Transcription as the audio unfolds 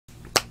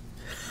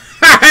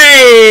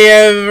Hey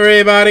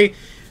everybody,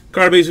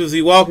 Card Beast with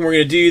you. Welcome. We're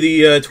going to do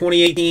the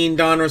 2018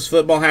 Donruss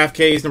Football half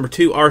case number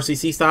 2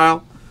 RCC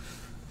style.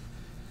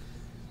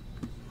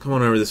 Come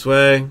on over this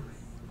way.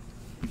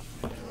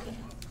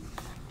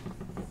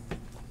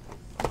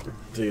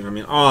 Dude, I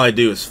mean, all I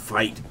do is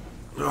fight.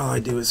 All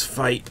I do is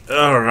fight.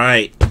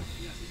 Alright.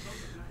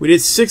 We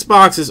did 6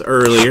 boxes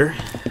earlier.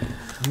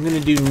 I'm going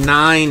to do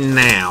 9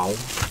 now.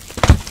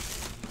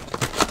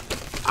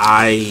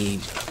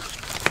 I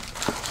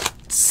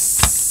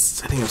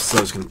think I'm still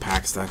just going to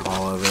pack stack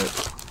all of it.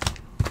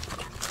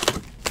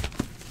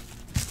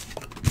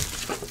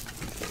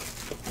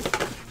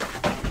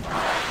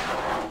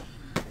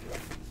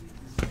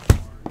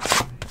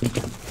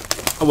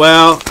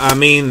 Well, I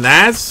mean,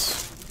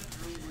 that's...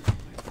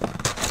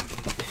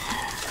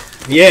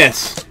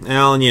 Yes,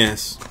 Alan,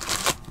 yes.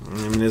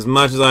 I mean, as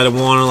much as I'd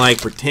want to,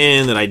 like,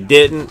 pretend that I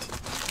didn't,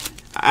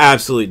 I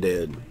absolutely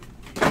did.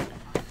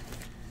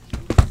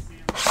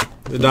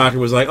 The doctor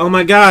was like, oh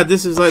my god,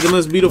 this is like the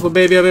most beautiful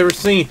baby I've ever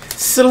seen.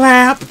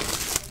 Slap!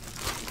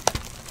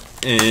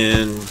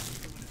 And,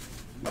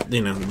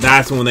 you know,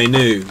 that's when they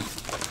knew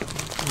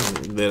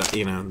that,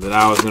 you know, that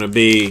I was going to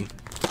be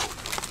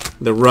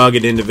the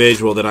rugged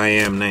individual that I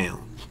am now.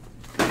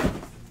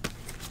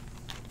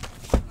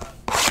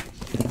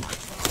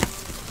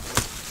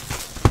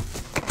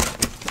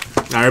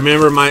 I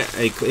remember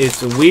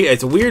it's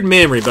a weird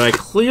memory, but I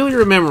clearly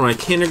remember my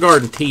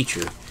kindergarten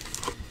teacher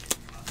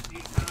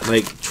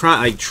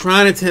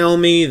trying to tell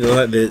me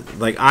that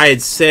like I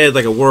had said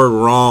like a word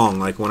wrong,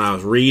 like when I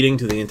was reading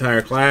to the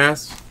entire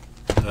class.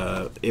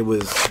 It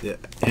was,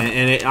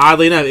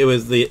 oddly enough, it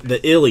was the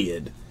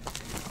Iliad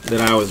that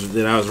I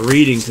was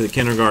reading to the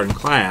kindergarten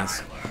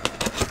class,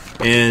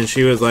 and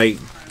she was like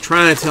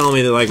trying to tell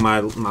me that like my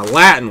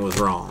Latin was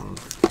wrong,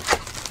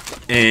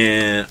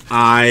 and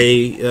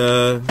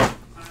I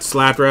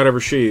slapped her out of her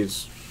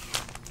shoes.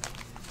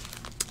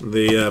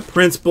 The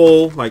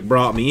principal like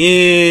brought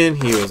me in.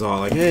 He was all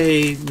like,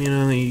 "Hey, you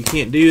know, you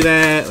can't do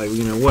that. Like,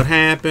 you know, what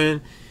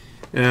happened?"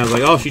 And I was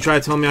like, "Oh, she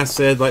tried to tell me I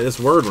said like this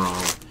word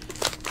wrong."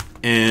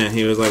 And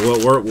he was like,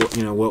 "What word?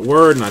 You know, what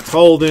word?" And I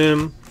told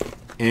him,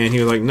 and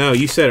he was like, "No,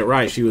 you said it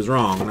right. She was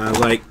wrong." And I was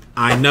like,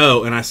 "I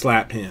know," and I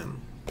slapped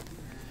him.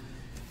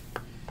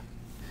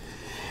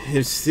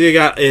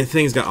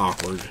 Things got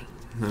awkward.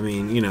 I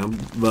mean, you know,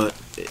 but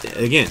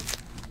again,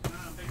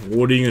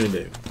 what are you gonna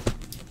do?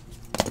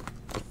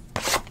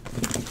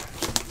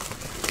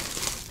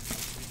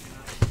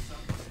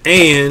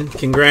 And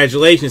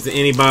congratulations to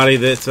anybody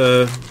that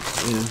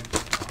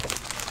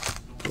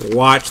you know,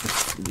 watched,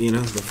 you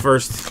know, the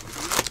first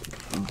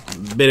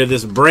bit of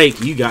this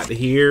break. You got to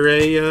hear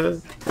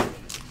a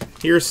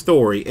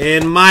story.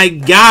 And my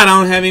God, I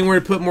don't have anywhere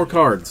to put more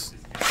cards.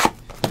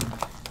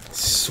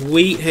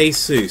 Sweet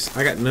Jesus,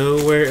 I got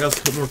nowhere else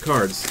to put more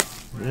cards.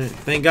 Right.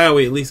 Thank God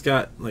we at least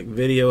got like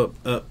video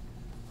up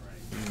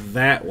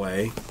that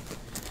way.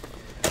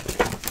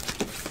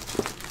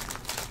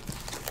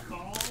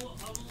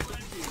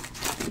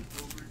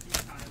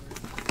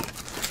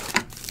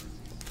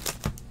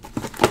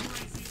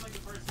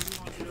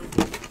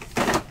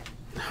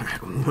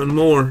 One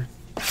more.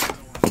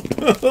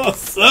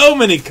 So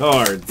many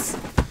cards.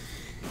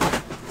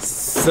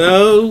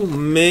 So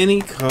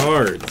many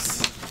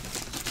cards.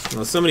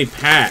 Well, so many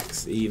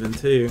packs even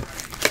too.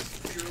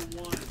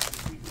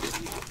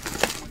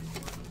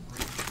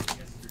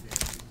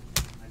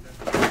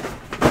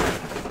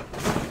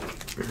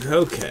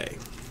 Okay.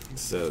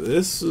 So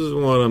this is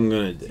what I'm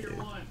going to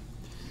do.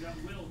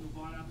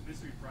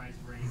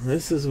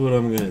 This is what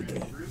I'm going to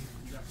do.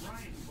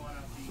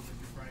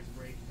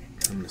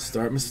 I'm going to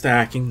start my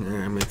stacking.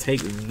 I'm going to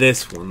take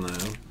this one,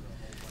 though.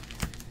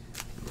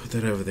 Put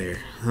that over there.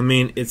 I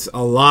mean, it's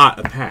a lot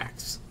of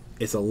packs.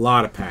 It's a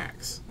lot of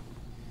packs.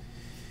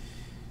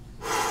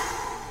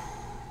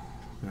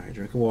 Alright,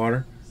 drink of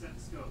water.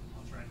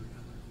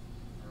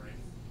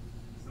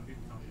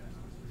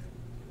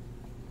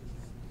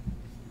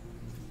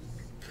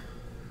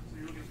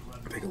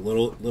 Take a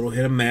little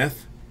hit of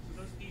meth.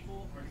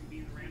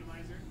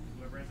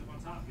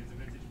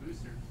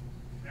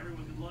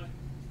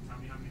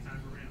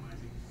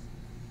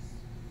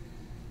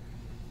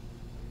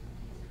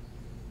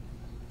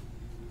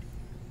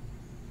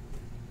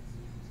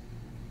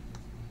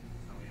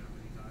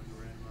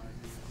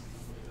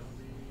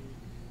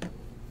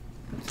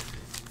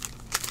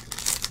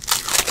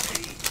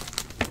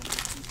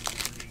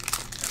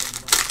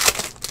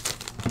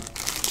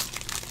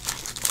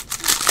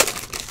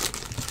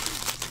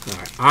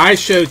 I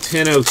show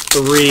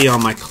 10:03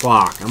 on my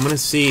clock. I'm going to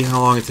see how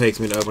long it takes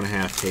me to open a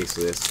half case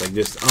of this. Like,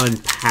 just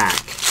unpack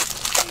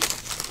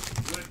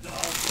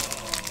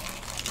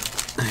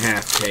a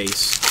half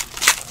case.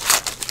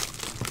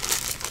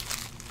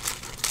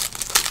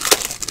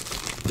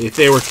 If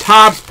they were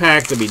tops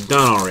packed, they'd be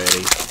done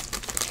already.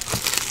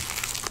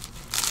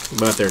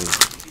 But they're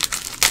not.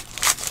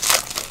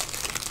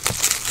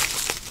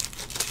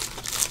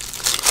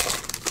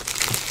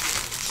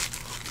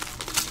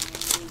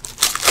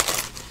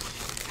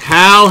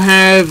 How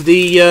have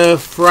the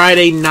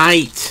Friday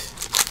night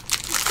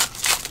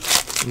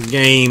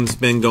games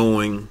been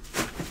going?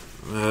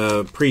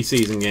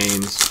 Preseason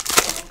games.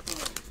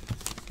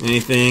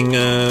 Anything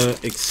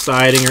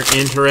exciting or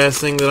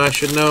interesting that I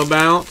should know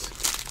about?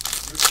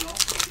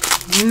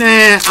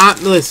 Nah,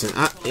 listen.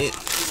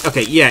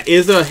 Okay, yeah,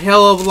 is there a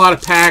hell of a lot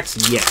of packs?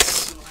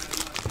 Yes.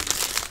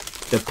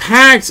 The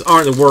packs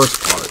aren't the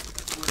worst part,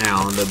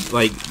 Alan.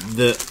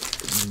 The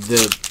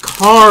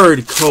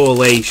card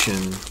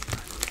collation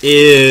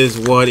is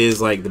what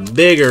is like the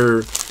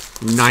bigger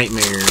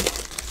nightmare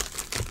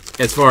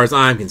as far as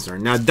I'm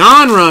concerned. Now,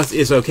 Donruss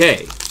is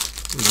okay.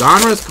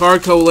 Donruss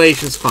card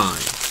collation is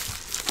fine.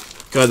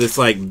 Because it's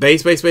like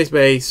base,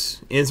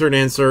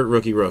 insert,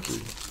 rookie.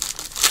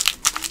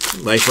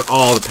 Like for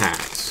all the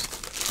packs.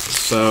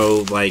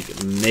 So,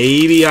 like,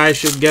 maybe I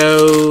should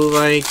go,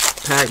 like,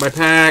 pack by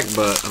pack,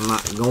 but I'm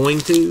not going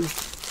to.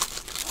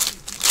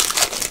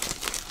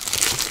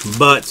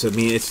 But, so, I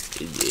mean,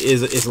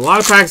 it's a lot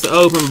of packs to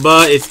open,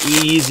 but it's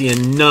easy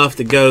enough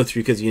to go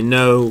through because you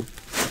know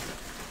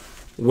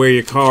where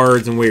your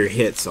cards and where your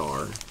hits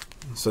are.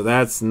 So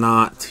that's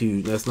not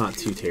too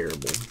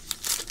terrible.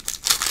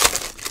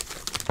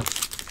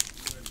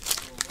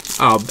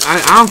 Oh,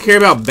 I don't care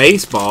about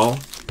baseball.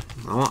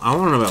 I want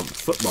to know about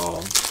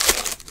football.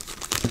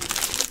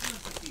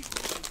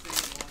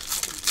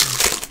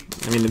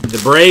 I mean, the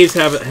Braves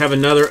have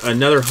another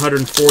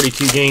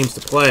 142 games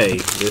to play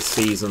this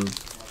season.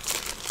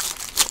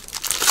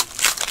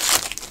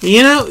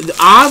 You know,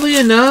 oddly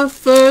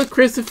enough,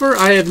 Christopher,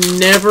 I have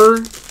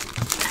never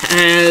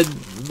had,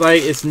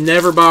 like, it's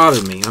never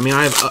bothered me. I mean,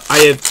 I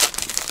have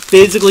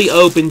physically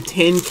opened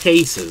 10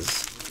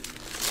 cases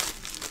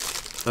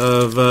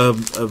of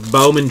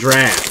Bowman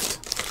Draft,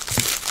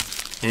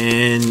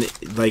 and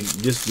like,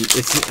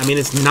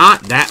 it's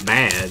not that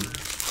bad.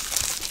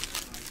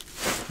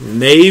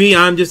 Maybe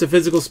I'm just a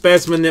physical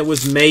specimen that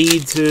was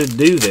made to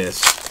do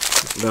this,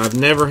 but I've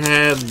never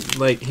had,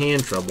 like,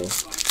 hand trouble.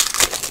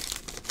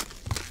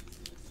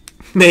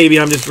 Maybe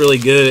I'm just really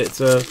good at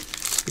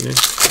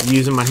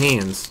using my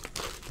hands.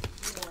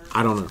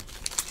 I don't know.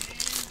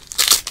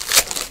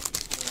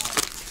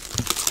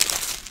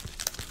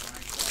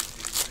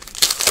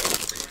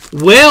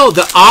 Well,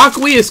 the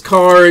Aqueous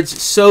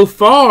cards so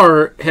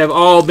far have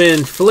all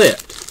been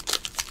flipped.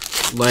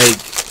 Like,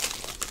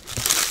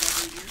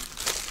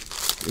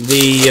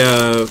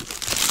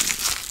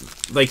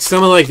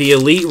 some of, like, the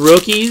elite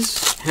rookies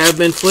have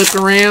been flipped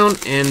around,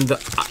 and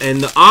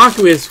the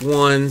Aqueous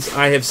ones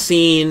I have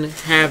seen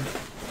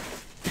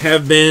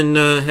have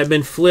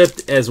been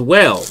flipped as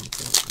well,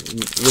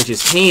 which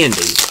is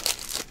handy.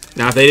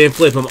 Now, if they didn't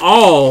flip them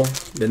all,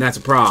 then that's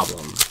a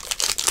problem.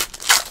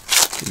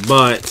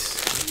 But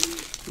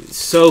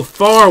so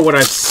far, what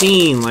I've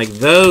seen, like,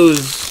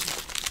 those,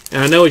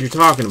 and I know what you're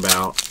talking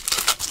about,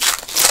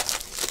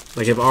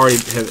 like,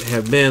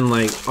 have been,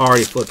 like,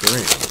 already flipped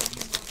around.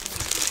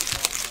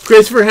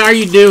 Christopher, how are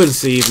you doing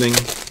this evening?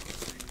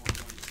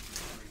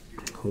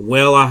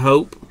 Well, I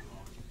hope.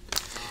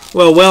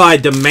 Well, I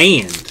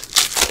demand.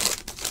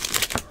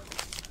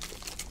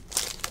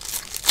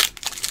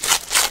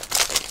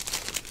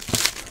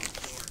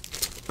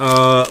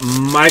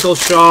 Michael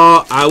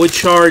Shaw, I would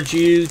charge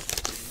you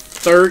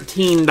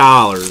 $13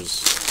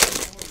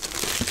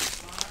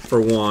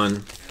 for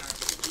one.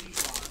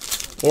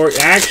 Or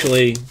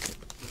actually,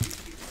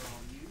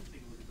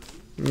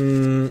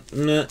 no.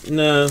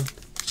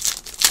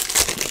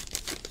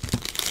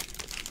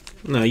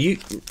 You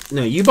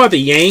bought the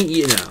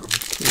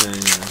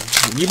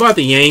you bought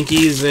the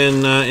Yankees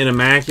in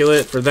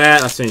Immaculate. For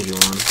that, I'll send you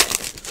one.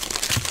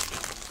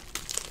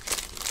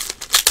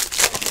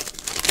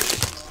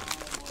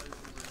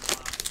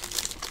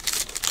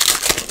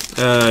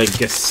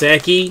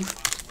 Gasecki.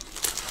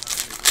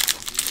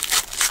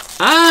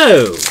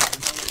 Oh,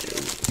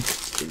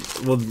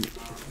 well,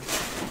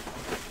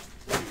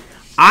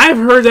 I've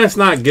heard that's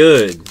not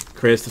good,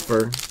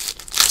 Christopher.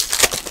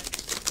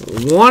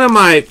 One of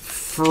my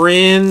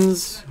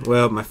friends,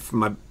 well, my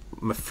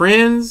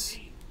friend's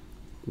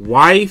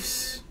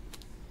wife's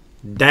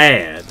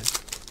dad,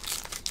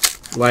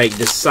 like,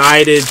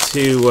 decided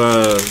to,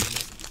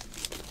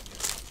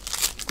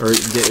 or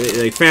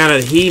they found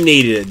out he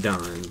needed it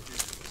done.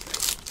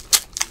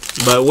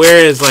 But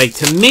whereas, like,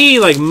 to me,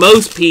 like,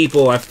 most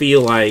people, I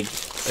feel like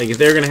if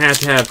they're going to have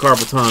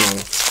carpal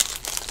tunnel,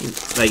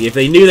 like, if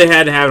they knew they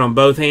had to have it on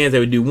both hands, they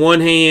would do one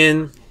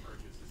hand,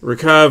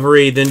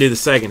 recovery, then do the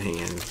second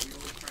hand.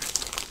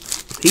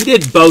 He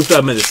did both of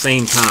them at the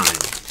same time.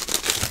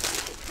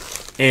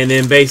 And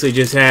then basically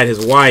just had his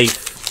wife,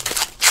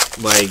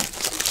 like,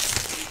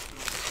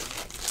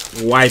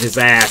 wipe his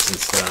ass and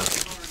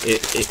stuff.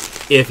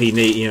 If he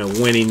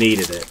when he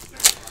needed it.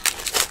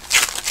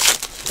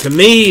 To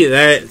me,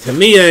 that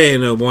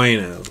ain't no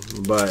bueno.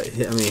 But,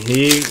 I mean,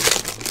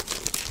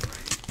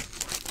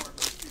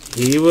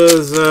 he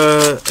was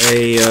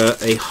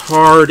a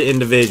hard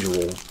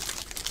individual.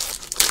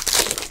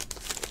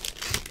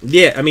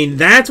 Yeah, I mean,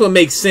 that's what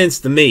makes sense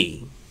to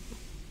me.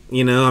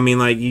 You know, I mean,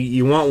 like,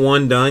 you want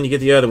one done, you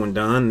get the other one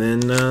done,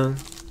 then,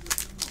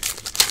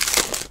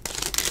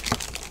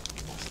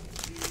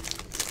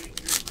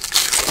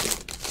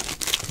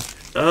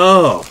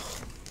 Oh,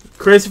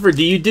 Christopher,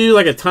 do you do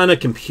like a ton of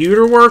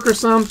computer work or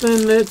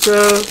something that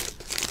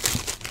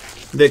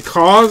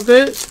caused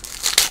it?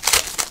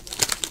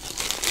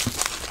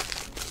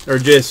 Or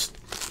just,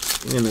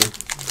 you know,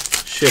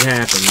 shit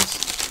happens.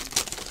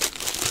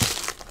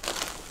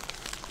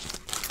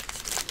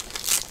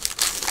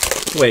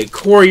 Wait,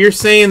 Corey, you're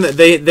saying that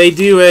they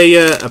do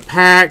a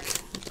pack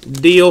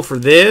deal for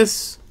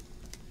this?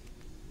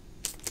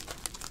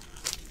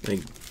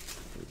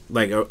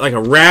 Like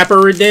a wrapper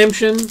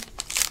redemption?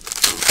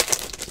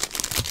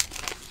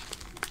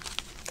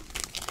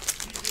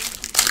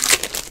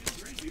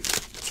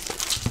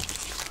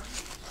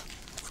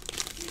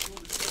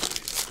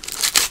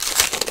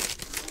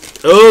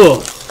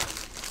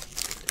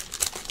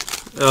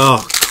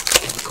 Oh,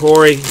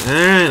 Corey,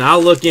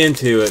 I'll look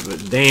into it,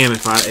 but damn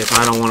if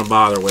I don't want to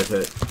bother with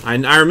it. I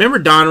remember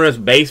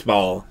Donruss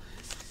Baseball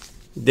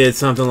did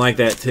something like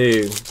that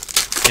too,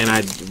 and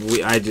I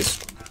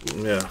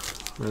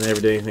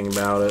never did anything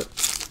about it.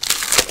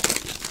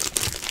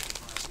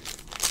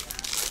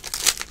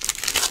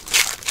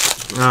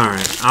 All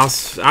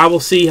right, I will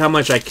see how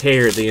much I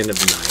care at the end of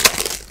the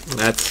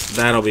night.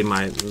 That'll be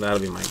my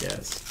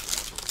guess.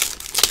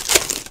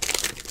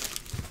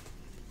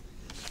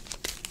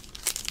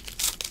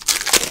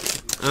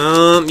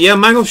 Yeah,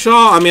 Michael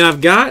Shaw. I mean,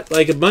 I've got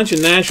like a bunch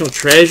of national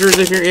treasures.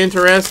 If you're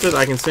interested,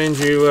 I can send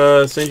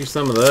you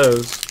some of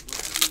those.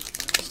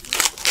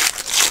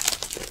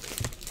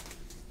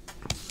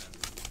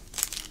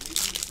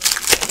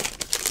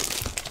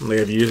 Like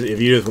if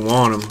you just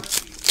want them.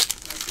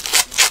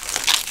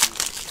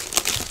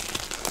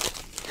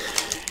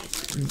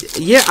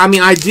 Yeah, I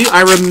mean, I do.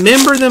 I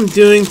remember them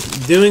doing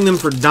them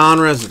for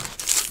Donruss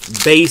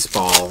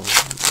Baseball,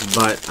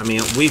 but I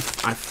mean, we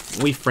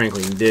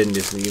frankly didn't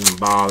just even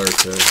bother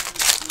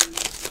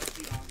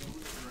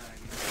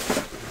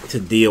to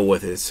deal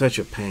with it. It's such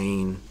a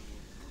pain.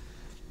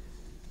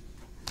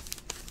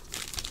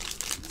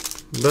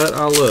 But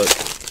I'll look.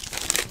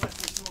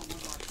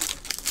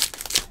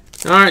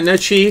 All right, no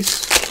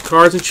Chiefs,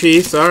 Cards and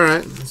Chiefs. All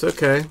right, it's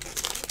okay.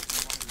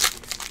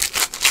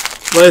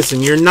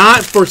 Listen, you're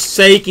not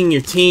forsaking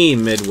your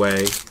team,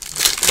 Midway.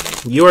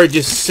 You are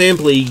just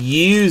simply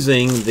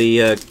using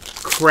the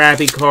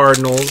crappy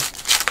Cardinals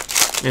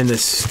and the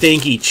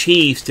stinky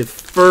Chiefs to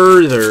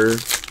further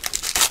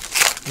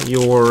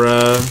your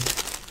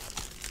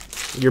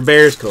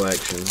Bears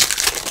collection.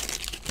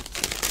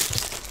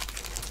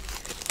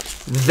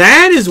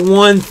 That is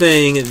one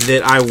thing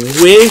that I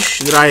wish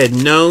that I had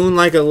known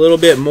like a little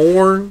bit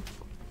more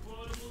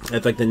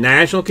at like the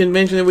national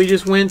convention that we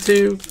just went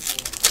to.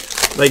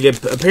 Like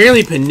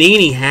apparently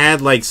Panini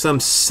had like some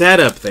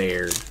setup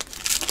there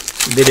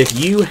that if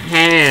you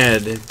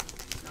had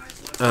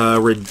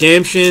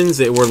redemptions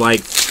that were like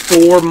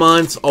 4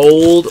 months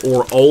old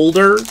or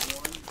older,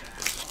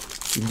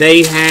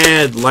 they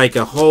had like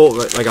a whole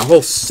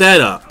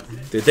setup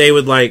that they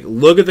would like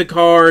look at the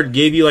card,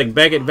 give you like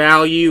Beckett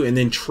value, and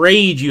then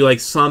trade you like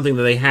something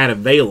that they had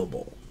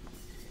available.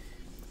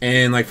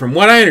 And like from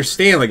what I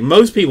understand, like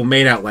most people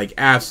made out like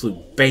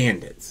absolute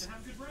bandits.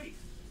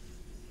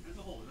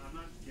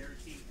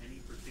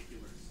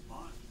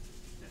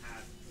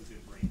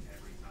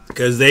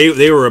 Because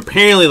they were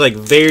apparently like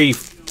very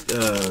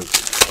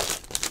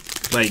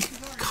like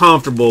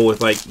comfortable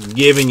with like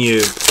giving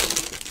you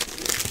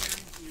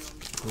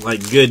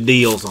like good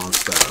deals on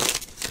stuff.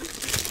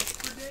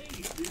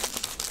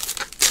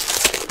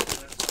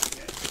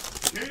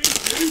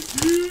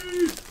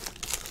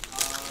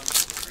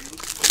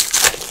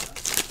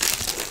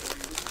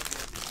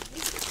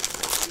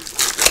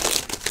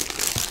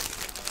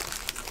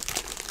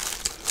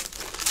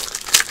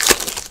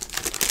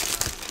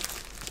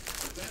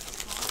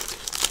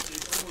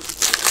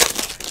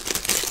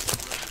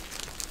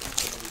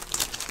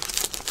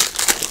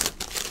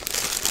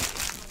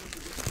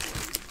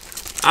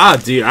 Ah,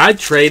 dude, I'd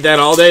trade that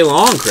all day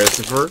long,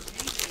 Christopher.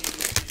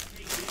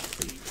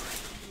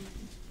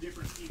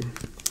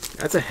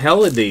 That's a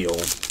hella deal.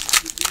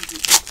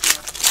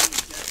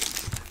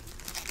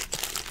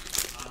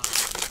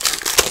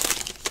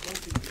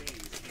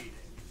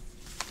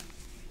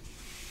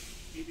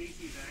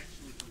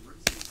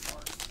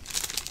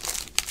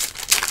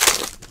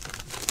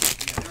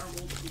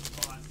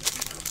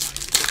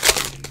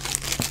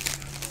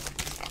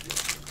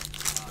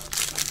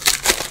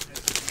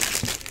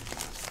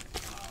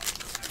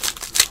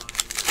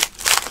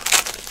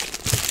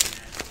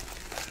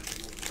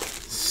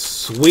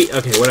 Sweet.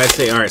 Okay, what did I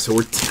say? All right, so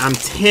I'm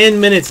 10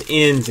 minutes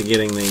into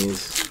getting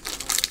these.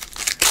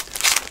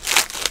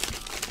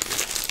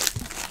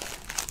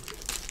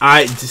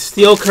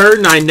 Steel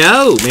Curtain. I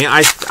know, man.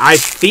 I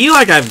feel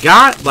like I've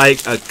got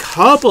like a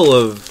couple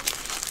of.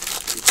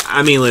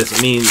 I mean, listen.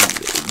 I mean,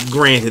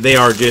 granted, they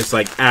are just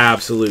like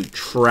absolute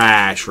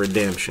trash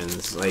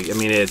redemptions. Like, I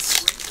mean,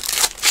 it's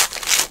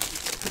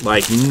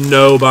like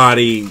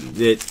nobody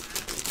that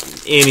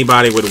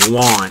anybody would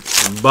want.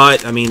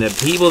 But, I mean, the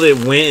people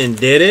that went and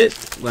did it,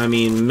 I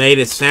mean, made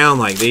it sound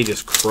like they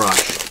just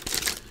crushed.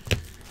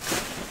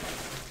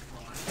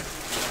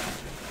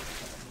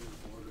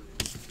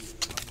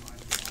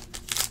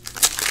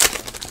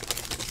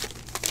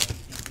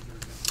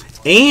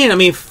 And I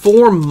mean,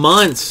 4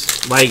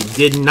 months like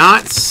did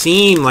not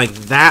seem like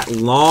that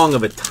long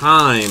of a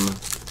time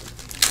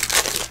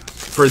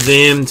for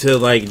them to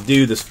like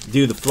do the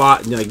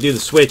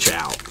switch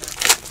out.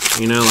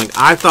 You know, like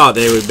I thought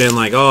they would have been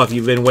like, oh, if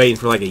you've been waiting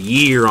for like a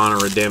year on a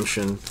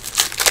redemption,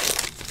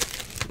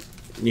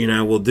 you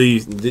know, we'll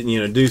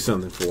do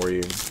something for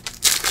you.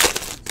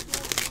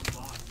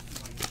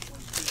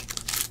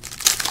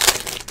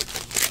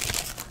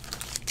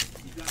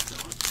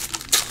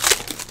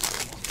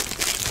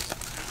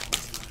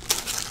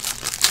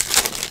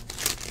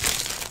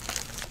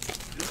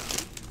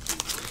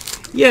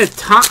 Yeah,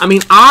 I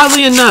mean,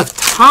 oddly enough,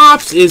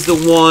 Topps is the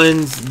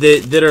ones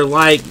that are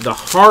like the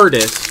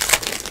hardest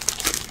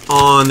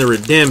on the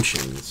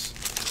redemptions.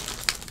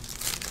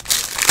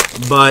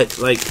 But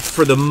like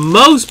for the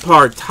most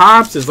part,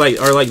 Topps is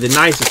are like the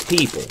nicest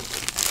people.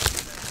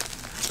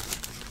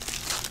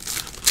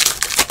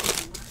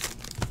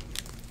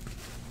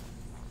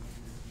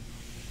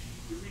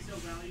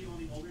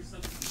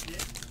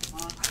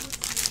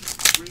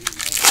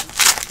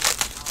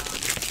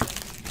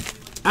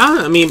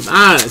 I mean,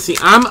 see,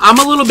 I'm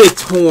a little bit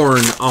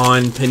torn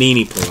on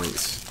Panini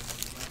points,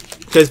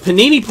 because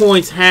Panini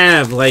points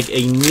have like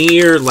a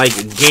near like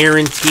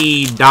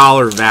guaranteed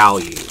dollar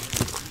value.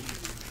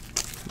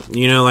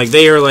 You know, like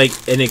they are like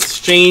an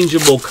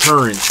exchangeable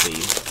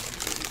currency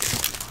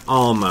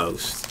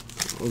almost.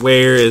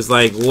 Whereas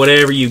like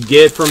whatever you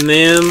get from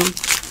them,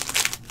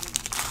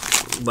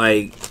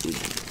 like,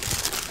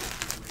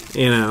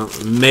 you know,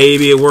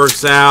 maybe it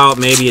works out,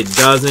 maybe it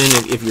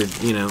doesn't. If you're,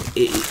 you know,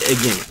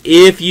 again,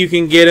 if you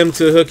can get them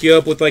to hook you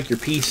up with like your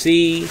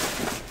PC,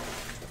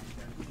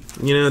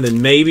 you know,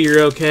 then maybe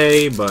you're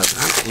okay. But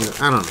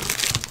I don't know.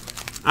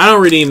 I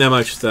don't redeem that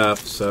much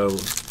stuff, so.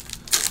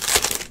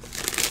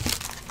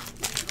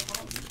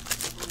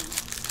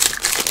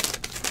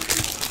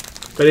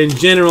 But in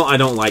general, I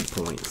don't like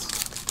points.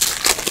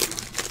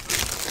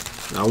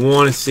 I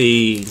want to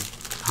see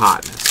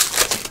hotness.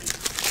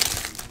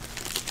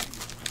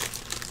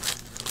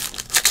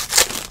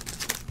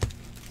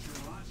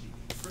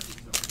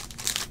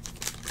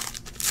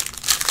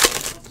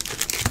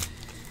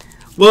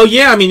 Well,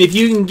 yeah, I mean, if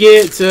you can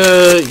get,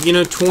 you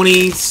know,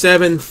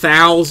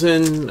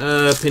 27,000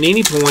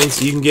 Panini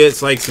points, you can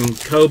get, like, some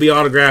Kobe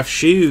autographed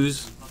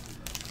shoes.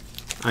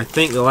 I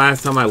think the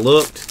last time I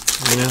looked,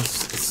 you know,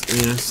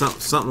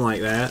 something like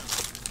that.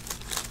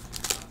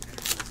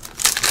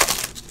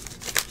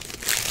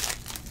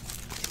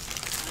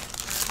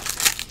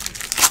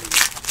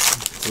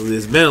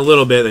 It's been a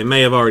little bit. They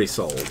may have already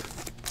sold.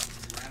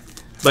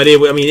 But,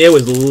 I mean, it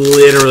was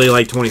literally,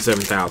 like,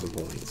 27,000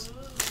 points.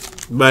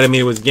 But, I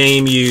mean, it was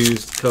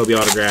game-used, Kobe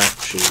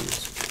autographed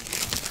shoes.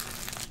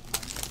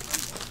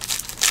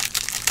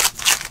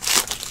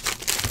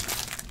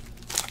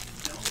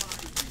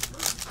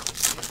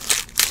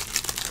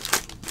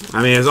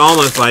 I mean, it's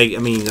almost like, I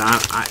mean,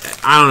 I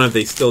don't know if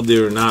they still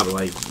do or not, but,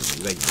 like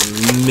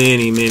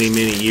many, many,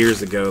 many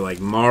years ago, like,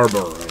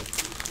 Marlboro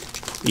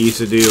used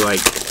to do,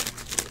 like,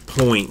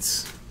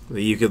 points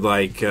that you could,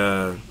 like,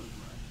 hang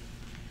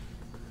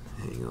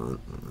on,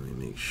 let me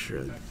make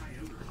sure.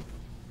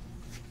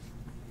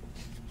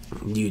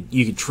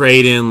 You could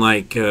trade in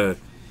like you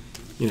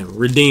know,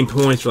 redeem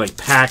points for like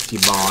packs you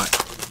bought,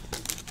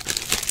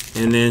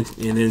 and then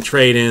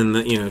trade in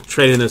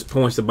those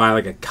points to buy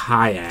like a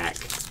kayak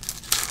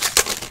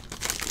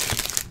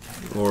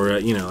or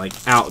you know, like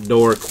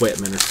outdoor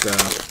equipment or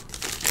stuff.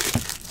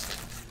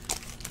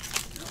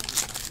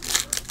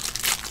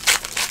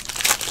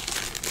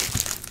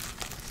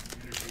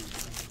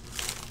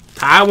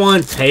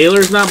 Taiwan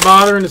Taylor's not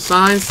bothering to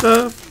sign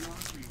stuff?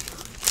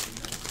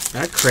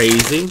 That's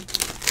crazy.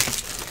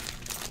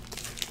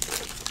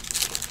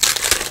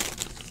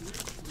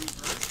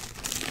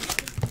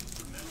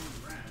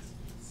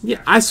 Yeah,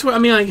 I swear, I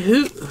mean, like,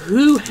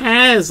 who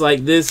has,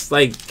 like, this,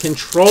 like,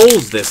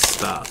 controls this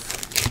stuff?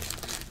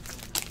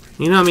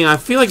 You know, I mean, I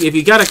feel like if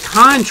you got a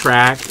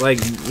contract, like,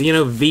 you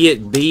know, be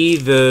it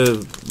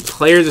the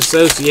Players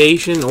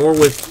Association or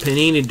with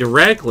Panini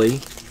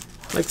directly,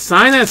 like,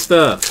 sign that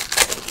stuff.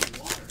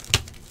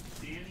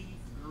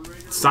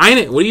 Sign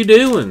it. What are you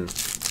doing?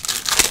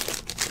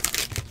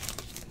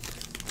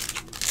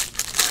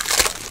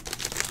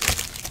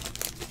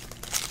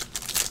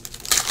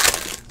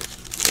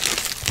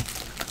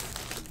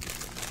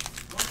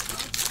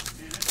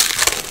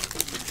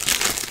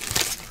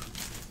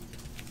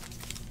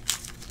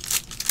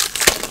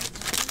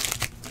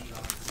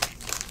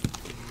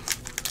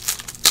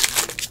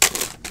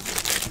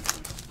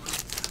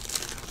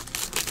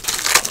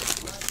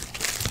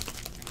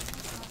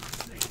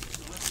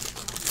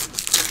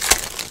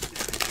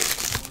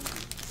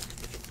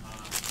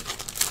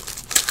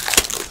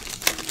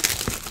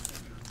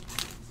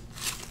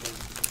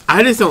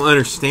 I just don't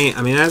understand.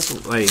 I mean,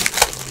 that's like,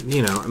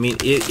 you know, I mean,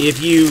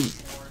 if you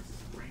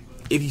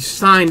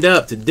signed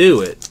up to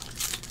do it,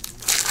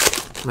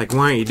 like,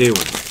 why aren't you doing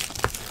it?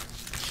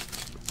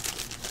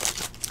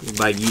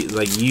 Like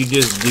you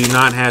just do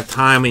not have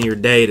time in your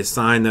day to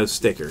sign those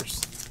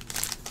stickers.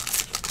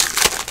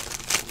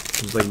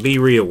 It's like, be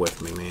real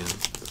with me, man.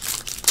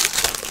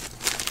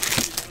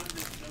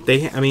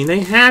 I mean,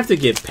 they have to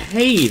get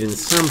paid in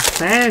some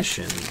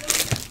fashion.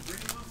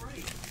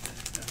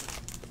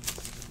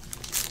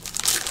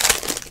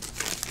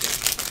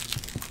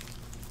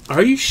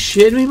 Are you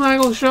shitting me,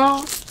 Michael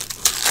Shaw?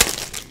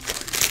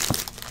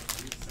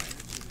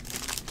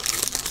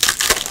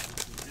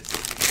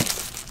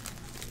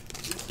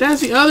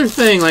 That's the other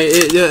thing. Like,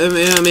 it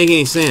doesn't make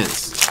any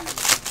sense.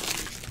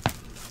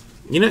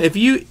 You know, if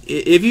you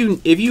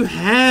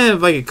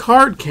have like a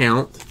card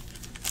count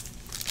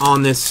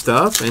on this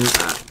stuff, and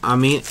I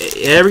mean,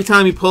 every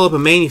time you pull up a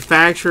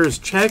manufacturer's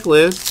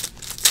checklist,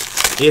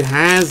 it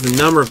has the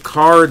number of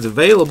cards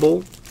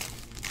available.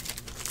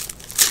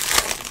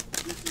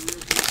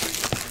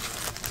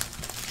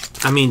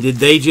 I mean, did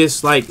they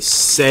just like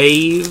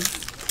save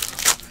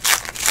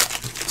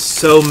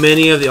so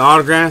many of the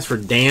autographs for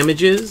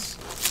damages?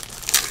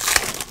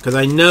 Because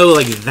I know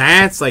like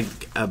that's like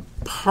a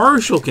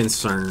partial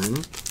concern.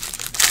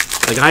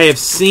 Like I have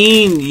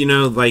seen, you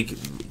know, like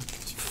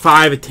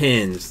 5 of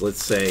 10s,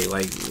 let's say,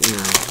 like, you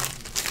know,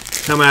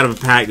 come out of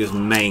a pack just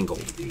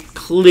mangled.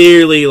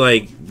 Clearly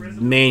like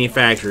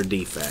manufacturer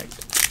defect.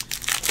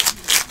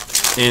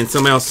 And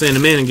somebody else send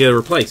them in and get a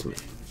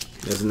replacement.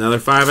 There's another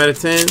 5 out of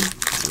 10.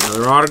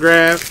 Another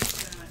autograph,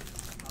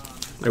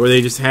 like where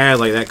they just had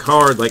like that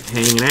card like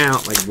hanging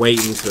out, like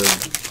waiting to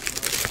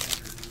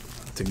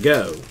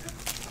go.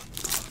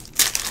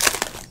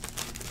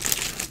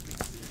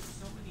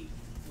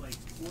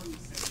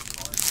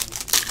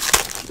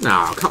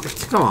 No,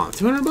 come on,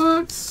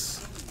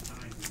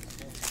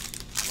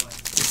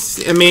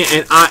 $200. I mean,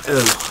 and I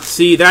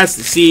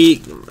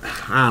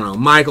don't know,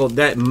 Michael.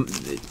 That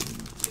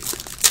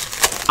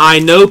I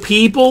know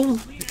people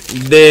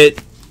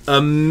that.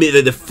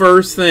 The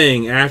first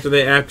thing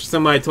after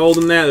somebody told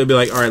them that, they'd be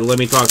like, all right, let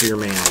me talk to your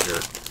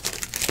manager.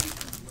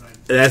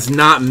 That's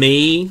not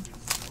me,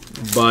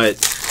 but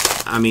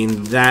I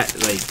mean that,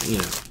 like, you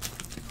know,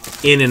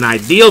 in an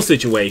ideal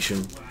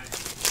situation,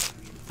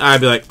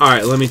 I'd be like, all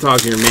right, let me talk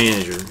to your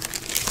manager,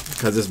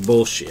 because it's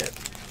bullshit.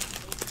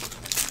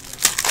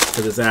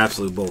 Because it's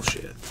absolute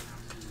bullshit.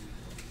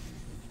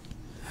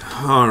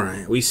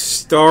 Alright, we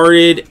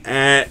started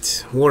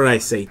at, what did I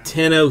say,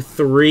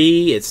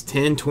 10:03. It's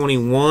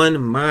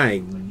 10:21.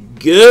 My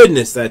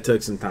goodness, that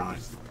took some time.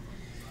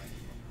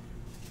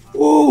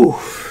 Ooh,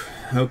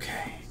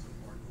 okay.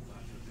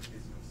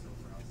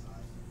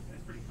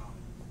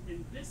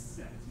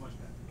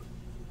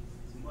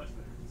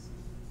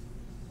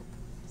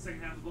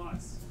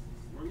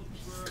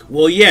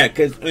 Well, yeah,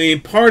 because, I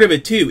mean, part of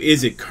it, too,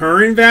 is it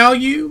current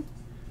value,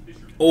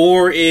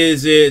 or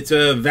is it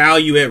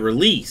value at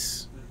release?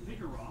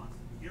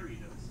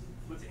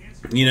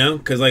 You know,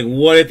 because like,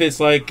 what if it's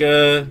like,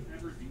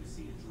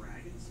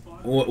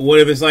 what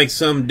if it's like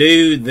some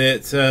dude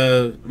that's,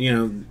 you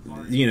know,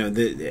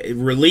 the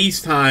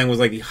release time was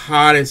like the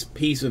hottest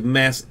piece of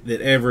mess that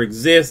ever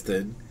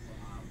existed.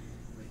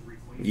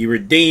 You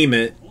redeem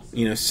it,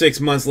 you know,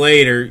 6 months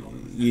later,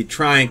 you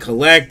try and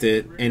collect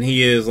it, and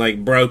he is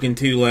like broken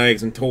 2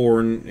 legs and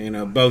torn, you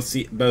know, both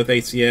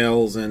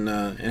ACLs and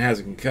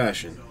has a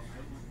concussion.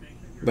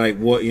 Like,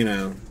 what, you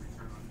know.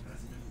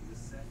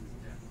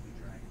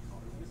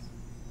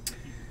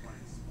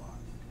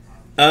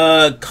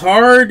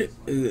 Cards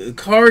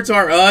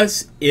Are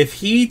Us. If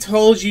he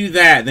told you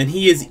that, then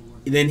he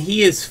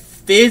is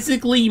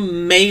physically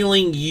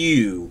mailing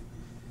you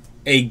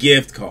a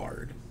gift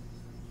card.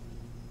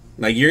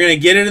 Like, you're gonna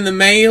get it in the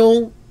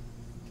mail.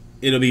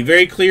 It'll be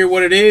very clear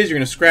what it is. You're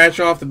gonna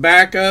scratch off the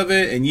back of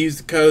it and use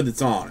the code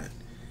that's on it.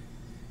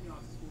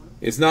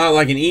 It's not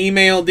like an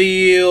email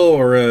deal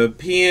or a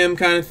PM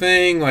kind of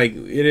thing. Like,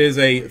 it is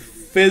a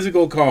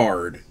physical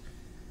card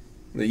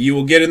that you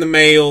will get in the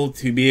mail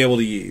to be able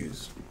to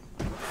use.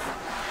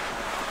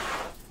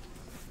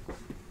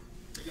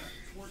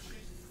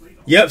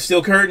 Yep,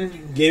 still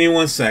curtain. Give me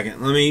 1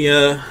 second. Let me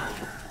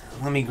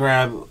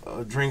grab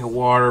a drink of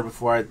water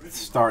before I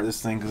start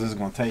this thing, because this is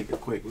going to take a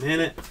quick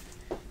minute.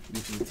 Do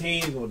some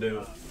teams, we'll do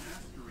it.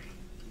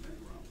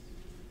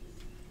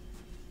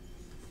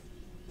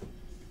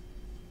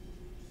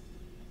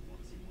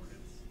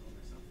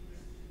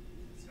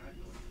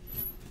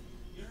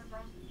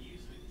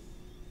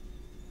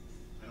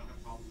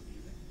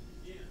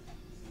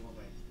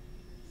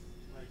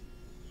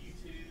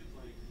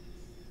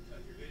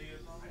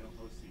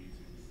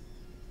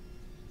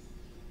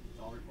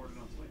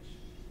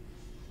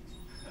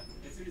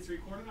 It's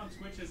recorded on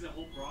Twitch as a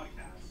whole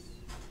broadcast.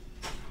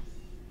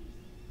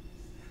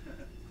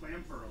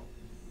 Clam Pearl,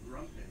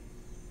 Grumpin,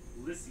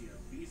 Lycia,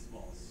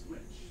 Beastball,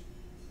 Switch.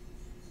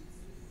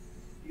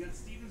 You got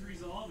Steven's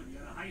Resolve and you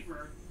got a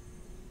Hyper.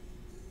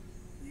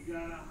 You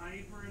got a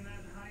Hyper, and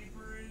that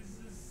Hyper is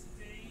the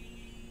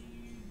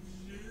stage.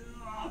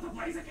 Oh, the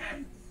Blaze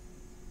again!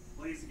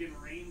 Blaze again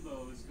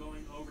Rainbows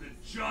going over to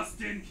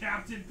Justin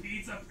Captain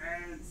Pizza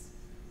Pants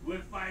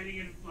with Fighting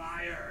in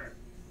Fire.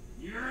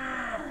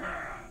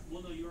 Yeah!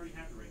 Well, no, you already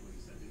have the rainbow,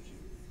 you said, didn't you?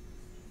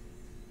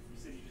 You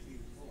said you just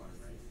needed full art,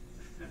 right?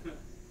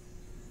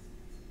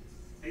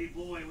 Hey,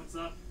 boy, what's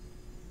up?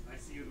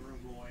 see you in the room,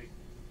 boy.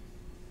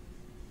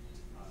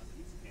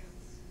 Pizza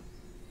pants.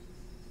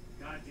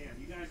 God damn,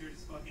 you guys are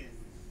just fucking.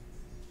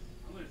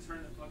 I'm gonna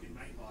turn the fucking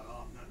Nightbot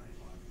off. Not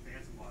Nightbot.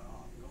 Phantom Bot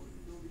off.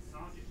 Don't be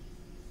talking.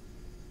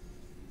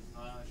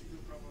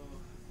 Trico promo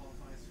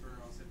qualifies for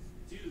all set.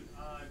 Dude,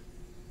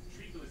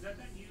 Trico, is that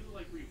you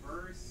like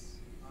reverse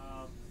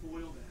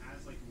foil that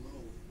has like a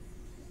little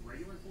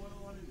regular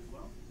foil on it as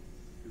well?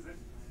 Because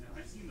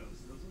I've seen those.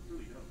 Those look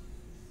really dope.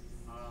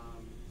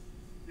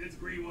 It's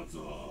Green. What's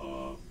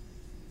up?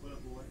 What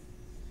up, boy?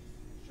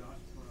 Josh,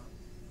 what's going on?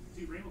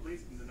 Dude, Rainbow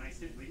Blaze is a nice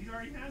hit, but he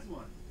already has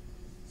one,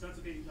 so that's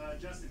okay.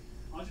 Justin,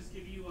 I'll just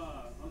give you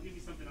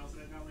something else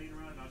that I've got laying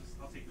around. And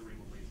I'll take the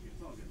Rainbow Blaze.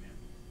 It's all good, man.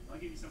 I'll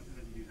give you something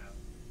that you do have.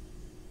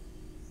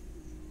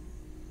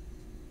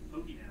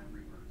 Pokemon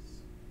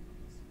reverse.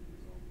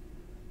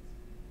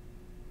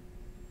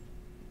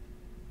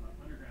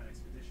 Underground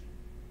Expedition.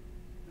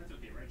 That's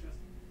okay, right,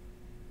 Justin?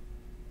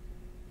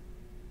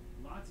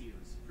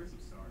 Latios,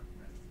 Prism Star.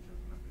 That's a joke.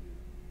 I'm not gonna do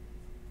that.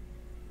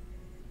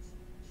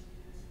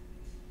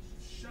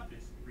 Shove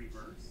It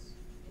reverse.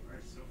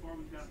 Alright, so far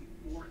we've gotten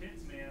 4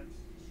 hits, man.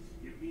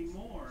 Give me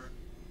more.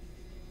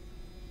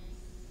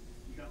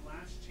 You got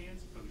Last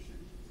Chance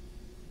Potion.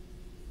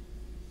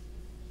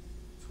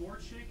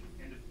 Torchic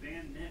and a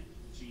Bayonet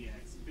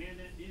GX.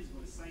 Bayonet is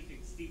what a psychic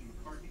Stephen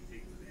McCarthy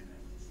takes with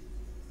Bayonet.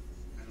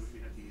 I wish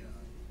we had the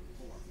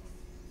 4 one.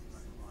 I'm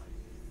not gonna lie.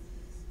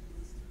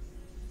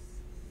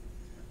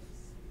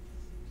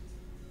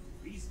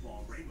 Beast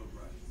Ball, Rainbow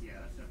Brush.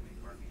 Yeah, that's definitely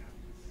McCarthy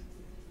happy.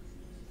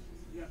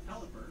 You got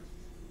Pelipper.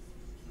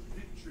 The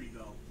Victory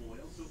Bell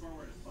foil. So far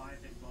we're at a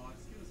 5-hit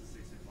box. Give us a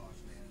 6-hit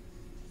box, man.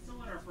 Don't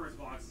let our first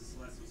box of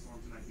Celestial Storm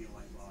tonight be a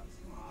light box.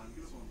 Come on,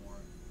 give us one more.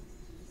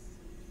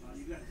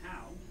 You got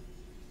How.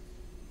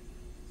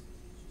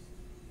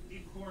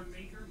 Acorn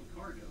Maker,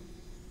 Macargo.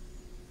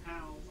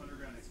 How,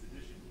 Underground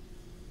Expedition.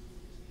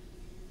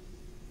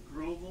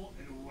 Grovel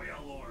and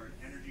Whalelord,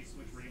 Energy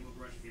Switch, Rainbow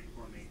Brush,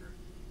 Acorn Maker.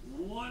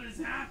 What is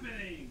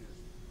happening?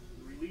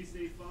 The release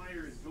day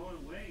fire is going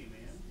away,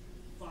 man.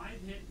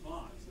 5-hit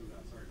box. Oh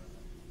god, sorry about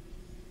that.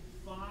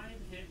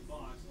 5-hit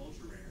box,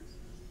 ultra rares.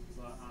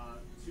 But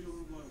 2 of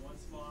them going to one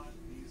spot,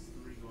 these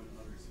 3 going to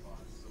other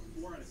spots. So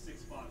 4 out of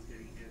 6 spots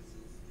getting hits.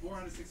 4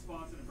 out of 6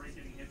 spots in a break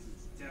getting hits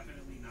is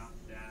definitely not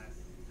bad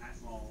at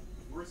all.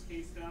 Worst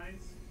case,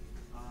 guys,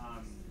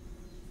 I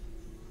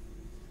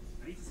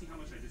need to see how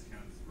much I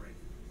discounted this break.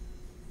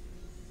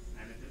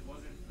 And if it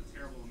wasn't a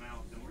terrible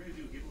amount, then we're going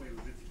to do a giveaway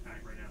with a vintage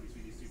pack right now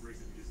between these 2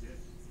 breaks that we just did.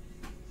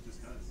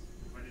 Just because.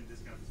 If I didn't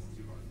discount this one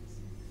too hard,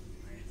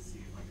 I need to see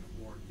if I can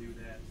afford to do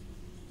that.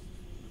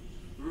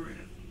 Ruin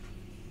it.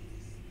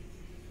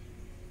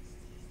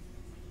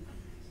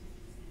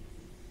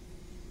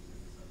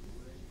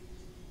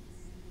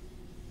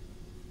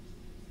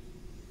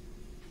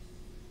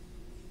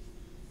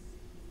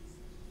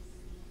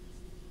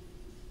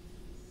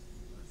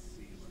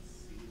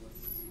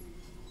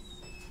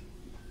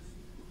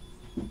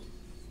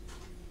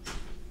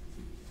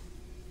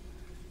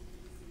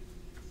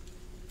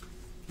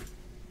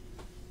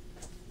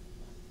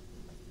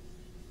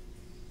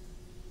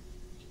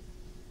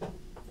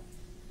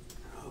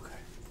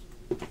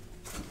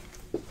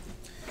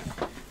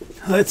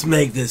 Let's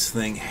make this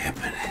thing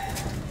happen.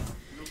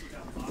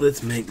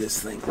 Let's make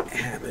this thing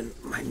happen.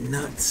 My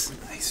nuts.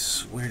 I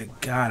swear to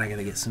God, I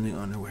gotta get some new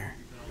underwear.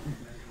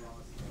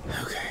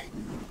 Okay.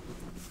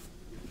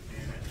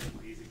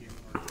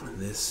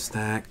 This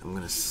stack, I'm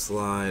gonna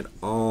slide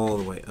all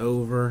the way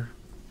over.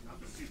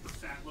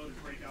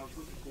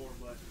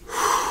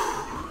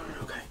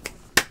 Okay.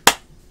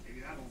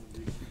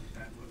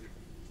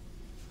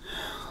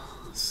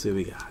 Let's see what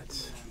we got.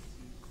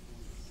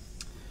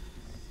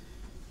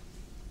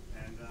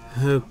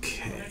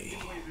 Okay.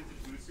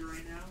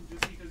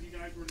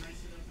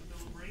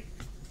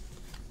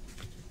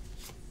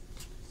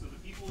 So the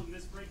people in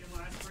this break and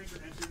last break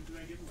are entered into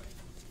that giveaway.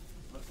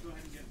 Let's go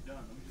ahead and get it done.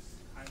 Let me just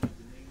highlight the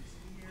names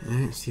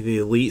here. Right, see the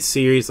Elite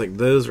Series, like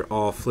those are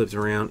all flipped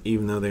around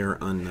even though they are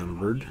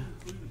unnumbered.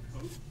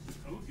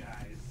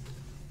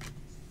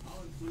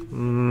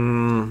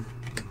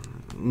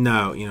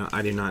 No, you know,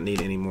 I do not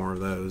need any more of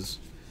those.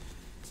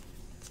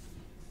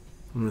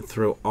 I'm going to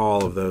throw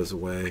all of those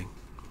away.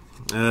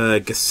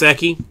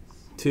 Gasecki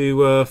to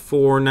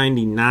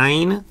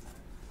 $4.99.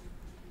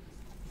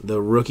 The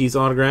rookie's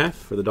autograph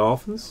for the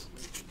Dolphins.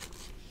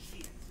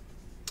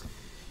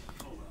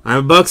 I'm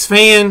a Bucks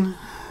fan.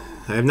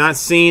 I have not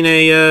seen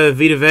a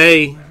Vita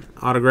Vea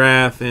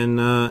autograph in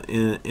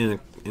a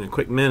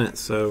quick minute.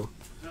 So.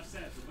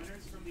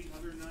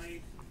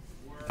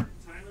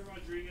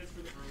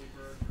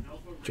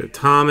 Joe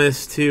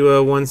Thomas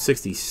to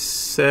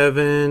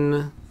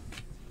 167.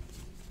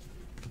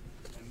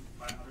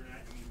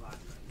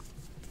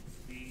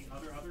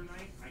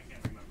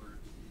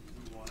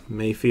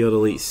 Mayfield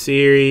Elite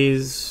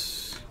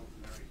Series.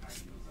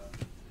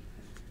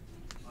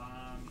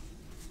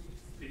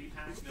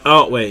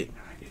 Oh, wait.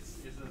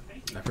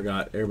 I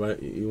forgot.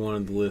 Everybody, you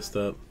wanted the list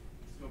up.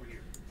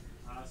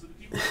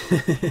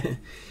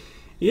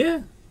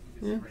 Yeah.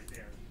 Yeah.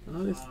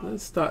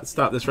 Let's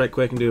stop this right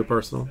quick and do a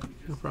personal.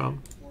 No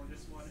problem. For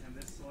this one and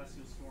this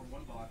Celestial Storm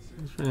 1 boxer.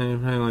 It's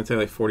probably only take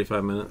like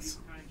 45 minutes.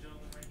 Kind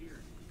gentleman right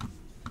here.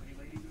 Any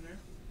ladies in there?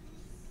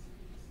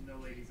 No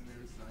ladies in there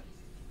this time.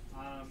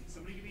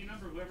 Somebody give me a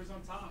number. Whoever's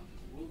on top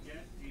will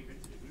get a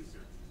vintage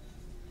booster.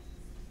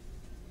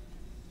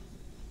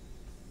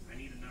 I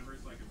need a number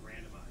so I can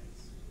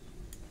randomize.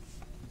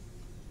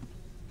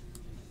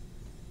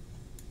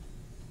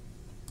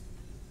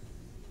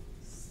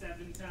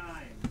 Seven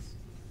times.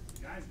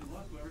 Guys, good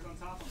luck. Whoever's on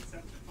top on the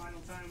 7th and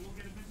final time will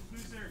get a vintage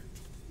booster.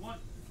 1,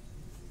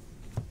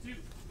 2,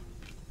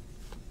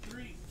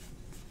 3,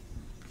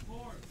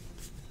 4,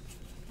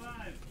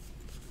 5,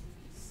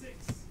 6,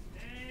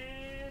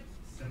 and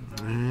 7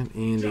 times.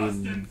 Andy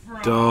Justin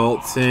Frost.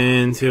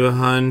 Dalton to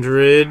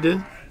 100.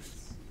 Stop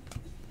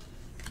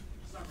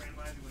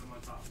randomizing when I'm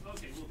on top.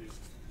 Okay, we'll do.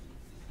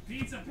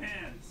 Pizza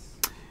Pants.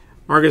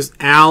 Marcus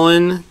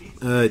Allen,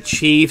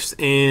 Chiefs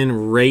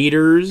and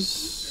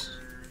Raiders.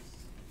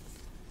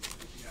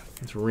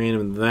 Let's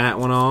random that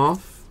one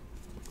off.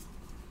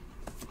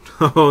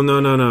 Oh,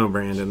 no,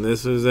 Brandon.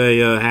 This is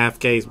a half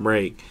case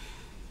break.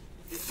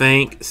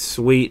 Thank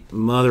sweet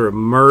mother of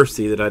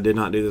mercy that I did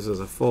not do this as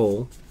a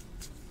full.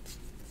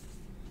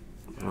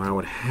 Or I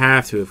would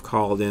have to have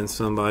called in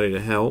somebody to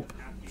help.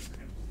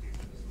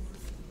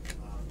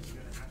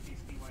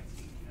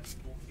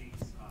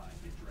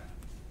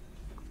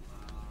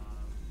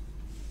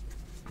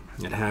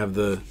 I'd have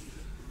the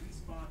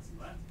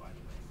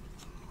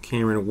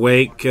Cameron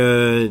Wake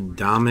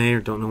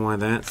Dominator. Don't know why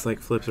that's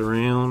like flips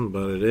around,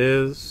 but it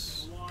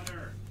is.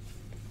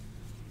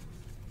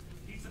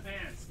 Pizza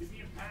Pants, give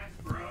me a pack,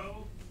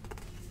 bro.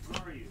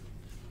 Where are you?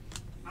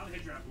 How the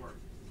hit draft work?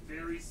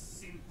 Very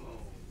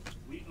simple.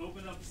 We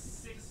open up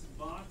 6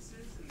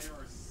 boxes, and there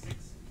are 6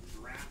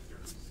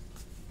 drafters.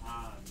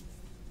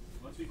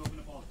 Once we've opened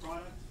up all the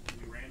product,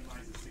 we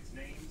randomize the 6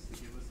 names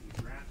to give us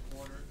the draft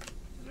order,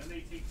 and then they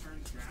take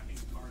turns drafting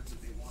the cards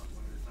that they want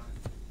one at a time.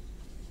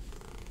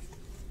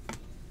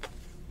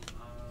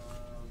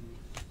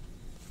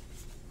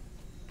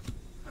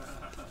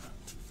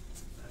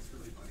 That's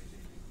really funny,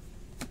 Jamie.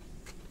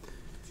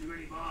 Too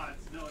many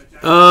mods. No, it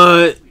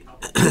actually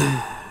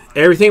helps.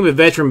 Everything but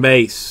veteran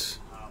base.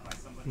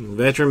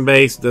 Veteran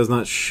base does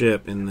not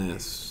ship in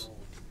this.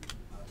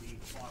 Being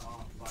fought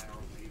off by our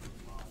wave of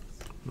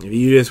mods. If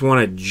you just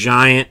want a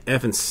giant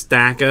effing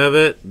stack of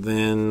it,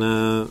 then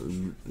I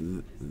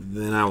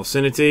will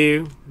send it to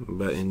you.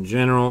 But in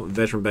general,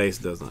 veteran base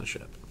does not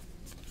ship.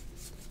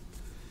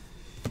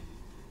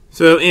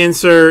 So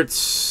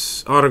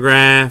inserts,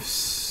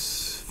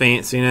 autographs,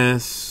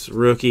 fanciness,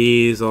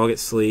 rookies all get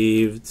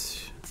sleeved.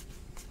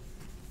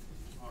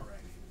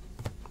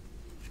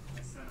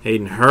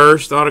 Hayden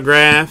Hurst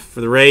autograph for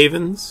the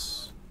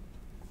Ravens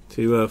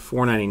to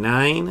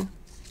 $4.99.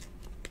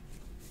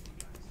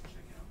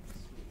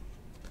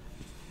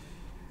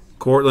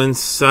 Cortland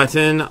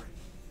Sutton,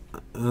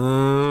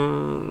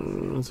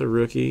 that's a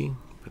rookie.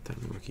 Put that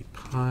in the rookie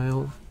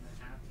pile.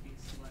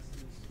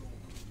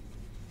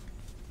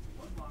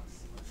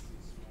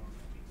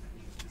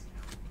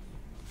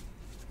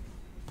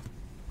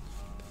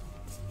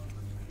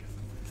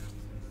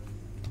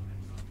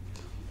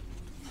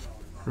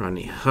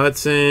 Rodney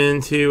Hudson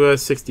to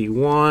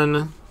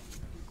 61.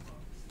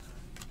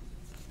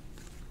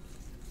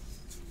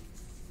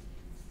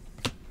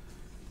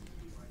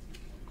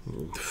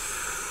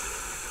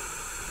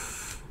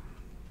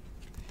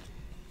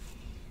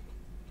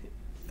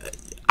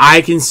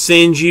 I can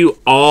send you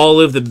all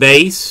of the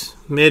base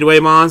Midway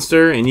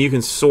Monster, and you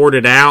can sort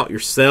it out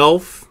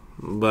yourself,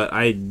 but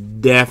I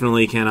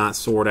definitely cannot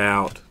sort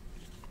out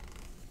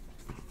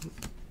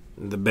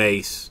the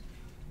base.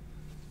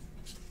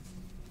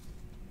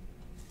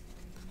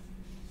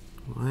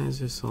 Why is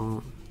this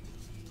on?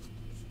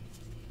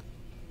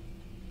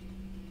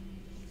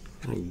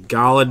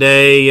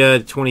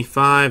 Galladay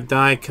 25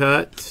 die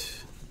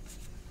cut.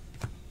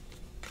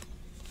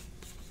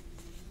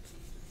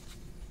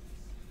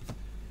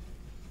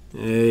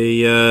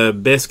 A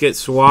biscuit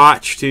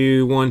swatch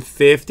to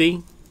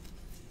 150.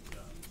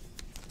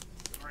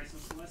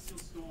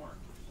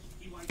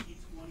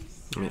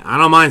 I mean, I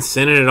don't mind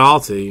sending it all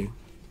to you.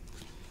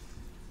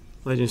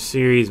 Legend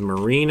Series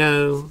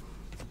Marino.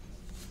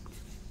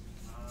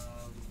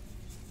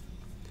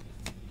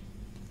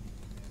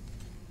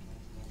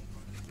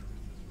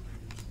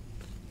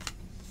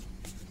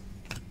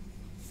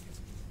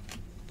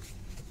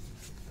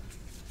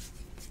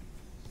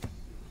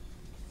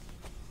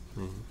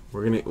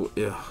 We're gonna.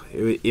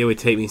 It would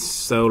take me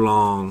so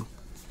long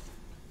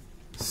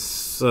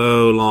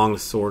to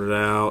sort it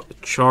out.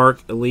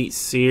 Chark Elite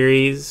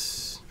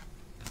Series.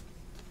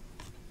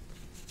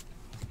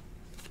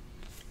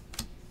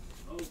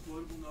 Oh,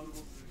 quotable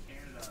notables in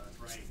Canada. That's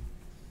right.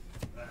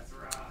 That's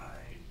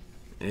right.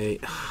 A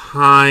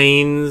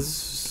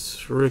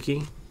Hines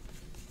rookie.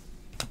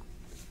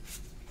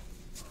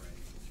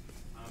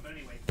 But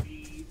anyway,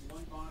 the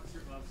one boxer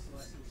of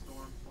Celestial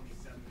Storm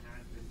 27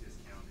 has been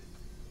discounted.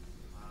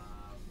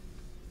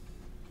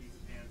 Pizza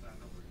Pants, I don't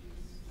know where he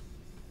is.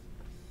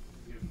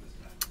 Give him this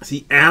back.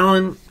 See,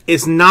 Alan,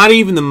 it's not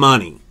even the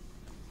money.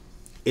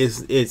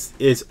 It's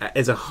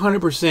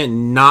 100%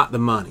 not the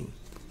money.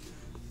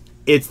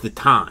 It's the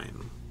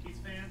time.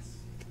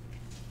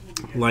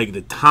 Like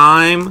the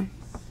time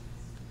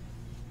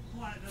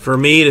for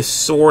me to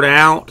sort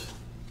out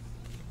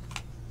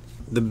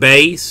the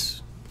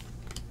base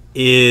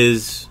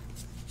is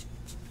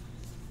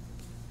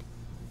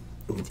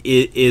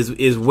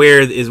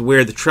where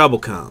the trouble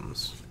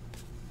comes.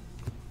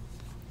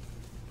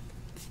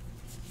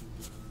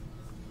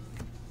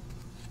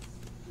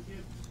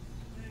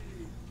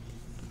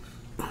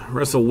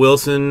 Russell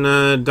Wilson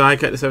die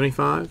cut to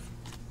 75.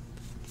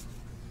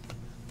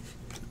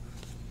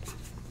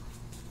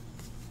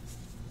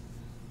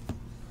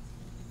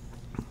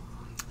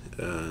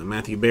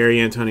 Matthew Berry,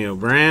 Antonio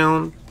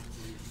Brown.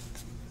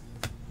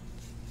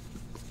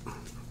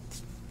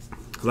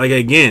 Like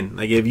again,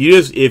 like if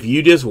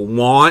you just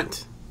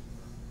want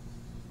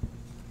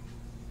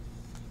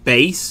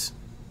base,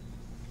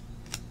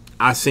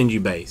 I send you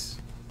base.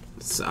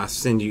 I'll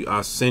send you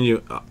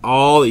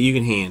all that you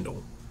can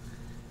handle.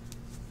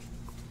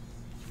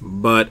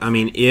 But I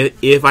mean,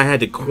 if I had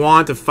to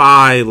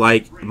quantify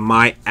like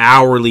my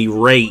hourly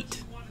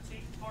rate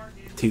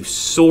to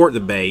sort the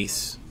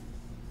base,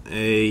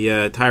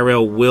 a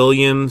Tyrell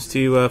Williams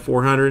to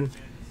 400,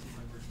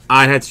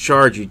 I'd have to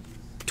charge you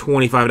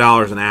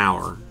 $25 an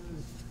hour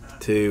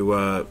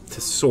to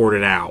sort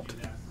it out.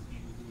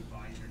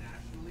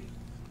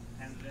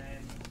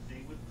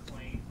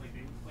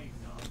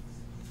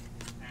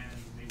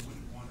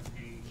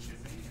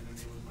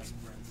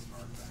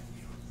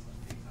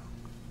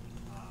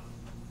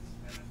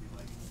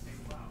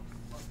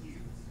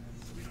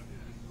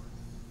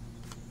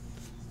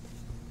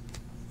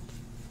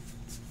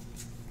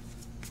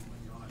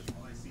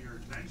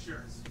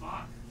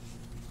 Fuck. I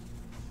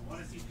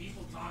want to see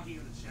people talking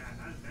in the chat,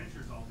 not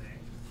adventures all day.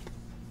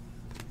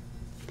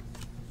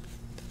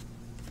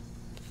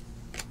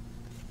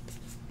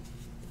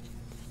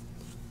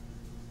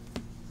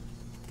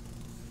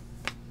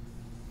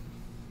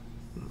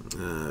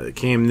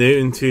 Cam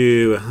Newton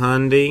to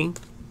Hyundai.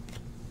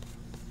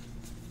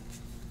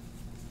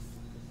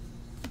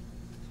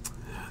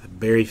 The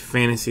Barry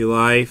Fantasy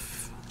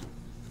Life.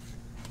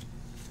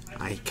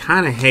 I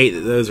kind of hate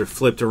that those are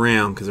flipped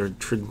around because they're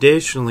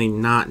traditionally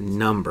not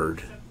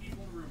numbered.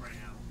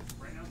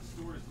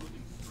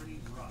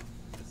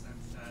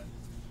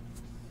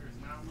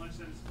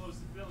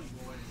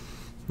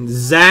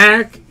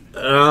 Zach,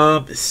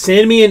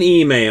 send me an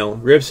email,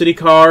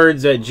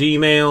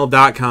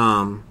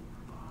 ripcitycards@gmail.com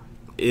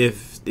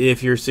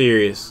if you're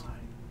serious.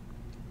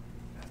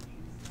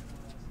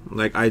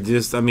 Like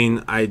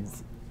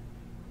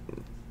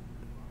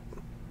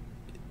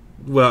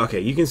well, okay,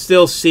 you can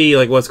still see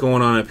like what's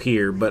going on up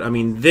here, but I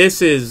mean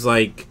this is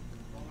like,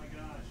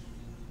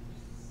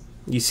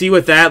 you see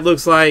what that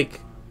looks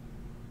like?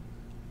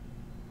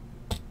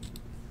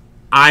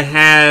 I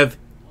have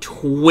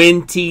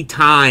 20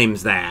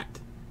 times that.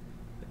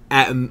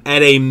 At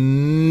a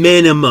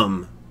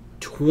minimum,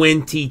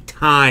 20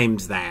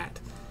 times that.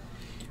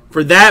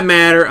 For that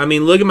matter, I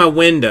mean, look at my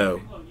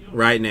window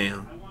right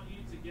now.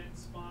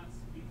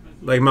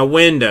 Like my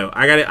window,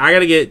 I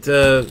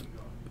gotta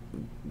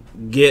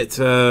get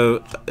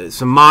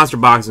some monster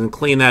boxes and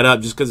clean that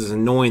up just because it's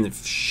annoying the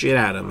shit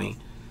out of me.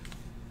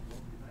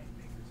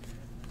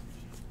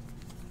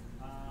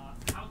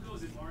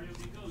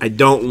 I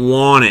don't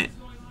want it,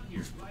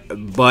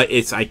 but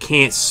I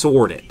can't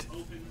sort it.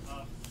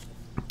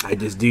 I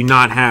just do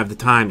not have the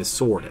time to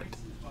sort it.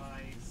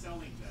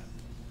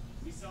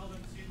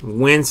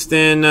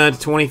 Winston to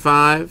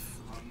 25.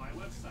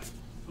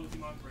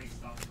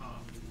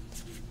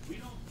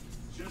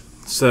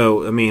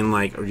 So, I mean,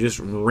 like, or just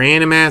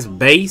random ass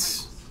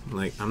base,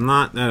 like, I'm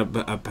not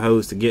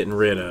opposed to getting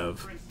rid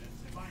of.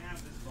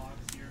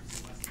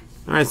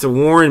 Alright, so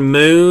Warren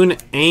Moon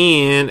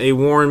and a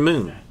Warren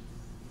Moon.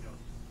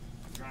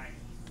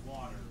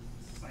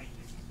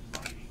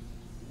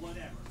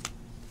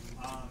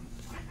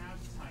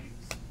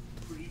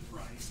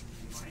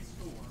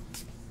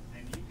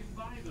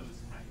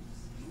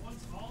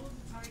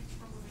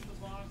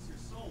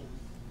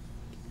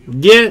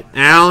 Get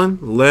Alan,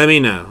 let me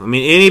know. I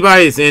mean,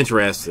 anybody that's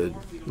interested,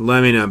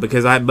 let me know,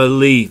 because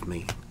believe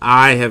me,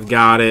 I have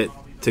got it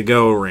to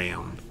go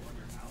around.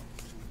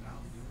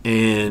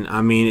 And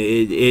I mean,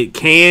 it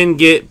can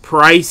get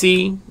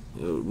pricey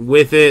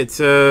with it,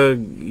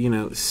 you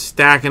know,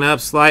 stacking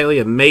up slightly.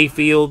 A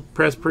Mayfield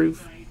press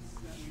proof.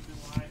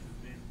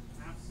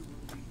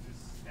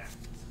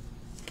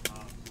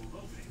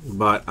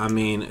 But I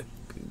mean,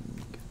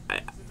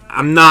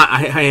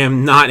 I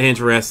am not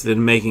interested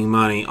in making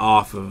money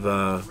off of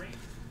the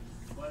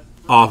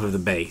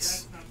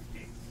base.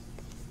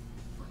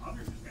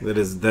 That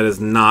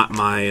is not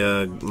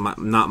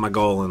my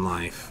goal in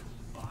life.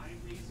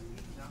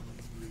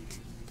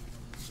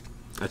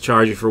 I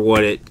charge you for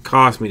what it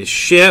costs me to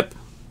ship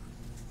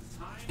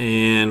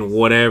and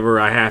whatever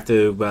I have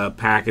to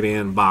pack it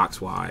in box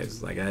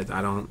wise. Like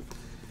I'm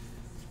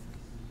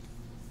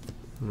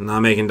not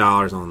making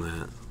dollars on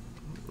that.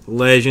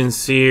 Legend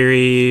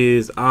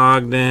Series,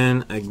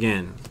 Ogden.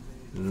 Again,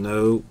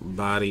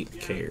 nobody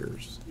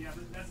cares. Yeah,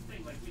 but that's the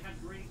thing. Like, we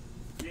had great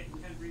day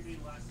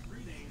the last 3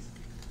 days,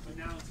 but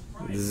now it's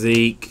Friday.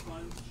 Zeke.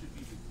 Funds should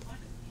be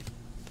replenished,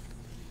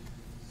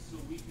 so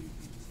we can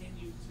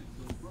continue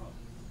to grow.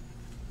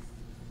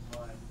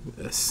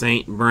 But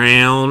St.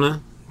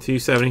 Brown,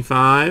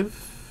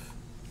 275.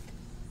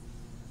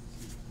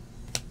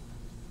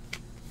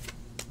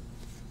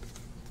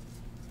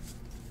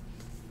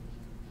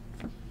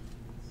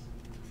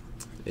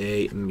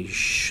 A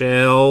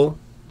Michelle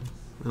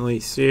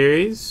Elite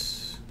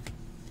Series.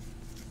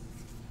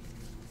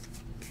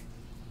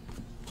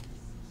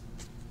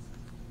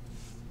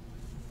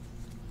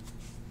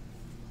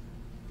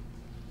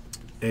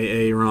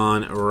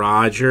 Aaron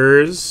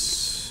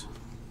Rodgers.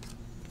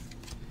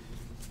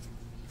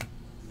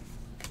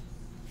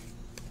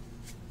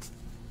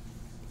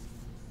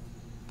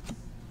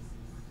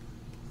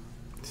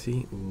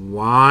 See,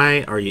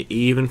 why are you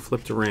even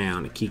flipped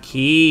around?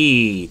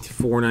 Kiki,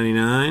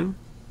 $4.99.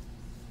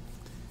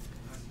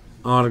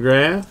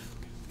 Autograph.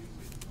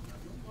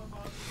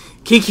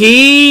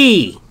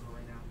 Kiki!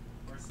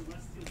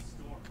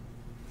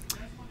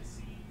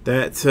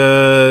 That's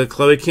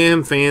Chloe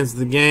Kim, fans of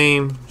the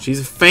game.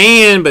 She's a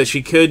fan, but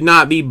she could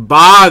not be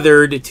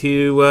bothered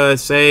to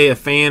say a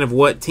fan of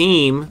what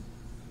team.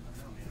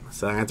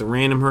 So I have to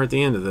random her at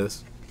the end of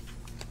this.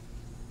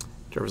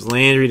 Travis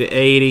Landry to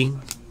 80.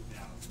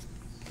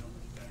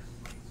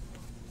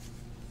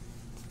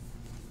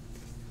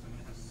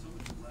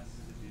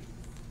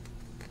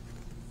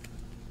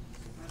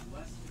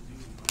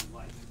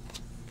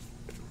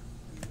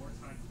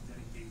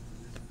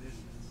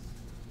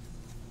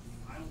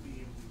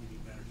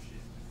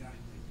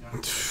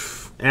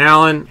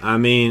 Alan, I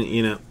mean,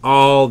 you know,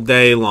 all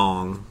day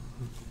long.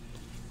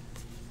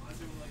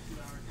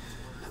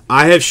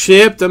 I have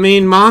shipped, I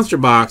mean, monster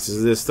boxes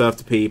of this stuff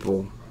to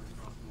people.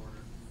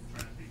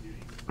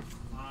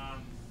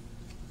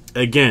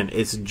 Again,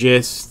 it's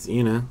just,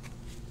 you know,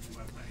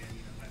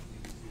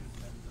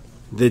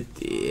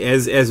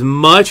 as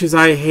much as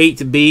I hate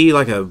to be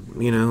like a,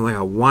 you know, like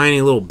a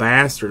whiny little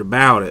bastard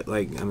about it,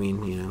 like, I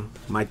mean, you know,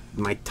 my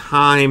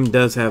time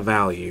does have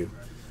value.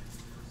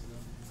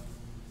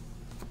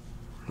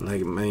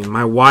 Like, I mean,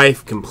 my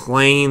wife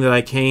complained that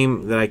I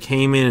came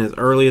in as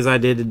early as I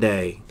did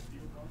today.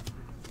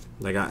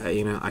 Like,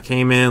 I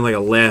came in like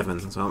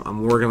 11, so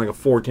I'm working like a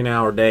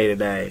 14-hour day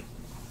today.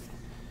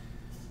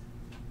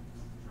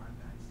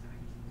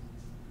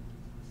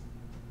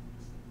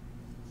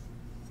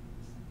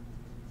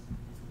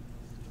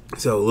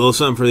 So a little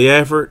something for the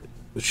effort.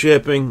 The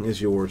shipping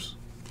is yours.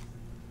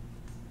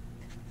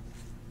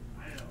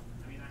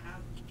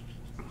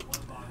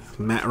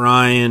 Matt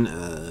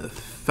Ryan,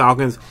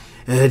 Falcons.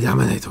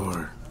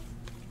 Dominator.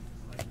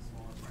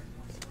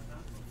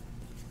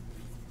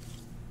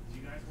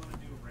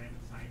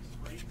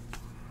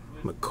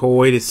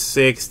 McCoy to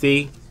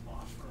 60.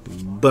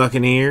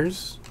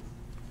 Buccaneers.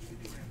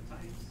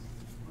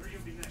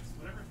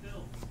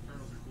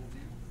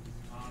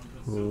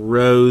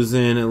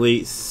 Rosen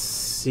Elite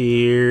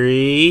Series.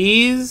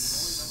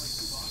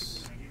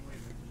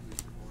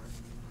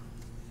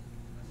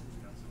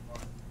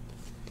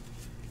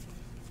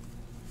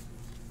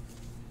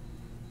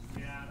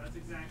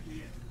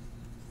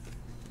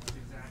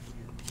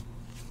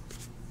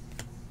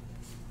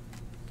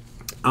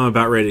 I'm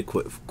about ready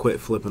to quit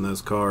flipping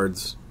those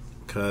cards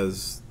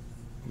because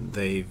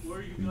they've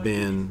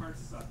been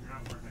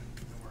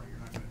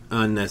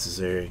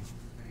unnecessary.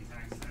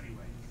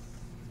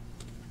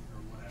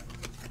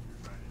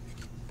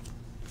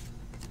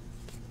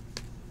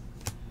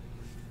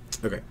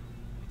 Okay,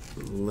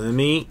 let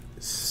me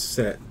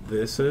set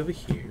this over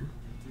here.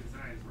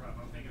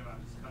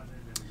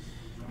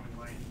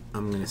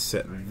 I'm going to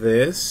set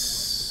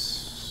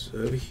this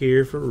over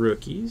here for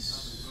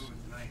rookies.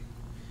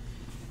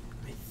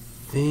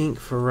 I think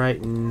for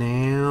right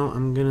now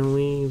I'm gonna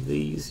leave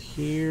these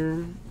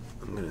here.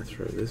 I'm gonna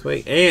throw it this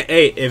way.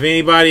 Hey, if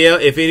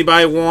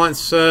anybody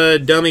wants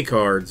dummy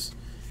cards,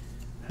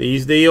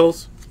 these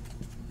deals,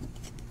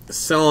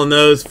 selling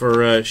those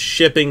for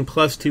shipping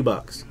plus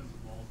 $2.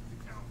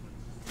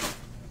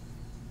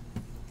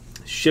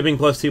 Shipping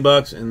plus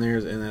 $2,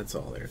 and that's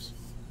all theirs.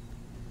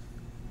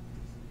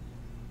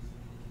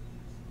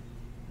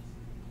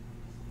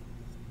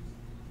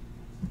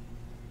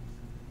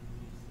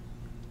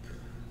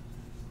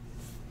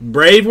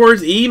 Brave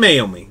words,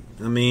 email me.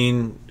 I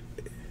mean,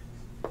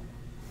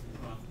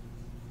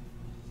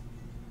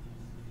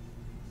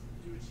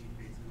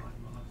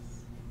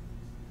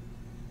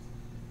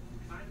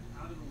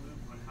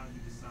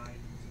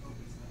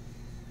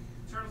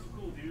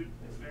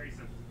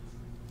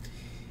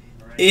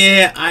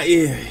 yeah,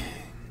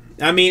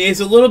 I mean, it's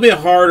a little bit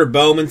harder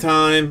Bowman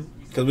time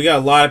because we got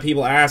a lot of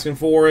people asking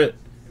for it.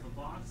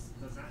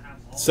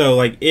 So,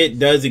 like, it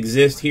does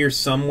exist here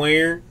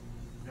somewhere.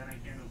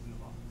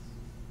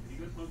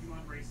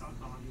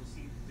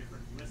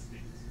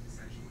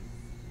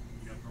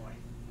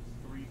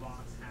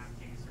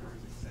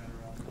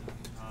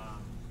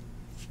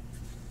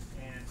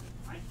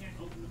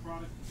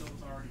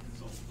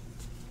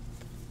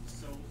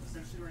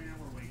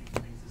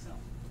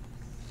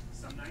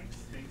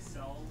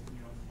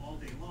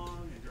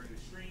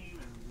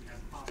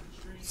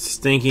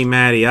 Stinky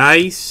Matty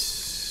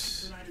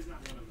Ice. Tonight is not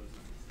one of those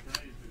nights.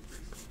 Tonight has been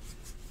pretty slow.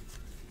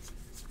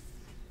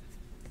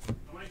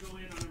 I might go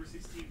in on number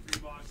 16 free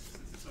box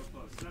since it's so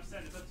close. Enough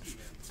said, it's up to you,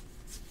 man.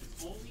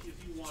 It's only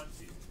if you want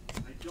to.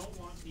 I don't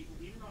want people,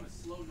 even on a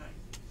slow night,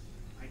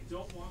 I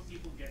don't want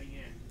people getting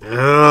in.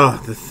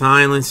 Ugh, the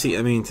silency.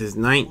 I mean, to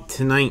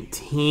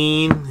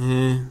 19. If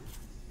you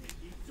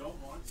don't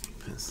want to,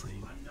 Sleep.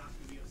 I'm not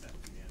going to be upset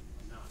with you, man.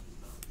 I'm not.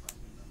 Trust me,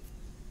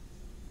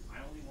 I'm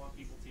not. I only want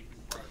people taking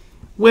part.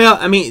 Well,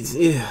 I mean,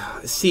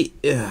 see,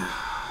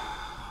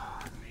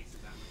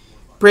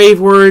 brave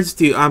words,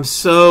 dude. I'm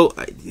so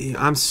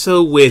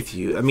with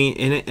you. I mean,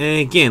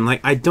 and again, like,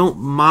 I don't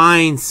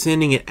mind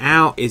sending it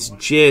out. It's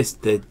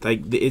just that,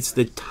 like, it's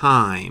the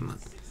time.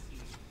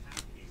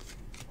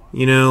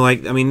 You know,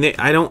 like, I mean,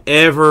 I don't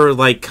ever,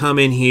 like, come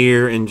in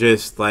here and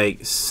just,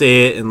 like,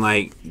 sit and,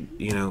 like,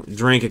 you know,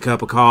 drink a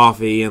cup of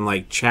coffee and,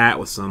 like, chat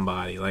with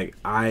somebody. Like,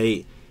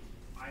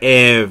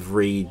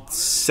 every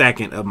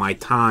second of my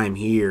time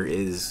here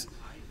is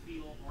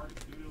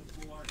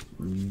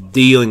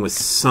dealing with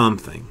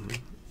something.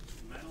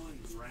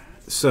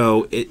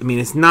 So, I mean,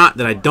 it's not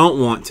that I don't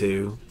want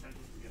to.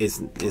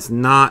 It's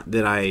not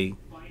that I...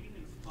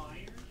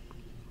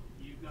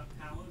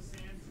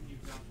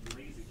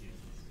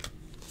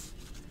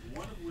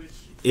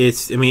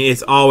 I mean,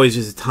 it's always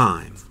just a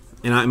time.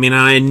 And I mean,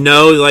 I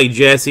know, like,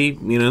 Jesse,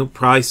 you know,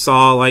 probably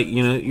saw, like,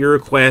 you know, your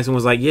request and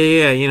was like,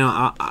 yeah, you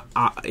know,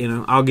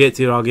 I'll get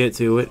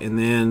to it. And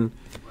then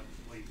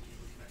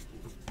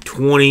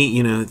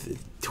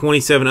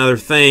 27 other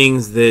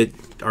things that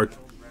are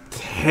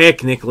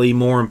technically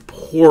more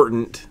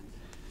important,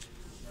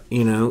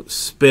 you know,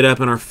 spit up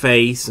in our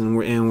face, and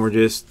we're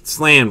just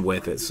slammed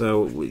with it.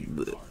 So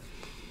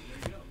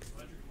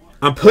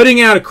I'm putting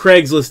out a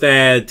Craigslist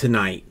ad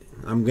tonight.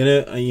 I'm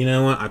gonna, you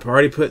know what? I've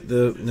already put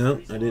no,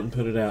 I didn't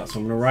put it out,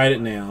 so I'm gonna write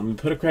it now. I'm gonna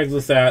put a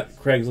Craigslist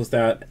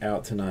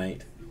out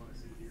tonight.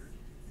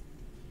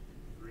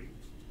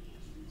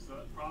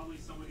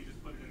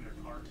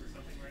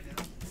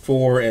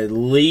 For at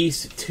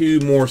least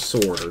 2 more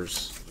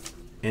sorters,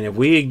 and if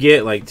we could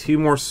get like 2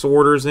 more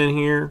sorters in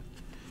here,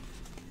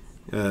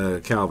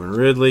 Calvin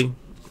Ridley,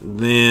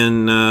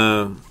 then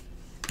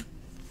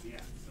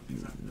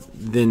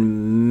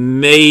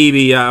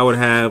maybe I would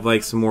have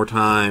like some more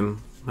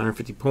time.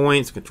 150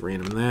 points. Got to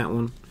random that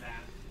one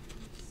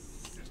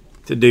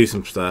to do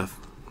some stuff.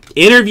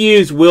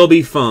 Interviews will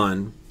be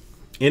fun.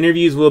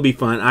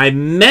 I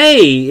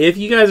may, if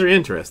you guys are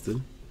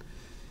interested,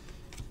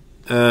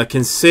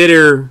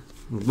 consider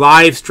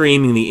live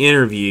streaming the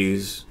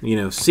interviews. You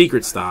know,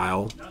 secret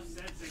style.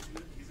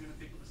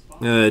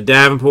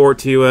 Davenport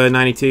to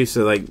 92,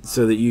 so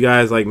that you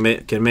guys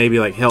like can maybe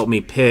like help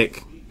me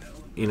pick,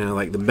 you know,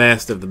 like the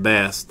best of the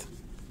best.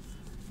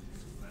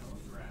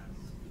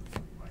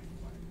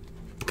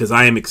 Because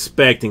I am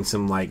expecting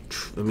some, like,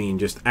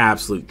 just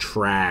absolute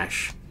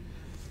trash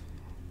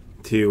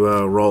to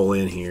roll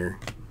in here.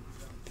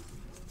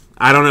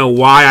 I don't know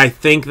why I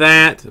think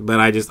that, but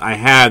I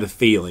have the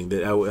feeling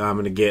that I'm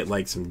going to get,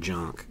 like, some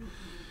junk.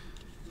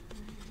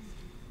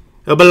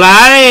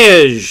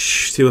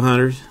 Oblige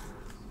 200.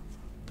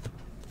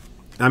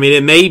 I mean,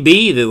 it may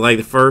be that, like,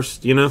 the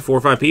first, 4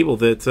 or 5 people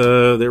that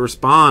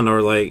respond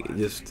are, like,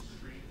 just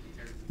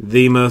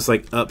the most,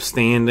 like,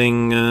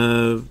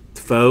 upstanding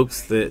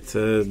folks that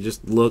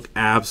just look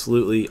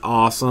absolutely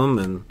awesome,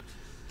 and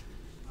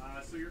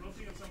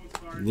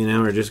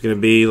are just going to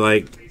be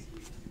like,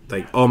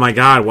 oh my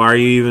God, why are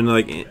you even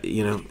like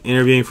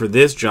interviewing for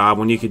this job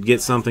when you could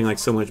get something like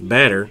so much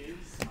better,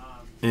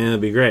 and it'll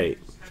be great.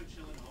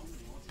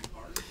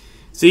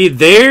 See,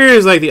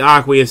 there's like the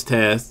aqueous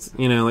test,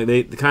 like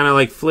they kind of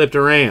like flipped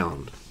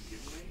around.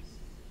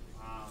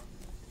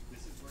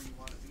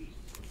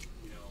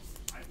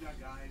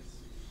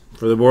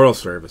 For the Boral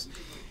service.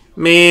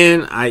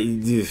 Man, I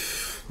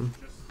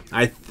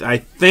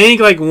think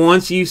like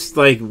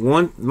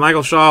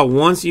Michael Shaw,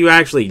 once you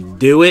actually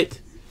do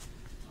it,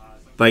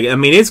 like, I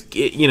mean,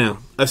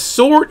 a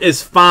sort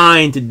is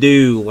fine to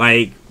do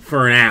like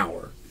for an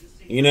hour,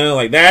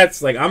 like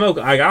that's like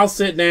I'll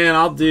sit down,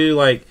 I'll do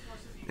like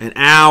an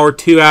hour,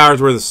 2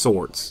 hours worth of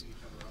sorts.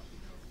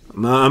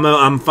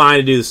 I'm fine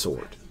to do the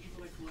sort.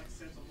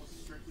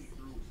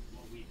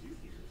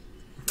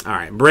 All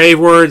right, brave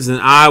words,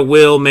 and I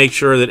will make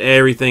sure that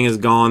everything is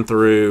gone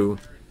through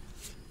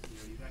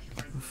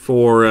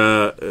for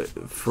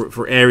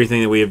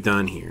everything that we have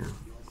done here.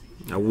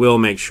 I will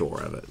make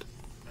sure of it.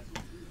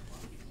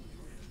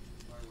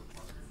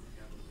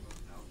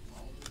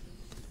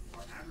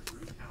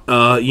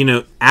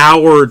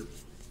 Hour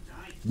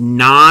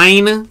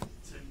 9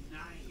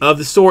 of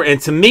the sort, and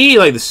to me,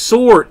 like the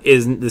sort's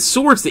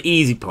the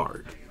easy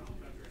part.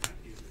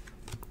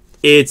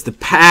 It's the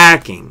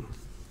packing,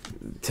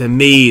 to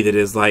me, that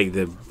is like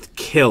the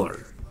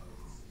killer.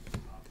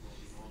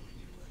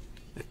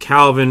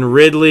 Calvin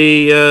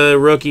Ridley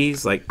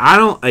rookies, like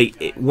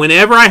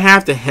whenever I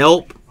have to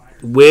help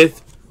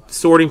with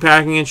sorting,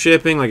 packing, and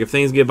shipping, like if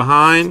things get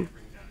behind,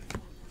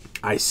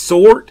 I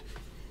sort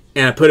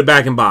and I put it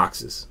back in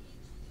boxes.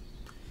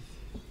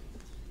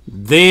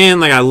 Then,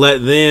 like, I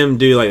let them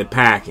do, like, the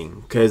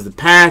packing. Because the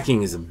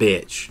packing is a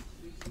bitch.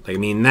 Like, I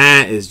mean,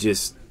 that is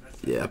just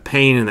a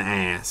pain in the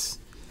ass.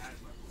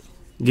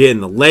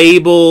 Getting the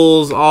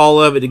labels,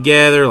 all of it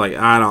together, like,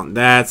 I don't,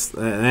 that's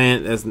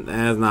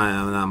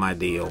not my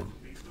deal.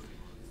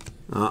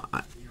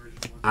 I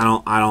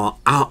don't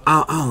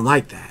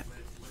like that.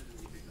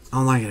 I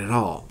don't like it at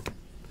all.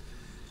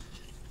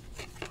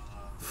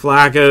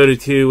 Flacco to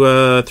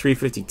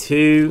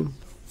 352.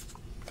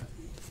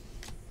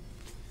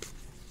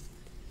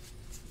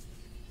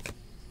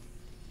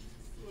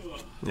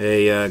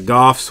 A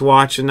golf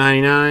swatch of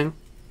 99.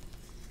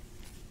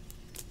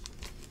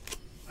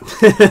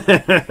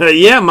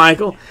 Yeah,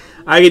 Michael,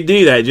 I could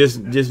do that.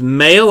 Just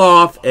mail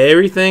off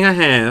everything I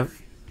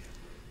have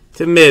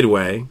to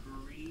Midway,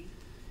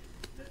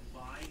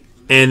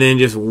 and then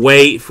just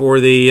wait for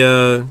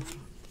the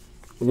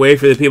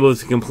people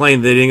to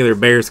complain that they didn't get their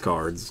Bears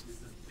cards.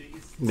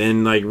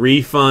 Then like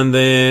refund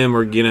them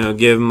or give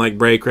them like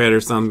break credit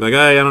or something. Like,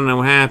 hey, I don't know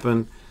what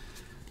happened.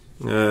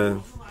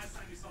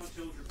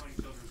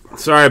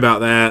 Sorry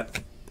about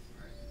that.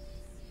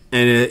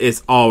 And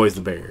it's always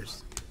the Bears.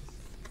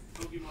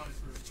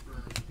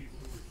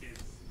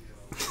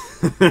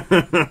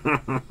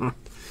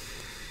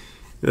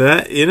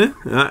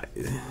 That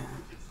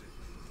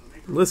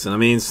listen, I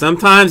mean,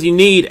 sometimes you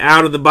need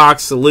out of the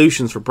box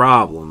solutions for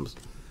problems.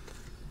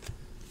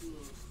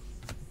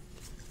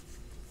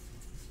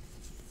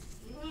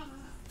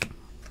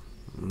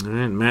 All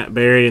right, Matt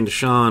Berry and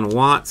Deshaun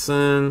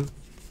Watson.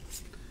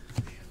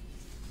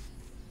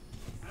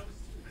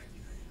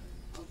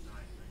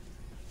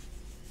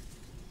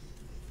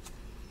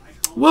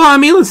 Well, I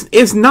mean, listen,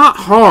 it's not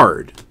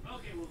hard.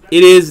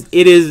 It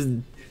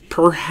is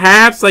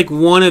perhaps like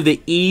one of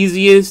the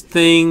easiest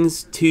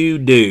things to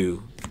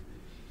do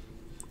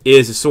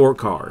is to sort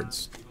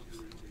cards.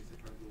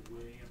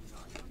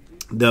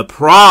 The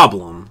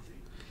problem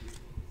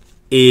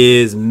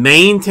is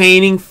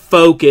maintaining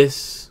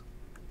focus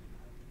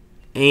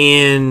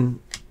and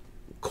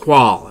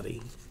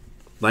quality.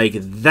 Like,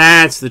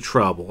 that's the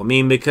trouble. I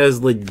mean,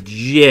 because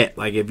legit,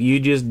 like, if you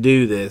just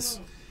do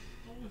this,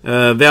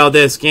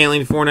 Valdez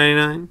Scantling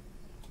 $4.99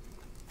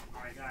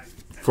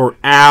 for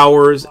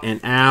hours and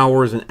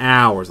hours and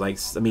hours. Like,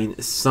 I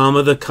mean, some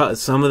of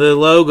the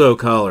logo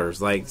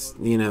colors, like,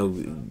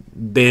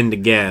 bend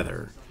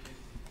together.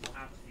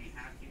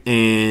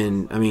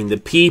 And I mean, the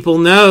people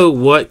know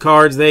what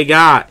cards they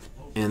got,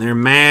 and they're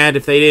mad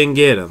if they didn't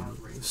get them.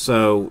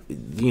 So,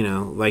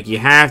 like, you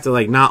have to,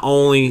 like, not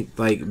only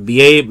like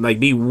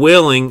be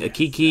willing, a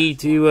Kiki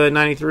to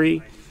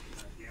 93,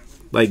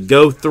 like,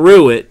 go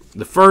through it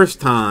the first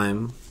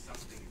time,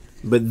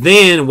 but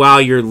then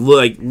while you're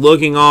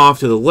looking off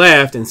to the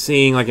left and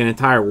seeing like an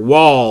entire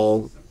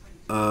wall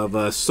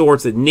of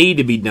sorts that need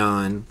to be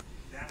done,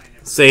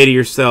 say to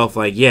yourself,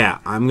 like, yeah,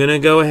 I'm gonna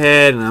go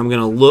ahead and I'm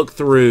gonna look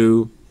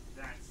through.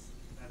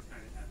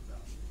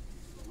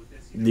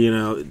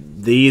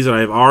 These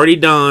I've already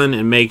done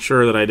and make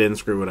sure that I didn't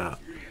screw it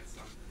up.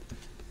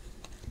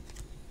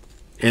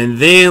 And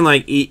then,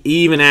 like,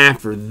 even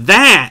after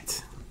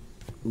that,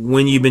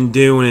 when you've been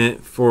doing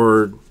it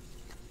for,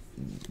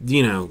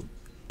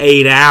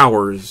 8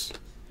 hours,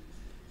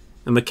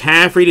 a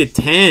McCaffrey to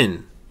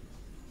 10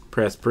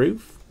 press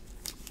proof.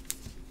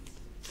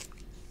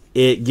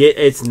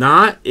 It's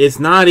not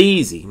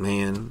easy,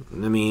 man.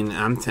 I mean,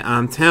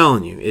 I'm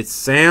telling you, it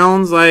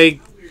sounds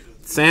like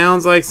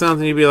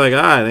something you'd be like,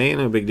 it ain't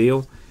no big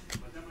deal.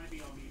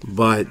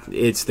 But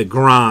it's the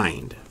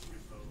grind.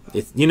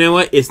 It's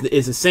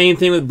It's the same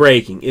thing with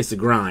breaking. It's the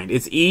grind.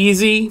 It's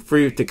easy for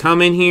you to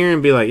come in here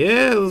and be like,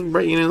 yeah,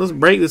 let's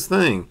break this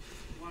thing.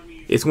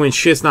 It's when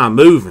shit's not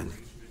moving,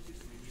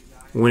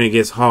 when it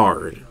gets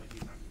hard,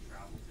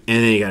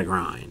 and then you gotta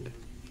grind.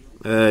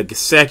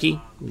 Gesicki,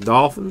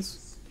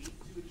 Dolphins.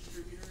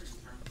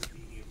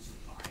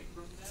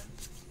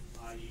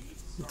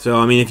 So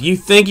I mean, if you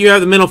think you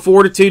have the mental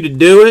fortitude to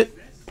do it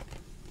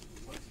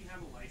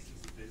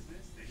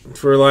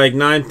for like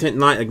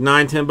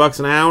 $9-10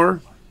 an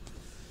hour,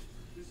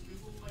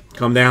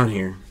 come down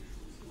here.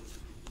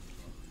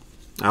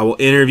 I will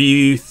interview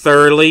you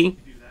thoroughly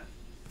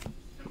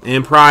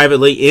and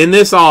privately in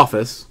this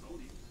office.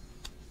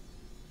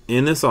 A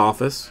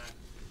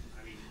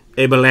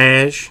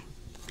Balage,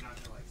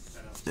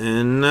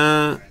 and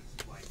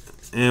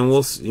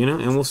we'll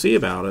see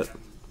about it.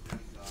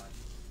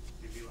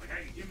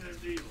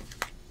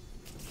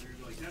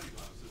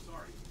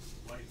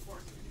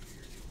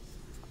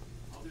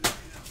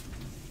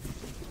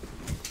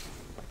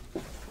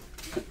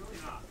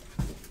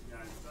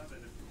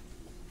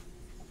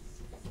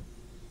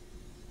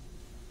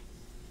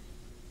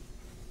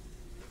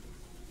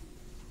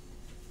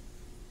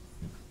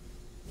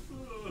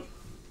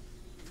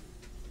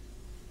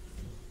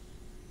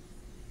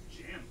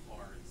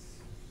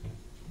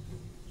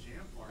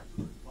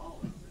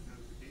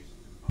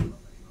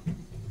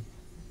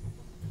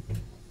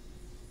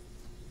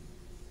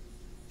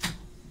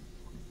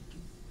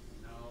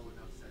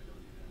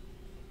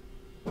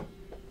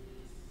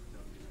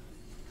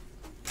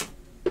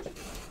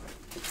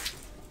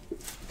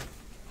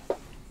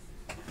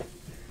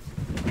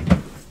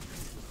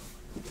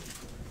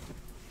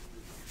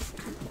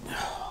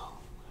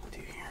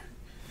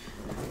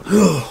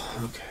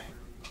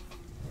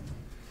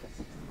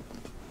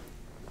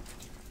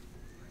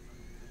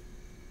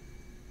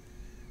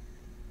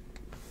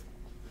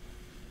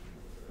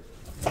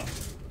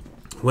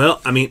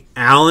 Well, I mean,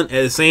 Alan,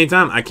 at the same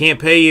time, I can't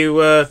pay you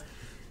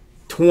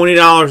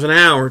 $20 an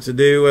hour to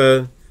do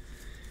a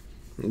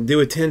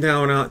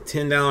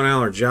 $10 an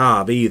hour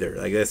job either.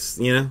 Like, that's,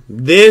 you know,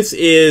 this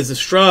is a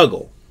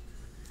struggle.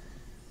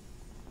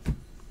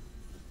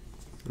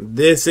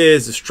 This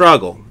is a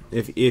struggle.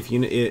 If you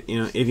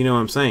know what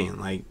I'm saying.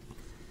 Like,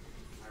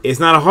 it's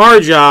not a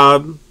hard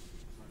job,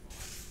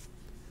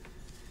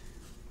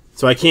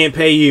 so I can't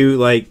pay you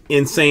like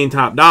insane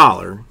top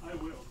dollar.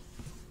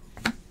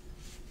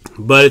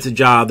 But it's a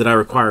job that I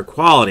require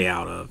quality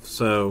out of.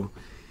 So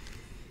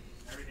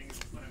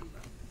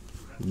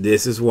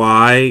this is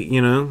why,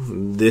 you know,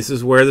 this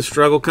is where the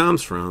struggle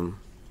comes from.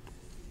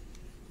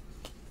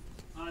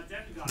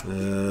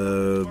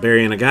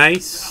 Barry and a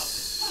Geis.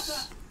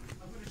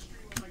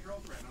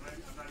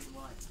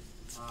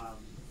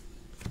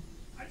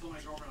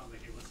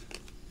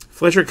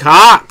 Fletcher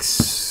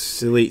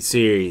Cox Elite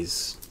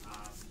Series.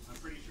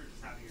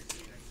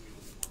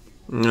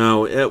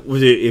 No,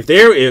 if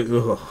there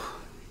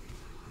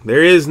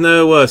is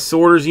no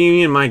sorters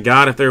union, my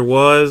God, if there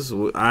was,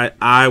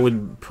 I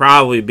would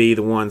probably be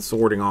the one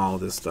sorting all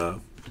of this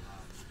stuff.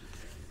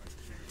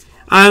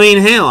 I mean,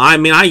 hell, I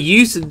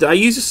used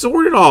to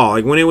sort it all,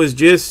 like when it was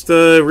just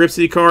Rip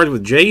City cards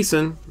with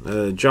Jason,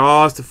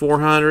 Jaws to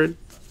 400.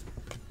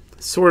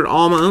 Sorted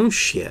all my own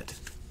shit.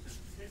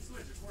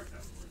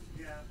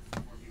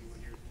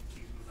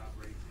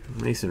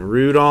 Mason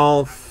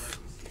Rudolph.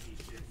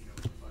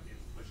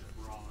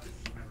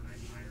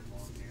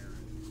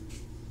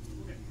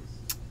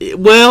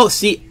 Well,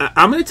 see,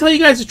 I'm going to tell you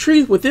guys the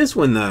truth with this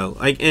one, though.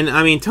 Like, and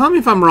I mean, tell me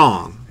if I'm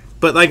wrong,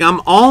 but like, I'm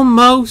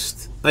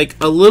almost like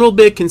a little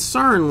bit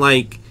concerned.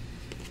 Like,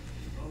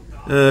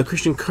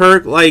 Christian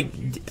Kirk, like,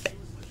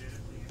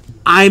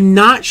 I'm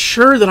not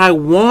sure that I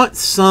want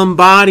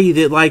somebody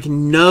that like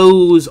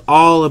knows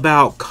all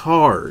about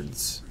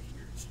cards.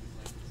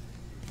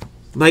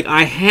 Like,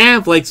 I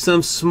have like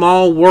some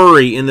small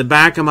worry in the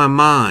back of my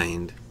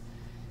mind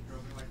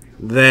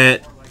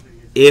that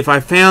if I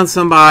found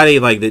somebody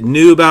like that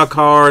knew about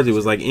cards, it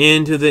was like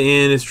into the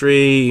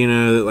industry, you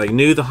know, that like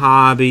knew the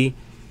hobby,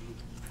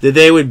 that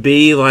they would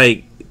be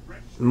like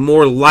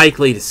more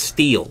likely to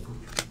steal.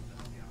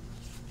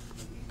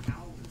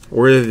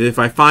 Or if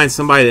I find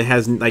somebody that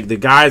has like the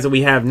guys that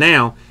we have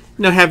now,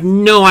 you know, have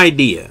no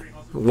idea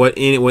what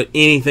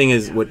anything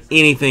is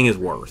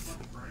worth.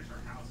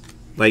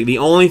 Like, the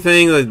only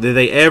thing that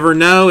they ever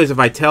know is if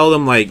I tell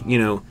them, like, you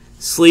know,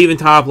 sleeve and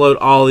top load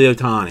all the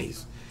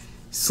Otanis.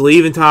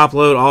 Sleeve and top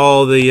load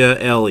all the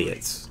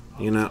Elliots.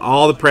 You know,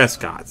 all the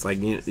Prescotts. Like,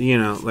 you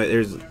know, like,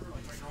 there's...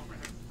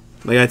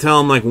 Like, I tell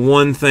them, like,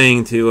 one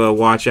thing to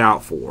watch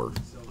out for.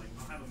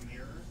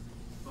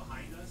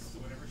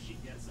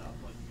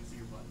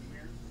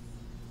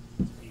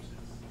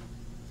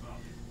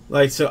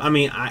 Like, so, I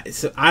mean, I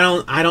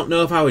don't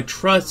know if I would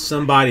trust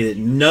somebody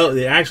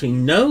that actually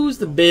knows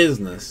the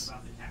business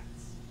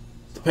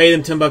to pay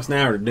them $10 an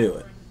hour to do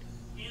it.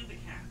 And the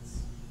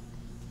cats.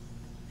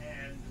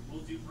 And we'll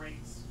do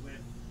breaks with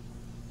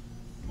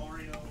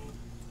Mario,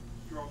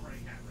 girlfriend,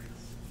 and cat breaks.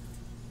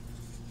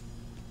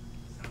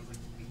 Sounds like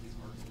Pinky's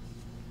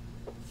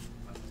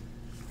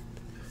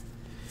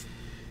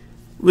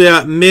working.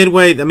 Yeah,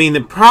 midway. I mean,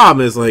 the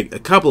problem is like a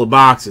couple of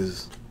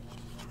boxes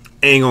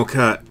ain't gonna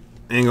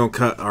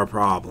cut our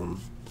problem.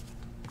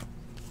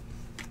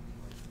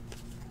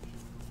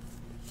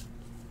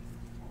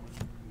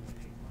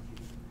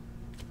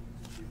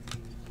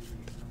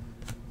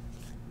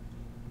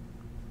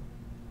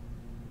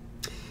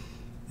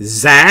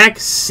 Zach,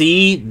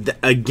 see,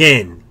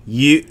 again,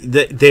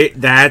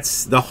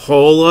 that's the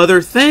whole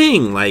other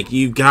thing. Like,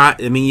 you've got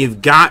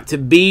to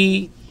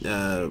be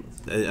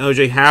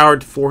OJ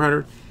Howard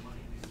 400,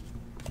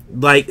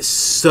 like,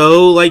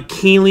 so like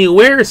keenly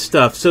aware of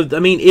stuff. So I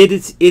mean, it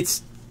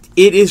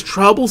is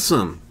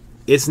troublesome.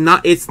 It's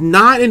not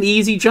an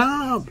easy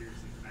job.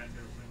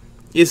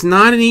 It's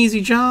not an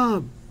easy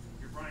job.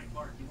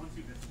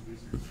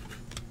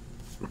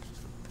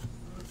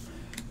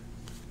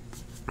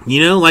 You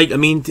know, like, I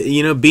mean,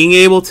 you know, being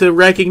able to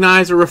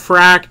recognize a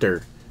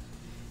refractor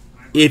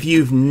if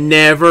you've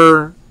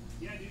never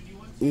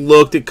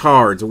looked at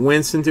cards.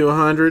 Winston to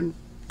 100.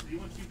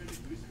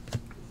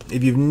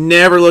 If you've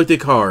never looked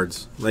at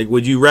cards, like,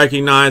 would you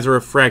recognize a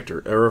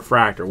refractor?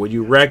 Would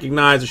you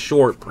recognize a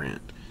short print?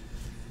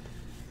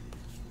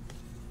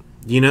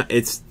 You know,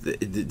 it's,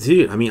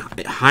 dude, I mean,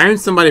 hiring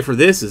somebody for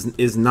this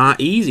is not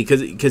easy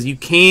because you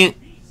can't,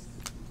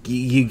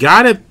 you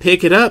got to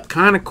pick it up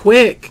kind of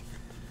quick.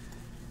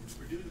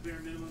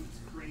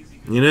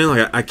 You know,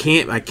 like, I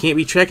can't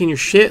be checking your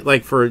shit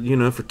like for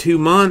 2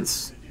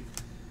 months.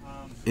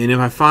 And if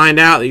I find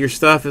out that your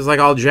stuff is like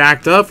all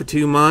jacked up for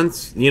 2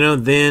 months, you know,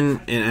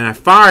 then and I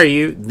fire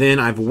you, then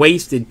I've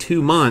wasted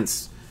 2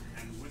 months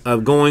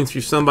of going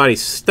through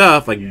somebody's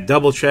stuff, like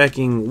double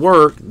checking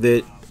work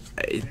that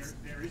it's,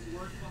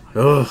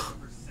 ugh.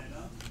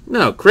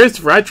 No,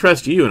 Christopher, I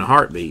trust you in a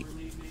heartbeat.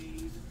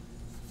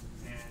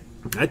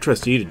 I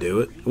trust you to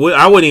do it.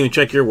 I wouldn't even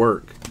check your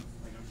work.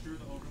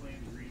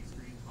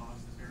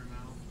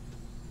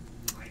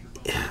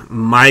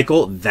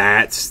 Michael,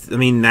 that's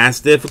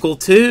difficult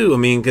too. I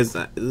mean, because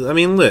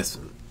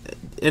listen,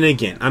 and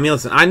again,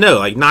 listen, I know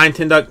like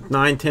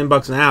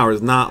 $10 an hour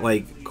is not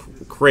like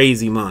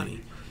crazy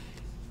money,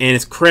 and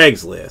it's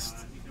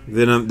Craigslist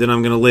that I'm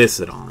gonna list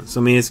it on. So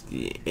I mean,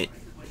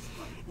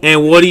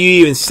 and what do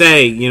you even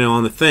say,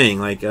 on the thing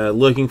like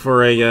looking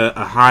for a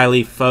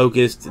highly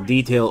focused,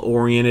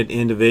 detail-oriented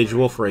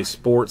individual for a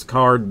sports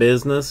card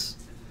business?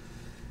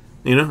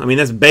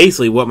 That's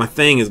basically what my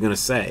thing is gonna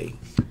say.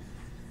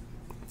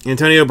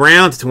 Antonio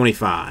Brown to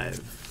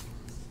 25.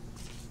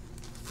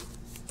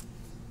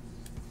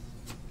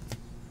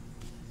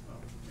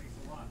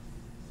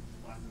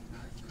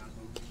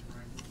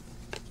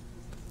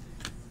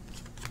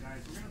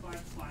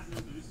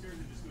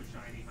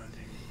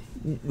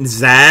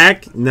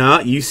 Zach,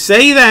 no, you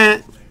say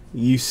that.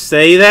 You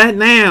say that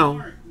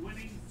now.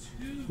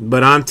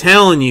 But I'm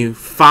telling you,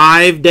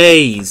 5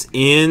 days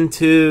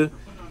into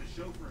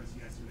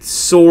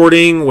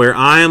sorting where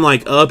I am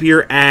like up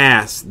your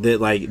ass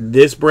that like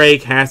this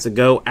break has to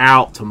go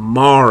out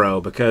tomorrow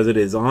because it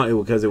was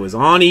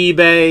on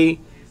eBay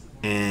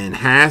and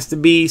has to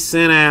be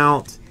sent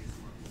out.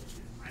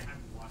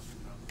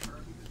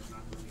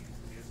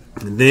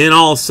 And then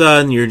all of a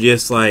sudden you're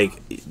just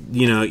like,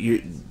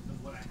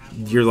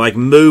 you're like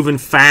moving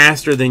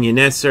faster than you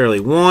necessarily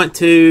want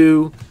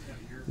to.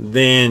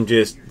 Then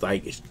just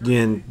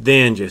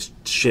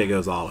shit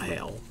goes all to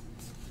hell.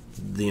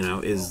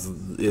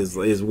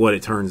 Is what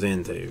it turns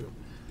into.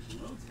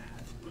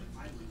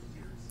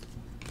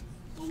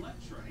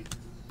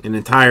 An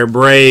entire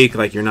break,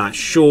 like you're not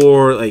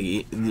sure,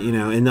 like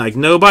and like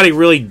nobody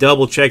really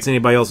double checks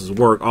anybody else's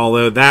work.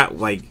 Although that,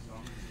 like,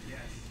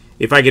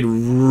 if I could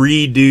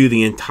redo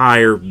the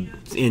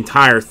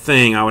entire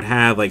thing, I would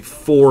have like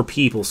 4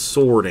 people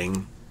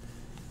sorting,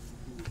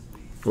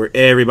 where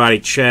everybody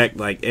checked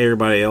like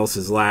everybody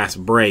else's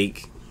last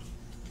break.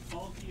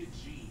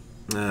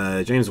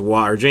 James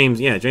Washington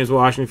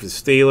for the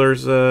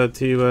Steelers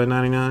to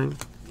 99.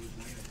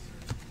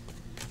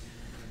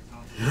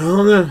 I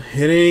don't know.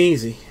 It ain't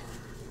easy.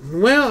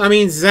 Well,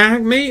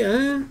 Zach,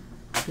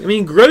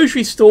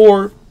 grocery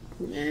store.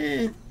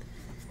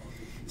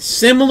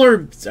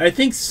 Similar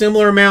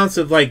amounts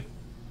of like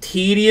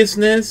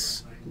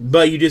tediousness,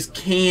 but you just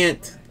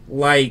can't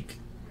like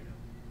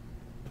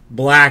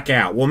black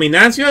out. Well,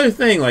 that's the other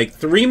thing. Like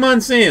 3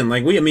 months in,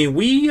 like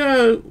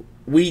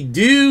we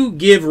do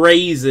give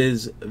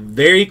raises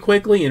very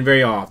quickly and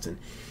very often.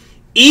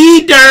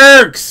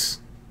 Dirks!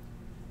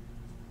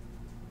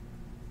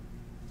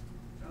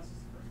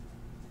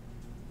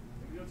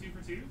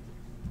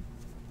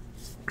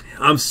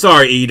 I'm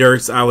sorry,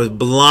 Dirks. I was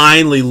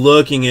blindly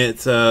looking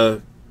at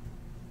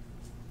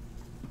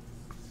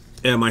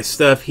my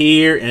stuff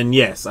here, and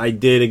yes, I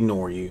did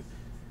ignore you.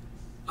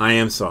 I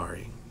am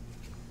sorry.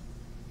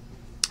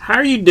 How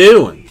are you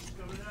doing?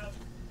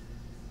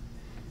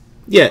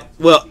 Yeah,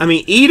 well,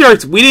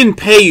 Dirks, we didn't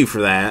pay you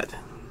for that.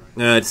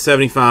 It's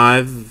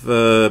 75,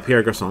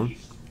 Pierre Garçon.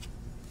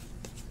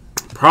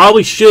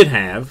 Probably should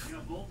have.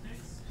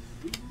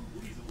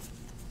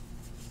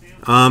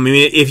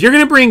 If you're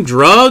gonna bring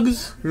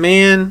drugs,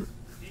 man,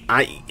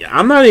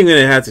 I'm not even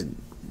gonna have to.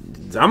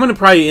 I'm gonna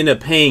probably end up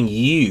paying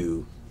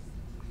you.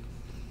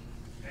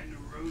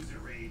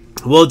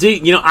 Well,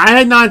 dude, I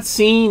had not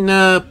seen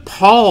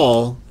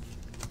Paul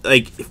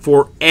like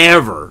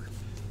forever.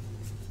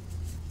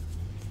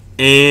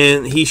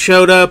 And he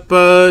showed up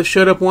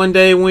one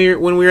day when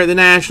we were at the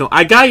National.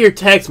 I got your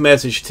text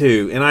message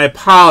too, and I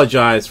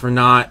apologize for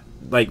not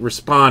like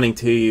responding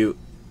to you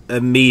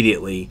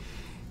immediately.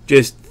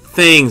 Just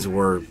things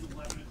were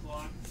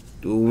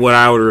what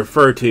I would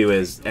refer to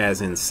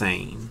as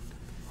insane.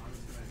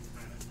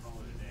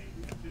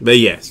 But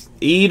yes,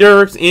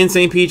 Dirks,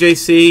 Insane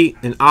PJC,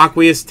 an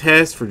aqueous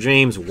test for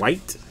James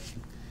White.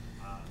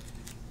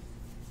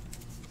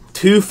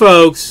 2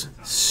 folks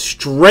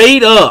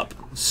straight up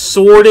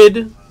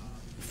sorted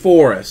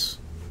for us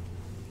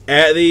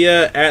at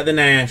the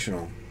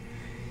National.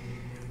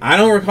 I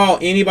don't recall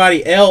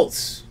anybody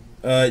else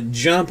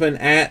jumping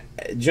at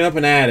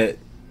it,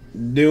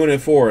 doing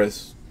it for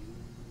us,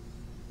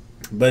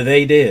 but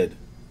they did.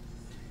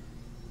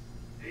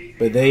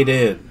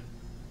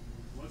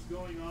 What's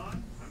going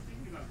on? I'm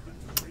thinking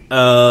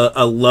about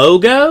a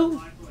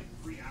logo.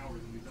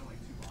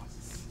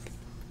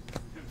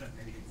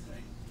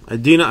 I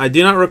do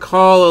not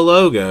recall a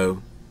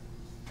logo.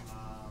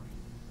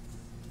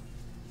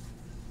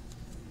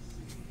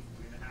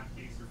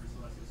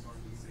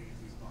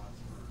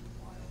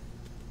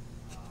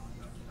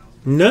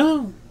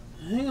 No.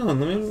 Hang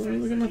on, let me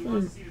look at my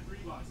phone.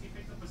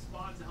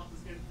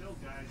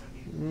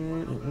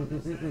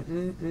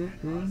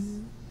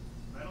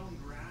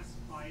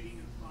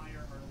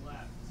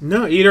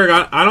 No, Eater,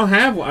 I don't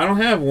have one. I don't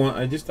have one.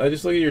 I just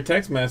look at your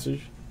text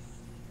message.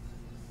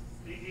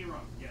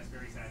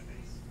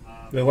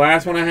 The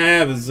last one I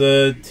have is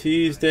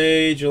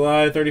Tuesday,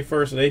 July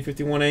 31st at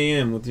 8:51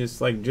 a.m. with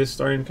just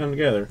starting to come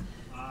together.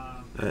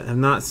 I've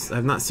not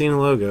seen a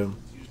logo.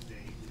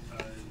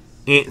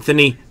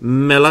 Anthony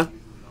Miller,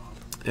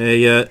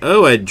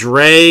 A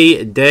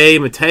Dre Day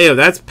Mateo.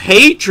 That's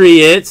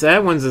Patriots.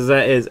 That one's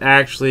is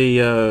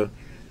actually on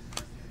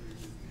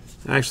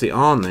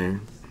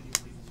there.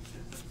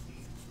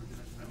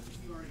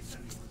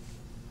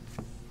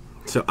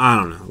 So I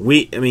don't know.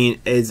 I mean,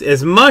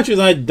 as much as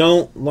I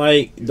don't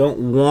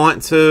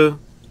want to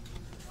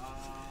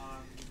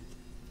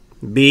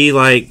be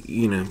like,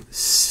 you know,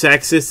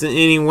 sexist in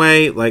any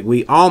way, like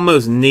we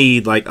almost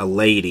need like a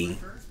lady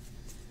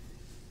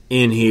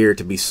in here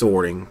to be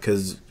sorting,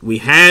 because we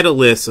had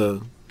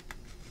Alyssa,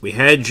 we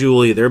had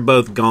Julie, they're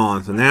both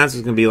gone, so now it's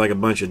just gonna be like a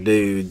bunch of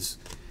dudes.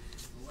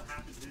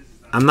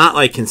 I'm not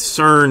like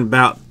concerned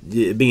about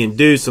it being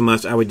dudes so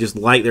much. I would just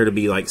like there to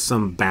be like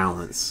some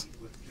balance.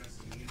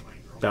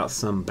 About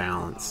some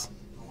balance.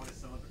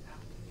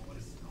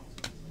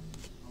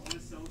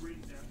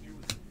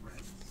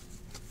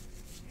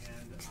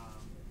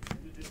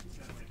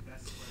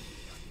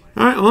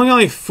 Alright, only got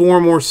like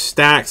 4 more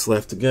stacks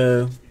left to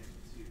go.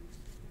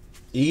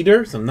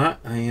 Eaters, I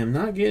am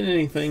not getting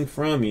anything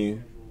from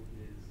you.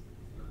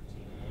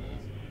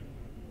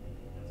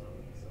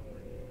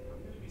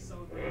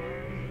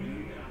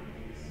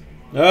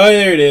 Oh,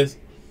 there it is.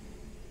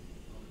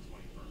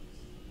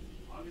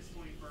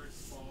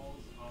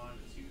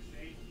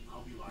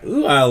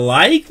 Ooh, I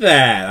like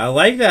that. I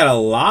like that a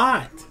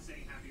lot.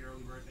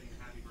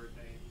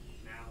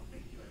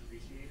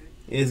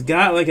 It's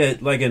got like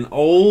an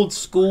old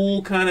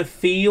school kind of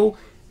feel,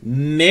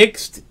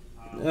 mixed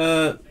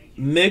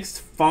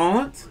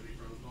font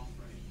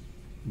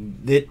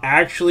that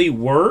actually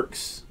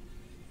works.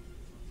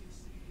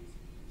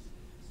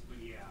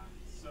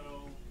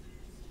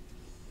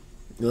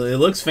 It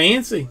looks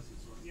fancy.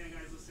 Yeah, guys,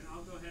 listen,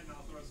 I'll go ahead and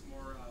I'll throw some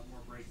more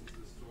breaks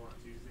into the store on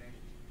Tuesday,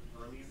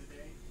 early in the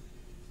day,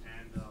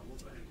 and we'll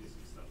go ahead and do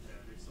some stuff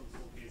there. There's some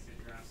full case hit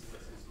drafts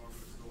unless you store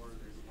in the store.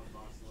 There's a 1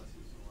 box unless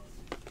you store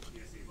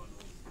PSA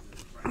bundles.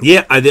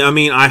 Yeah, I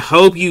mean, I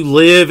hope you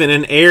live in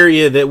an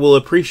area that will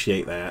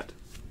appreciate that.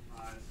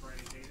 It's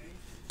Friday payday,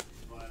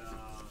 but I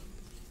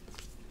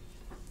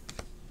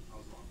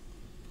was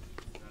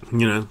wrong.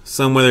 You know,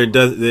 somewhere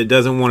that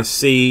doesn't want to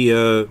see,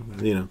 you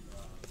know,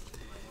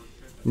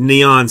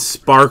 neon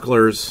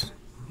sparklers,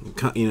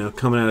 you know,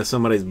 coming out of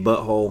somebody's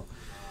butthole.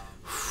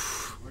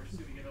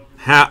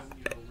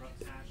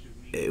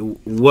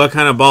 What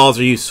kind of balls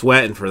are you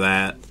sweating for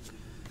that?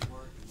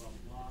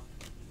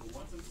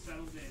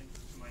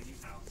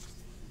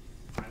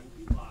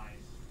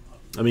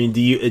 I mean, do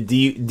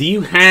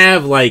you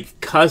have like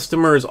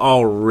customers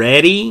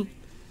already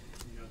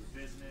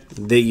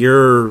that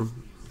you're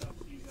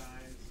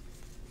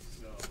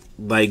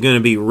like going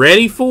to be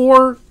ready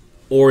for?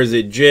 Or is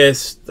it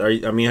just? Are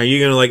you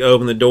gonna like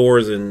open the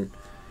doors and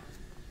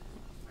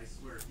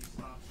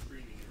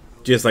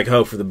just like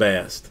hope for the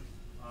best?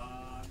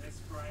 Next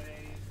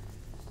Friday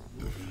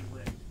will be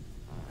lit.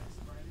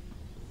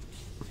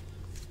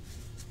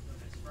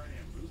 Next Friday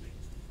I'm moving.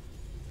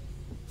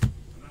 I'm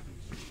not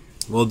gonna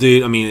be. Well,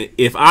 dude, I mean,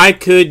 if I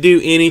could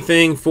do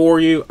anything for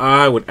you,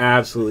 I would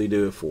absolutely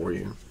do it for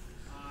you.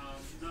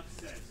 Enough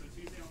said. So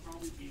Tuesday I'll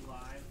probably be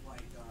live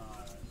like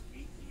 8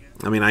 p.m.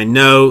 I mean, I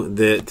know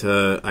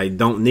that I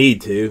don't need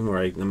to, or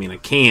I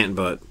can't,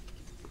 but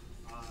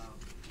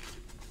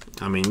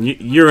I mean,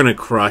 you're gonna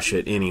crush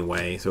it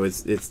anyway. So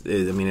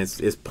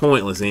it's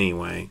pointless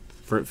anyway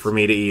for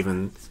me to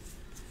even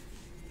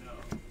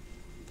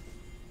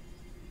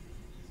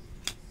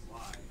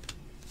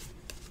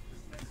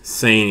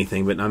say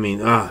anything. But I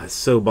mean, it's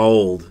so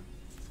bold.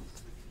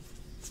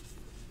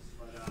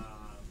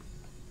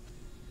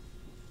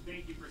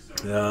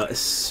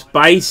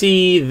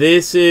 Spicy.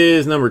 This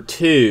is number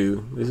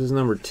 2. This is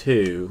number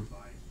 2.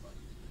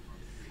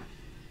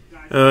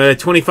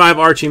 25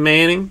 Archie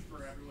Manning.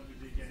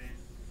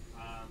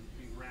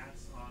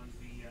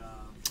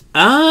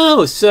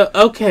 Oh, so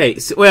okay.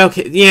 So, well,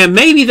 okay, yeah,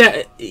 maybe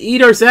that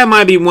Eaters, that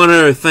might be one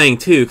other thing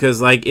too,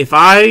 because like if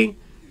I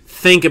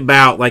think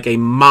about like a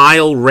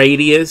mile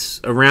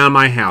radius around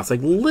my house,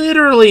 like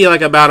literally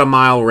like about a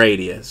mile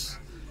radius.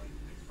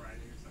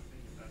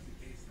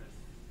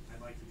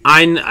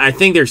 I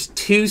think there's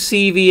 2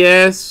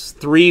 CVS,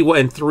 3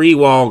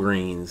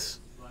 Walgreens,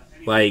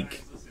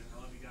 like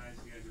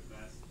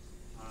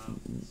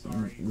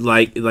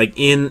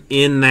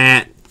in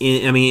that.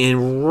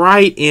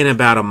 Right in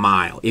about a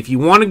mile. If you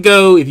want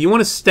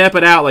to step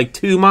it out like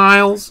 2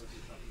 miles,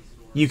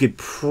 you could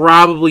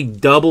probably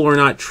double or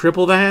not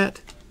triple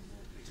that.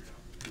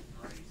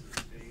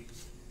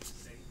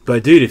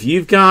 But dude, if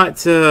you've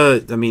got,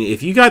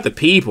 if you got the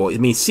people,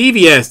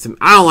 CVS.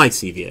 I don't like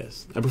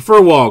CVS. I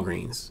prefer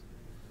Walgreens.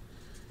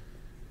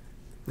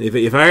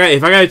 If I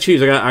gotta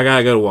choose, I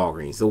gotta go to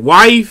Walgreens. The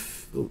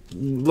wife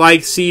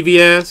likes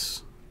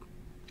CVS.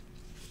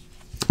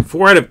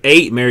 4 out of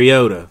 8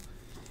 Mariota.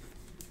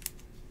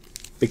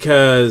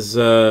 Because,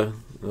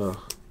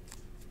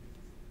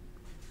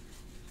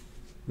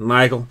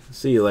 Michael,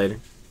 see you later.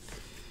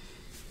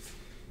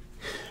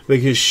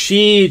 Because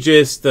she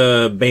just,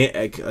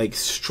 like,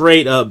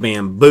 straight up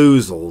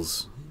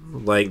bamboozles,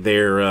 like,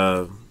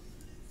 their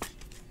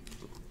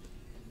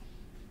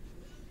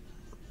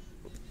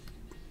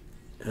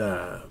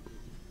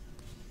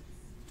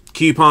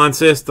coupon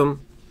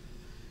system.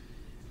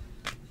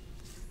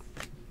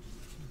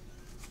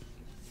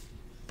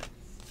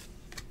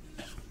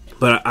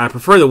 But I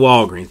prefer the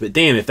Walgreens. But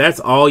damn, if that's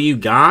all you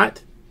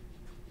got,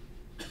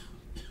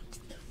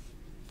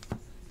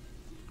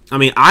 I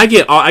mean, I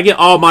get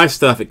all my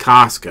stuff at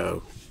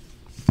Costco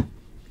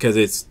because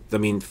it's, I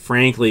mean,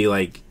 frankly,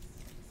 like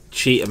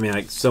cheap. I mean,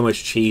 like so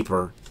much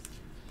cheaper.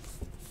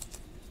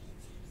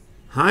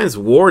 Heinz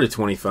Ward at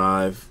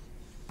 25.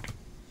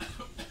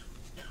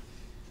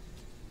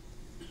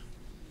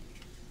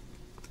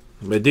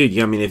 But dude,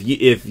 I mean,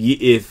 if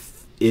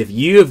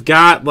you have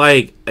got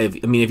like,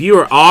 if you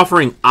are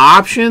offering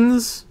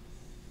options,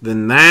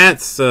 then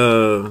that's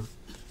a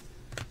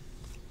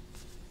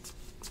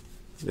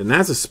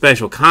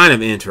special kind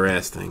of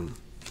interesting.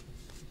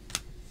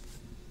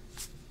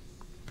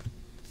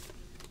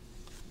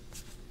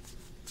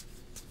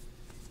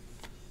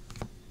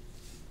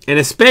 And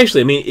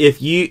especially, I mean,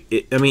 if you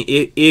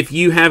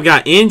have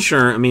got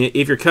insurance, I mean,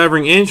 if you're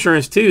covering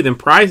insurance too, then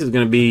price is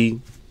going to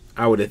be,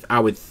 I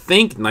would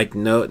think, like,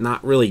 no,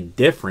 not really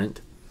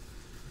different.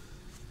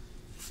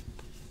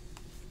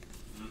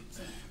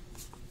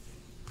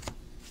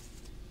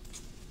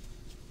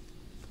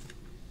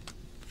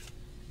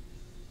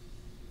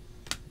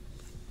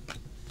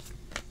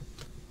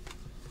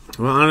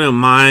 Well, I don't know.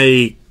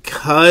 My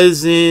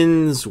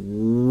cousin's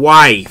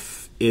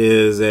wife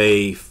is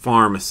a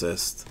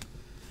pharmacist.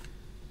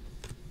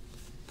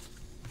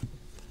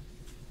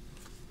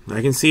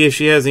 I can see if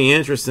she has any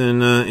interest in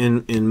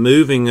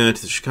moving to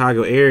the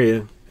Chicago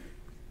area.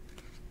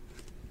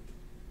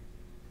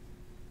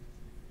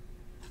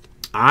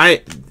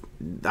 I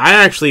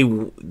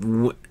actually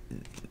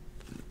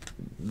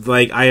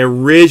I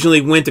originally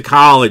went to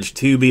college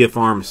to be a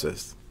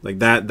pharmacist. Like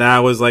that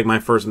was like my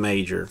first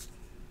major.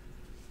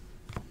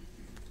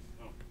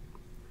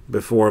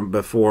 Before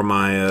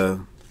my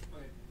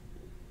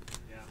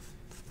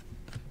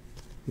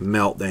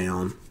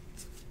meltdown.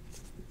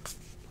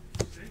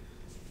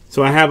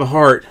 So I have a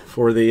heart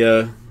for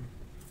the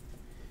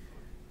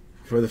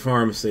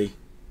pharmacy.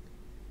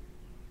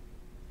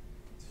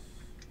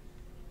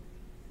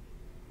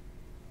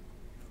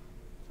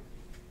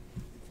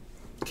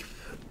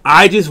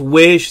 I just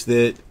wish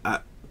that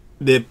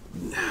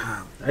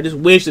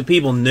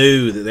people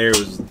knew that there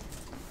was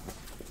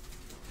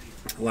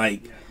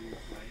like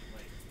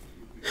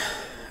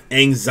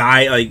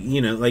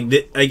anxiety,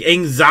 like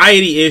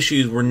anxiety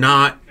issues were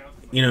not,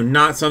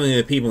 not something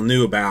that people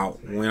knew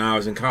about when I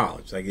was in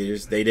college. Like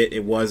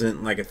it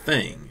wasn't like a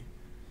thing.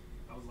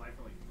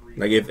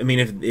 Like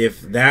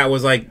if that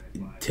was like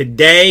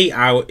today,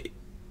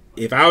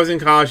 if I was in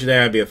college today,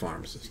 I'd be a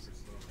pharmacist.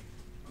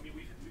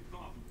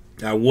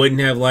 I wouldn't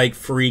have like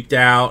freaked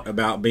out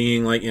about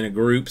being like in a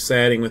group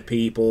setting with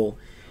people.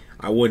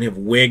 I wouldn't have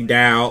wigged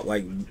out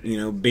like,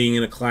 being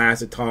in a class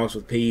that talks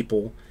with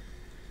people.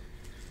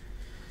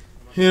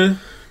 Yeah,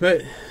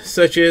 but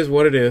such is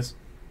what it is.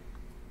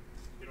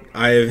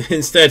 I have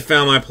instead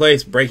found my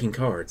place breaking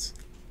cards.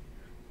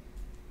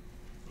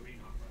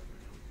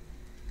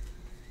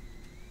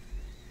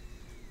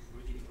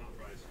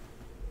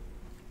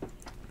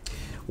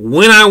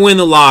 When I win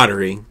the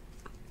lottery,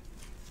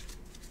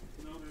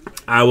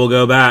 I will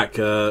go back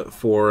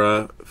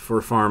for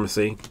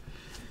pharmacy.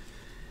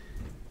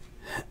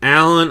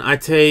 Alan, I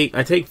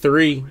take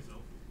 3.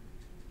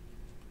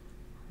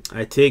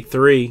 I take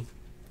 3.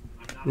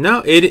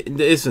 No,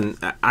 listen.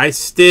 I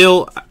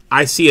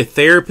see a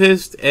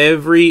therapist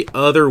every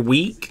other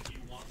week,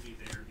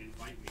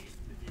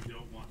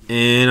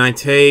 and I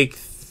take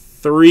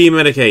 3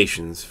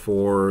 medications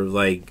for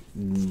like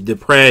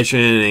depression,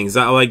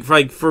 anxiety,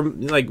 like for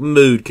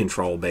mood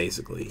control,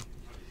 basically.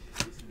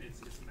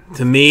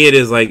 To me, it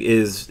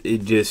is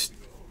just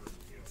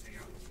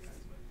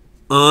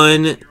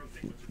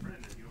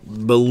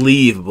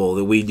unbelievable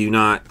that we do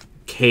not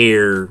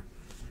care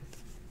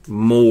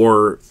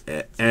more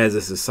as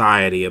a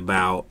society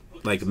about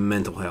like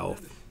mental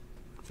health.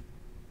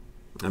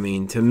 I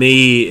mean, to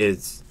me,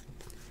 it's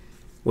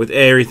with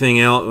everything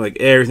else, like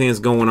everything that's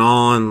going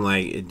on,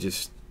 like it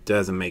just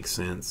doesn't make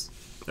sense.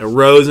 A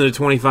Rose into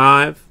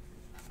 25.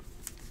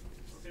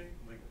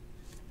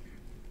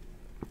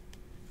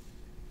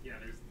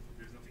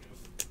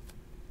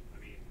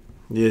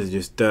 It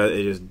just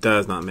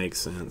does not make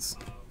sense.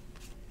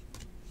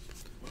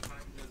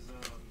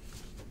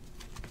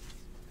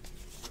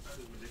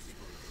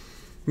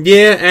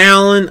 Yeah,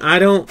 Alan, I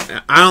don't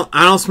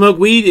smoke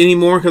weed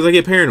anymore because I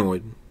get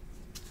paranoid.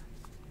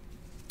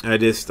 I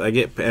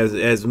get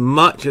as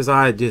much as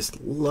I just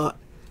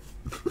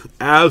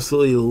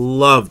absolutely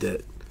loved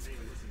it.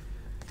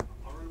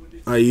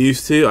 I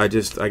used to. I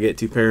get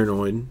too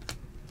paranoid.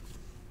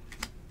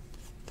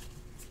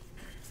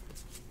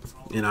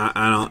 And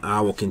I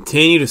will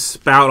continue to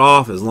spout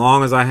off as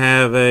long as I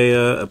have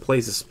a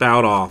place to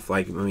spout off.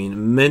 Like, I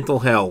mean, mental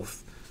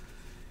health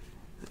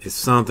is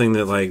something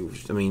that, like,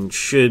 I mean,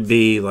 should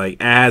be like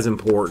as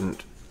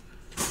important.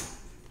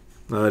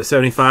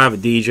 75, a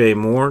DJ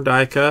Moore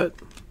die cut.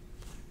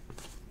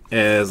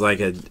 as like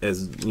a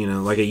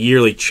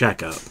yearly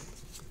checkup.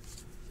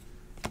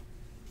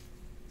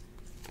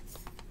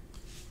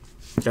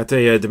 Got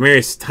the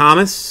Demaryius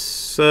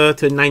Thomas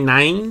to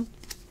 99.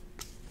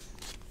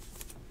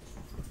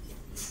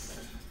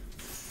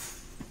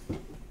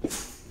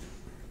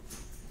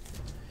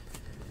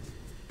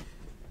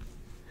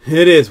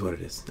 It is what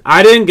it is.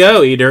 I didn't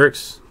go,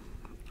 E-Dirks.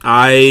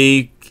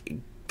 I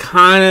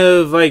kind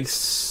of like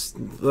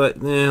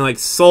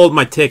sold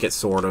my ticket,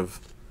 sort of.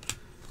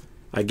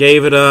 I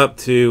gave it up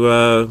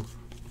to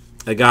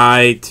a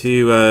guy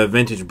to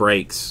Vintage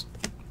Breaks.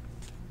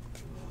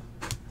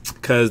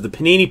 Because the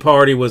Panini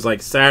party was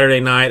like Saturday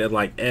night at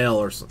like L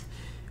or something.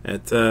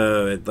 At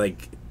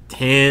like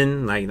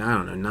 10, like, I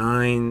don't know,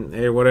 9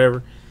 or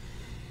whatever.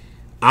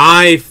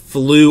 I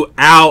flew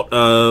out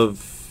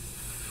of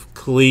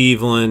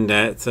Cleveland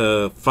at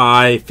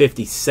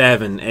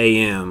 5:57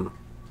 a.m.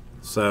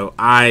 So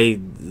I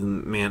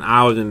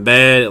was in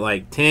bed at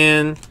like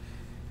 10,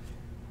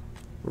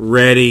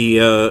 ready,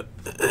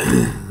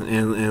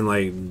 and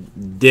like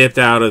dipped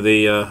out of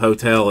the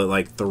hotel at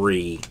like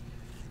 3.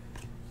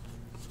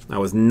 I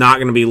was not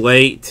going to be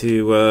late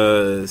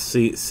to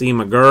see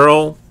my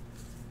girl,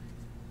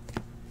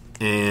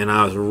 and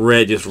I was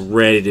just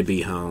ready to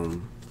be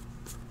home.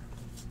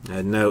 I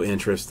had no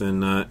interest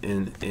in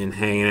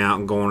hanging out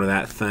and going to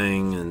that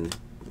thing, and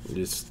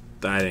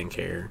I didn't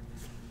care.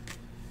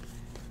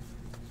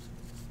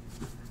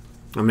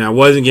 I mean, I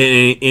wasn't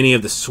getting any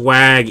of the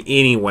swag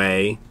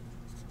anyway.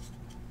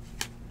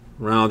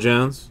 Ronald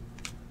Jones.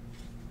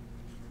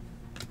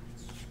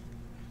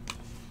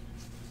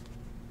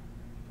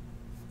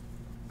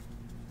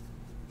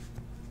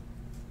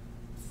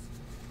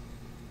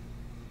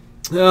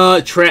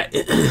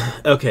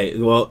 Okay,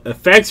 well,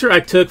 Effexor I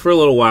took for a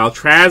little while.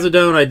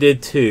 Trazodone I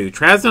did too.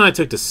 Trazodone I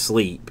took to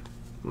sleep,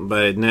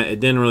 but it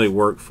didn't really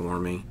work for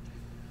me.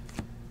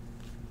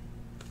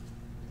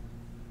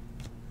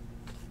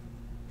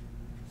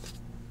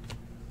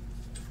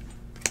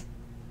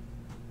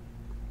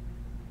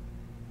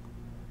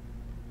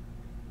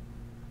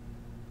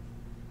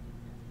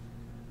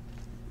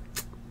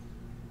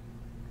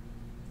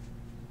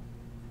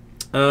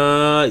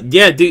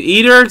 Yeah, dude,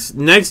 Eaters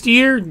next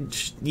year,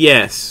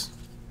 yes,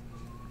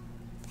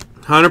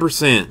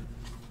 100%.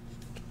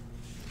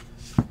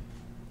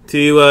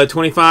 To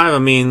 25. I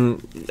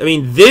mean,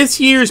 this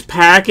year's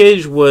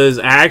package was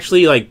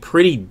actually like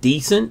pretty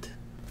decent.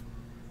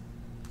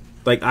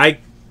 Like I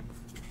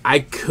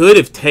could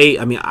have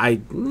taken. I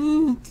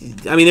mean,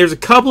 there's a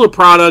couple of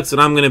products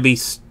that I'm going to be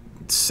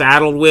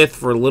saddled with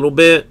for a little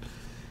bit,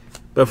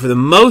 but for the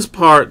most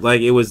part, like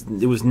it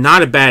was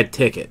not a bad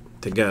ticket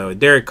to go.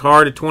 Derek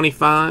Carr to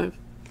 25.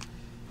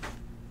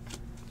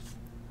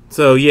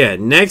 So yeah,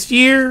 next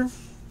year,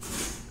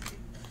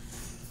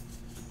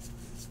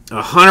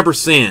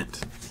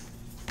 100%.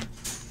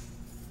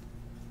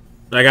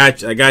 I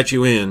got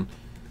you in.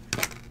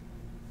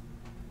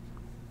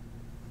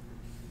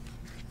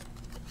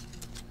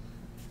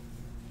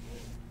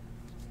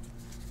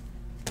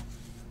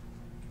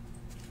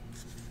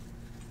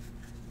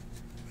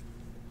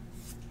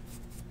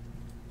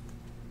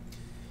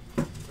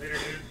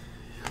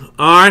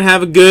 All right,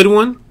 have a good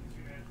one.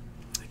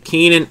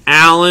 Keenan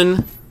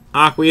Allen,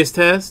 aqueous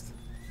test.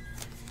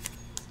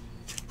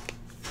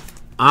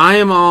 I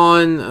am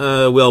on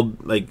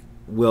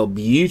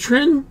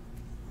Wellbutrin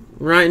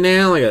right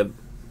now,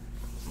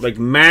 like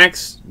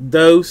max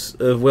dose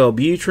of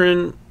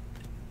Wellbutrin,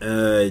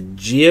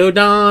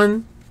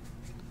 Geodon,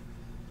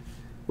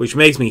 which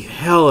makes me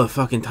hella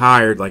fucking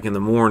tired, like in the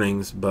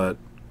mornings, but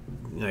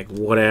like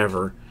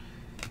whatever.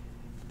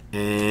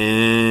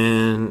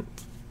 And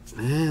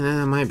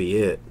that might be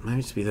it. Might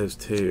just be those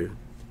two.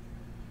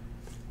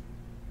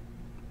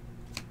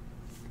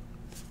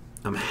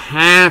 I'm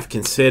half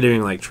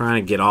considering like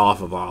trying to get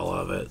off of all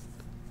of it,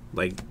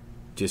 like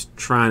just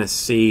trying to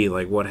see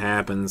like what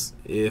happens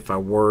if I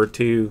were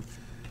to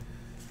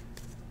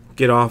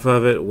get off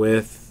of it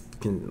with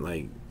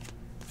my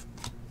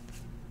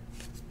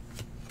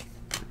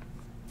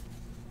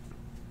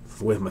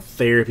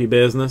therapy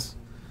business.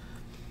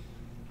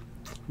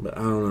 But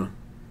I don't know.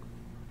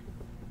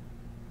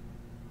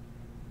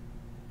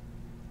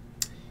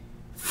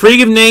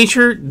 Freak of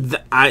Nature,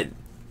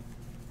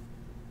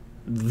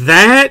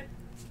 that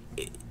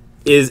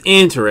is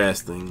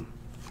interesting.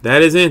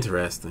 That is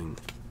interesting.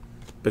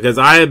 Because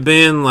I have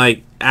been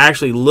like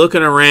actually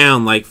looking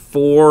around like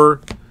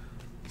for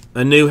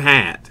a new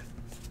hat.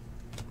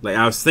 Like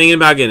I was thinking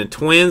about getting a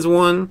Twins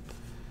one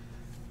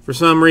for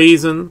some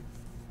reason.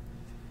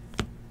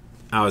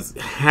 I was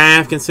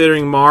half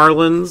considering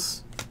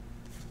Marlins.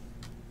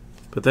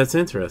 But that's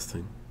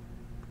interesting.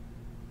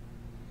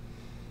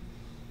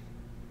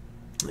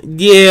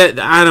 Yeah,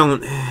 I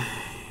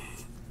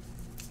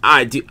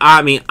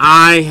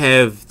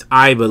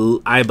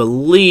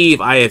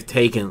believe I have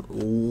taken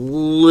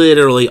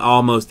literally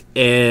almost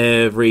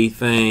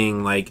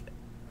everything like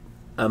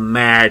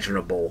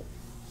imaginable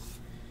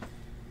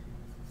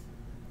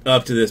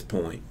up to this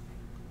point.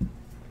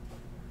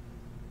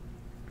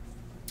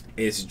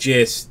 It's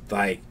just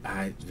like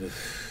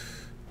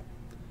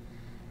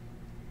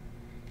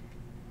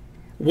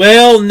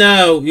Well,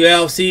 no.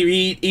 Well,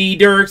 see,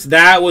 Dirks,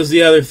 that was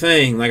the other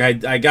thing.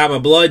 Like, I got my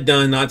blood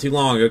done not too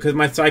long ago because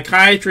my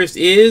psychiatrist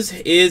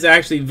is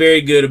actually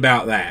very good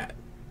about that.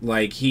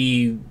 Like,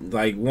 he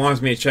like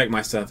wants me to check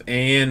my stuff,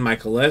 and my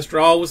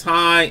cholesterol was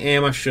high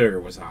and my sugar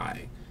was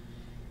high.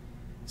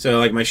 So,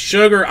 like, my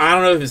sugar, I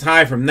don't know if it's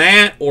high from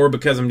that or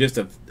because I'm just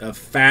a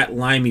fat,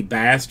 limey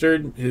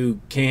bastard who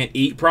can't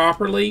eat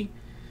properly.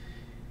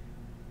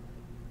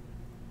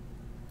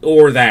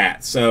 Or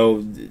that.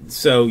 So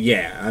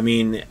yeah. I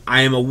mean,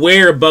 I am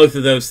aware of both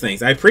of those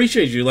things. I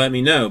appreciate you letting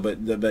me know,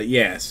 but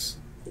yes,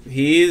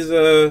 he is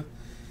good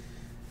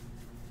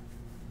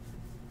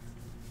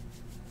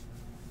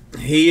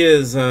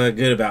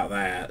about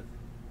that.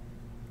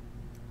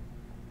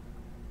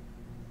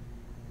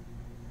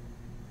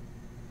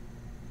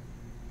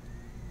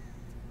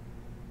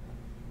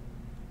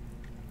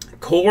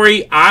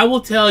 Corey, I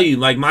will tell you,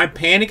 like, my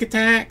panic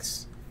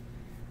attacks,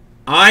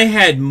 I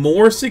had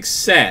more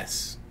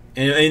success.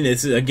 And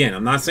this is, again,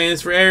 I'm not saying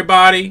this for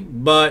everybody,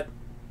 but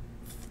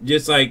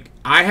just like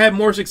I had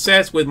more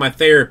success with my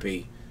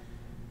therapy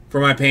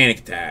for my panic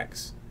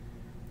attacks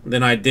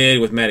than I did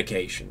with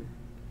medication.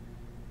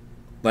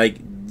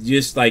 Like,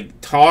 just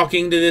like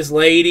talking to this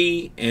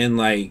lady and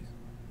like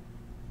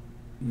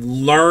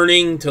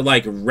learning to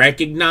like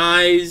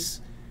recognize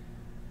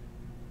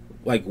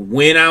like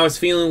when I was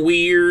feeling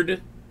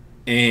weird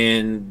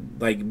and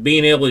like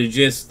being able to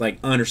just like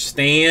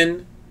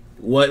understand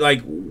what,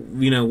 like,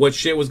 you know, what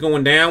shit was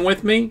going down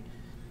with me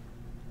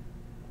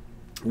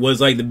was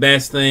like the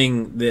best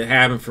thing that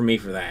happened for me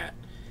for that.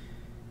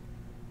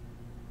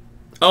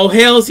 Oh,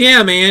 hells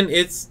yeah, man.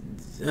 It's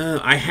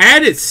I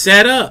had it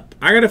set up.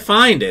 I gotta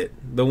find it.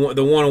 The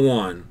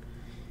 101.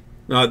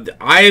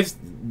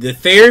 The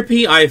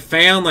therapy I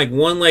found, like,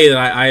 one lady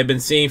that I have been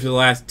seeing for the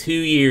last 2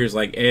 years,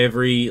 like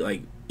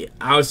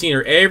I was seeing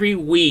her every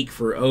week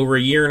for over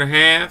a year and a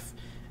half.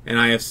 And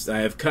I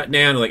have cut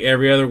down to like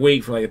every other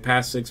week for like the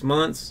past 6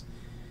 months.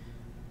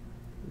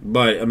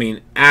 But I mean,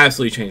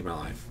 absolutely changed my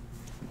life.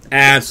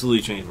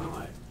 Absolutely changed my life.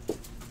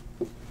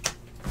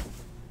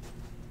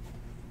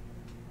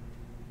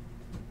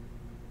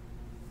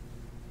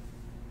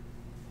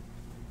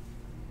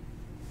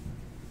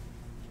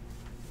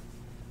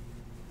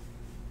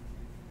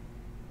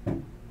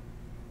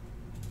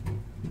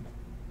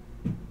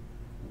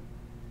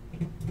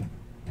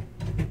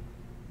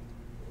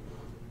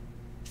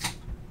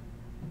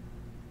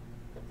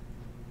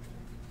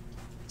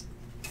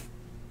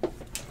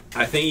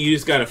 I think you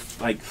just gotta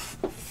like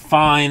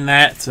find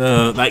that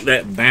like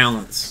that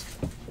balance.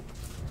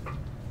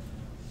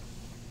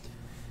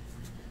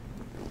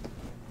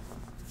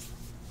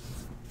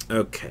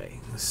 Okay,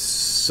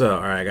 so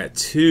all right, I got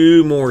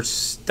 2 more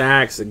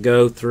stacks to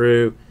go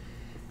through.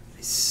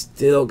 I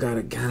still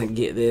gotta kind of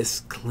get this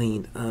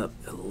cleaned up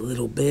a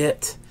little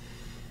bit.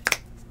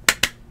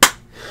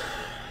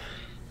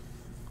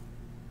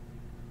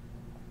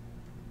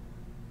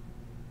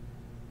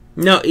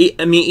 No,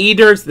 I mean,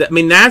 E-Dirts, I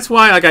mean, that's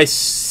why, like, I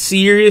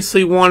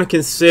seriously want to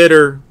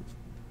consider,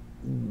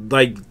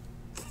 like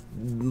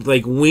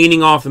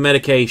weaning off the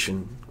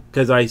medication.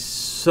 Because I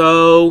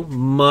so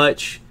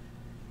much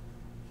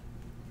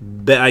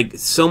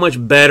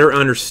better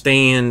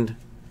understand,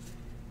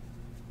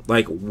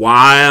 like,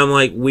 why I'm,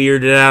 like,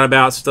 weirded out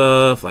about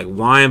stuff. Like,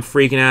 why I'm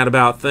freaking out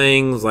about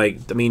things. Like,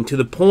 I mean, to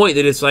the point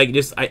that it's, like,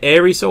 just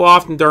every so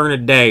often during a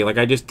day, like,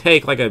 I just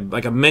take, like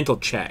a mental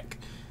check.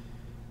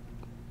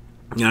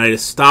 And I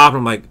just stop and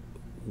I'm like,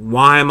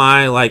 why am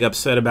I like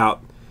upset about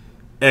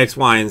X,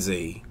 Y, and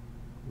Z?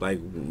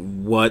 Like,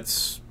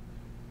 what's,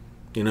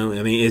 you know,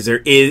 I mean, is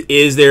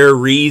there a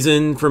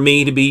reason for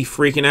me to be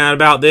freaking out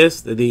about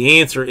this? The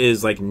answer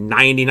is like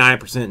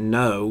 99%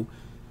 no.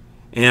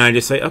 And I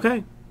just say,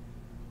 okay,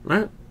 all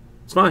right,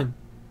 it's fine.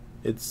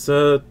 It's,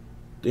 you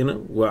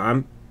know,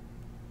 well,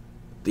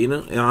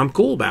 I'm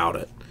cool about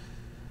it.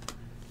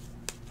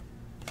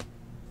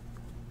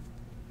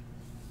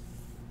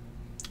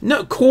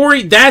 No,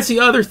 Corey, that's the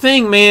other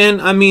thing, man.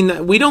 I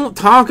mean, we don't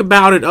talk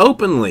about it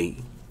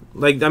openly.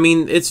 Like, I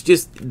mean, it's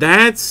just,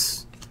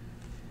 that's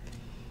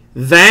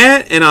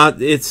that, and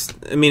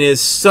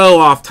it's so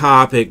off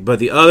topic, but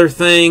the other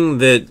thing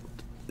that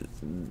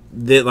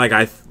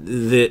I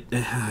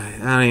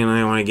don't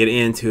even want to get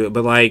into it,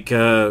 but like,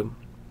 okay,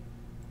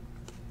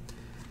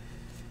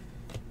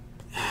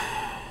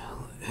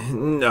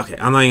 I'm not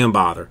even gonna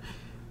bother.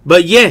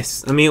 But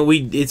yes, I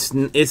mean,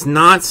 it's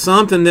not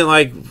something that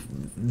like,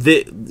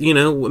 that, you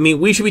know, I mean,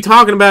 we should be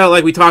talking about it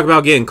like we talk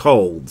about getting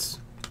colds.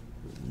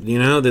 You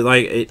know, that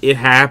like it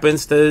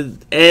happens to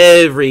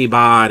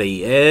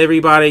everybody.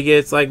 Everybody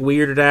gets like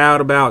weirded out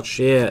about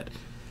shit.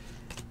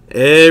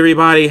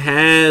 Everybody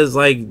has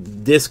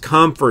like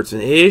discomforts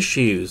and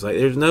issues. Like,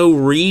 there's no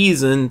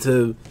reason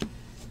to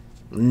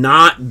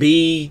not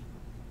be,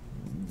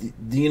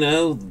 you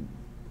know,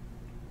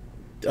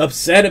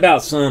 upset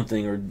about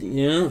something, or,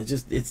 you know,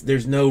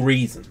 there's no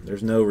reason.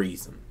 There's no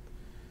reason.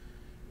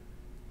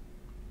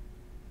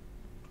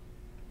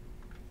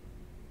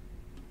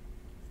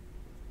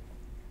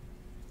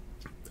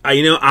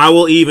 I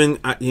will even,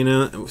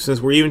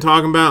 since we're even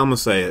talking about it, I'm going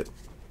to say it.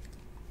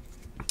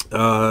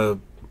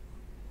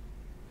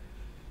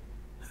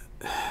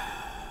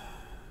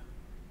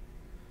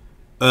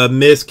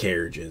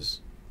 Miscarriages.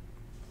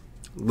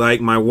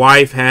 Like, my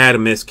wife had a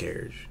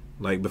miscarriage.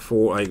 Like,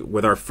 before, like,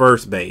 with our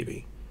first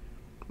baby.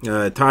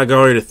 Todd got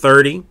already to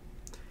 30.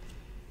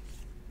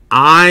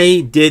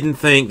 I didn't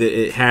think that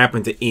it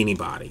happened to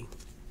anybody.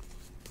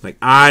 Like,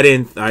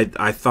 I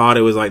thought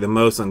it was, like, the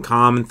most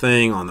uncommon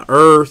thing on the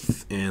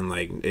earth. And,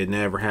 like, it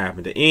never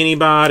happened to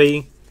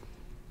anybody.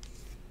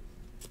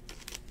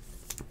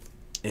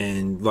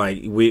 And,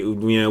 like, we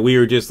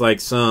were just, like,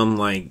 some,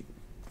 like,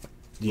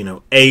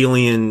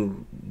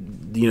 alien,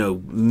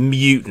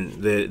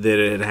 mutant that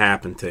it had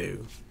happened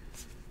to.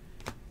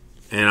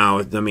 And I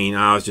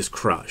was just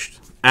crushed.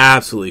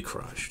 Absolutely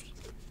crushed.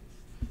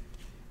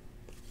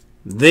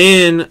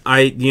 Then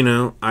I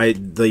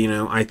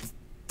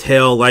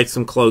tell, like,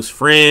 some close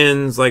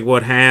friends, like,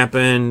 what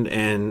happened,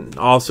 and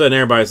all of a sudden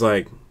everybody's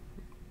like,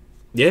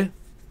 yeah,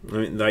 I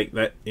mean, like,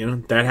 that,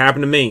 that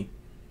happened to me.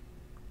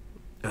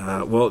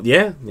 Well,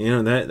 yeah,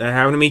 that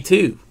happened to me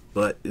too.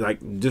 But,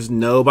 like, just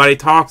nobody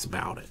talks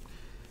about it.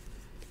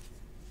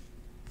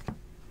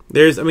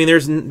 There's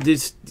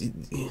just,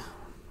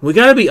 we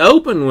gotta be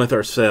open with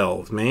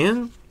ourselves,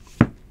 man.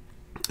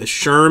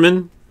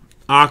 Sherman,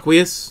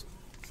 Aqueous,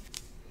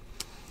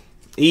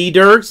 E.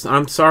 Dirks,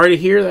 I'm sorry to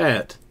hear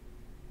that.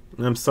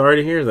 I'm sorry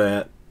to hear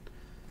that.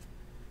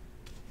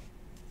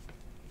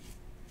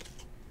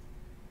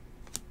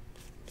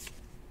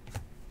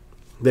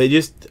 They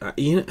just,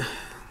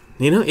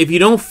 if you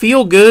don't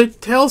feel good,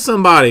 tell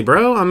somebody,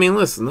 bro. I mean,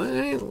 listen,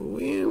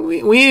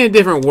 we in a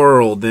different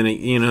world than it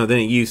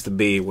used to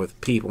be, with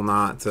people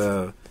not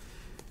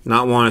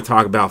want to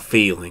talk about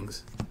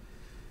feelings.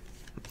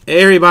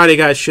 Everybody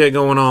got shit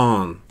going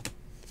on.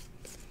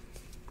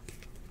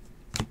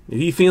 If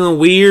you feeling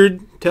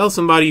weird, tell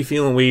somebody you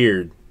feeling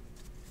weird.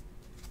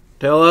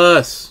 Tell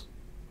us.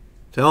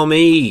 Tell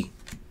me.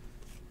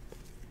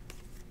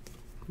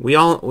 We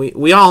all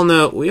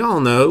know. We all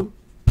know.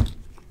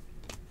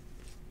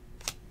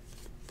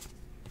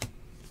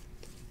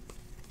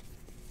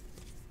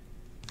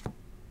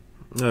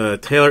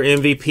 Taylor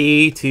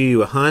MVP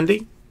to a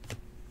Hyundai.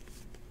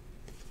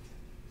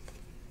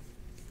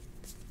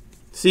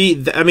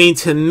 See, I mean,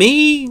 to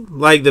me,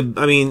 like,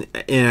 again,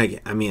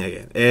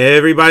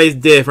 everybody's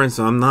different,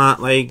 so I'm not,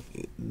 like,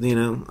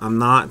 I'm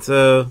not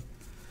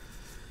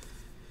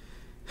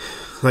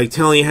like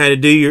telling you how to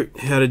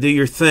do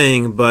your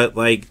thing, but,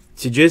 like,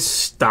 to just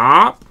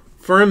stop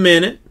for a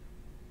minute,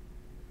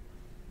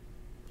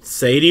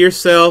 say to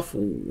yourself,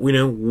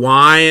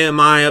 why am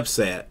I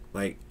upset?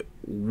 Like,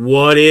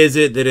 what is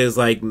it that is,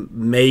 like,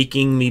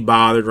 making me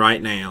bothered right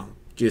now?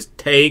 Just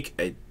take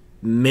a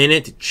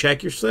minute to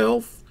check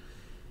yourself.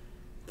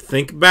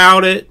 Think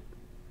about it,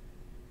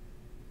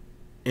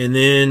 and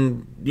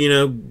then,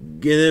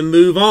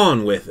 move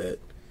on with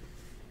it.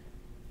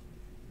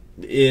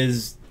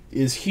 Is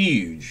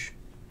huge.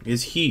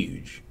 Is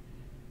huge.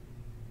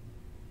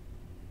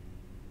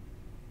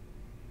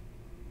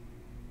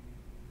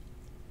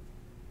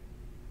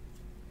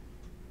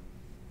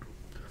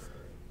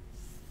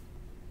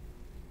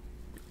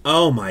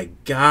 Oh my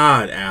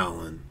God,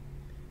 Alan.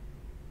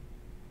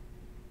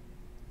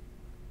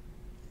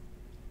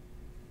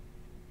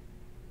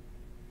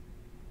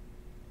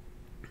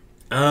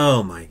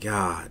 Oh my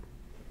God.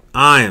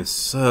 I am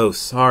so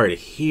sorry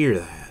to hear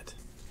that.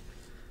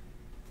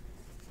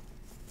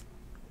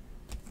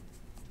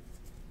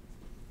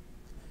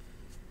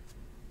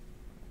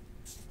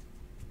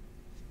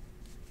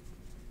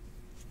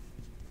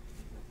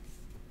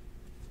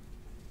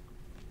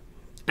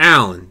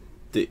 Alan,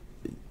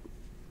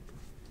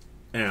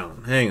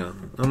 Alan, hang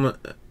on. I'm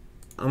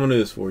gonna do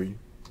this for you.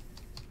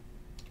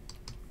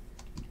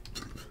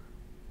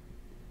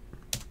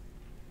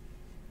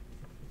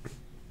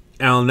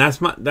 Alan,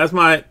 that's my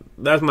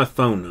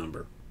phone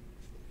number.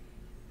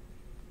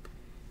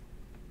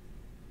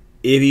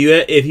 If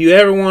you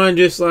ever want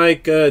to just,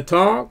 like,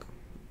 talk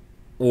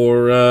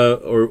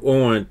or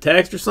want to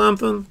text or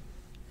something,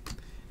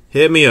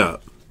 hit me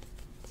up.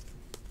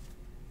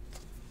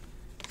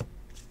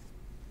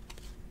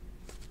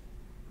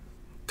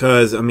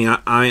 Because, I mean,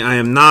 I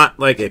am not,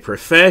 like, a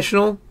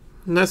professional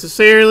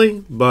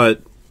necessarily,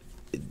 but,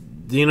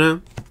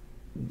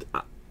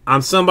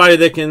 I'm somebody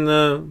that can,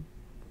 that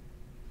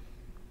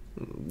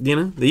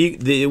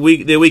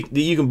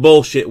you can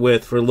bullshit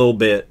with for a little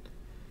bit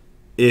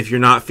if you're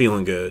not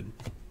feeling good.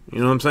 You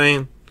know what I'm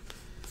saying?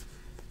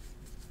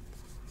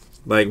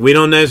 Like, we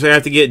don't necessarily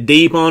have to get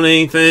deep on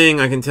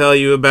anything. I can tell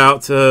you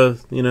about,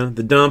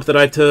 the dump that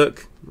I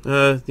took,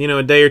 a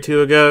day or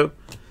two ago.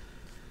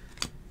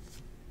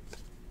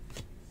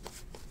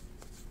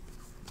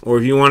 Or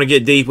if you want to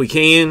get deep, we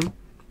can.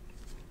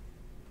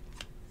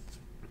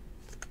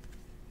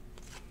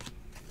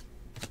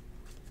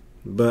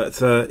 But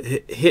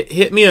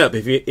hit me up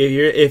if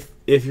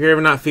you're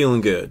ever not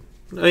feeling good.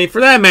 I mean, for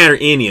that matter,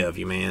 any of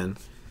you, man.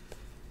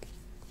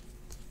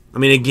 I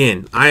mean,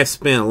 again, I have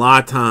spent a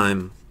lot of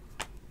time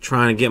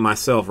trying to get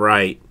myself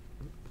right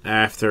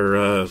after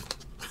a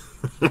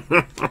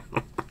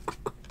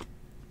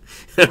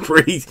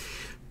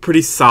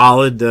pretty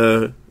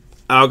solid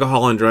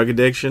alcohol and drug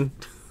addiction.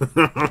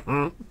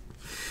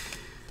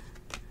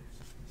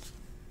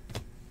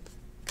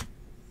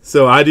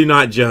 So I do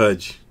not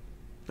judge.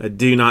 I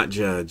do not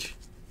judge.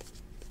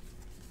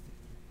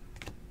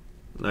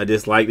 I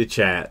just like to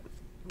chat.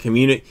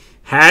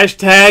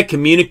 Hashtag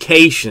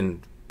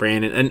communication,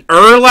 Brandon. An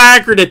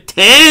Urlacher to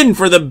 10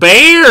 for the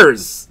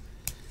Bears.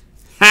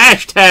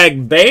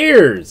 Hashtag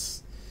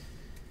Bears.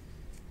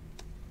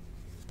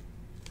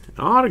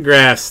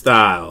 Autograph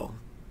style.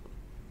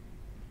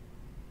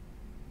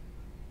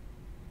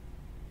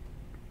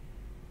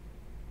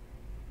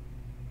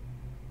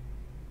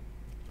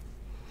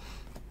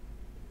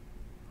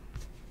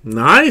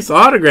 Nice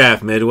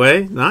autograph,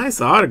 Midway. Nice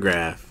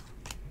autograph.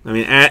 I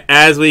mean,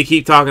 as we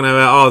keep talking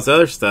about all this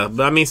other stuff,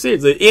 but I mean,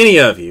 seriously, any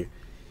of you.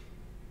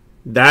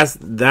 That's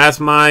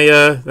my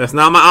that's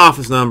not my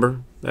office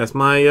number. That's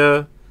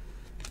my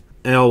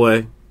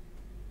Elway.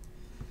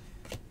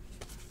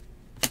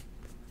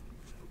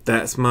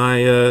 That's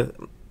my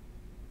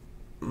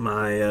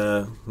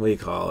what do you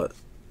call it?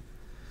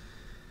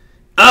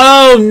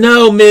 Oh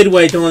no,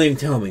 Midway! Don't even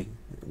tell me.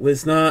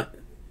 It's not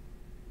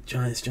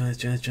Giants.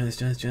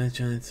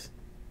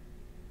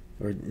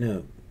 Or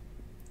no,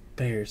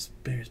 Bears.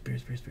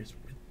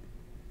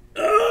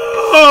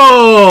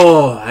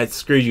 Oh, I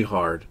screwed you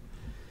hard.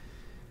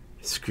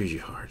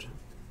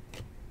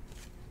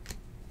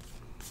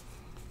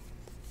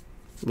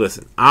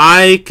 Listen,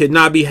 I could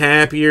not be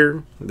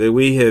happier that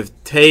we have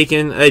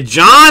taken a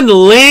John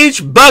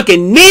Lynch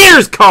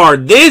Buccaneers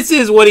card. This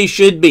is what he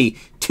should be.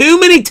 Too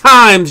many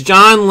times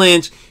John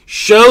Lynch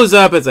shows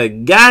up as a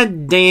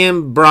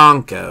goddamn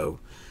Bronco.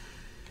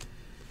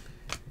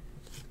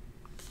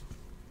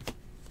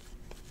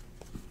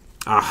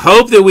 I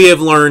hope that we have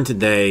learned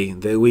today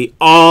that we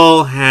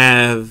all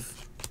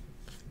have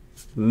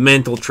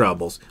mental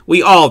troubles.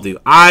 We all do.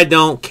 I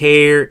don't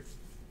care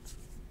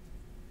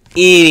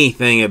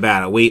anything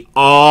about it. We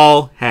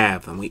all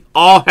have them. We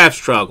all have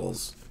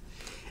struggles.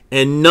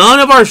 And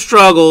none of our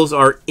struggles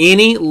are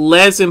any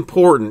less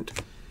important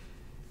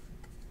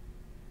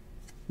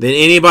than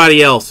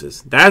anybody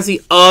else's. That's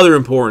the other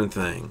important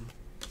thing.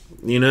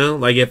 You know,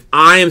 like if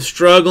I am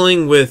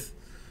struggling with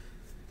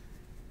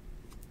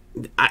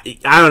I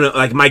don't know,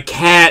 like my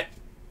cat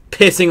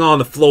pissing on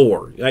the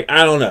floor. Like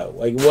I don't know,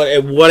 like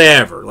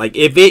whatever. Like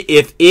if it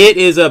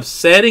is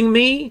upsetting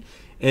me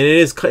and it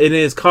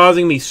is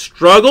causing me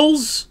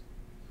struggles,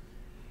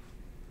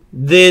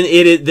 then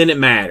it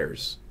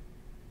matters.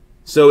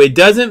 So it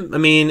doesn't. I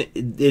mean,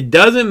 it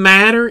doesn't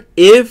matter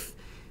if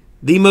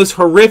the most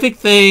horrific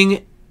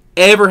thing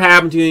ever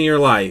happened to you in your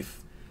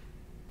life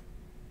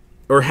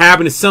or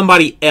happened to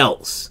somebody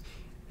else.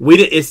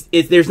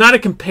 There's not a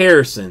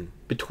comparison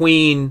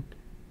between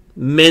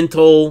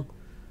mental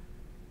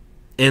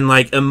and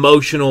like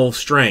emotional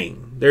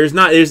strain. It's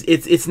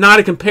not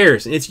a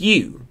comparison. It's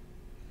you.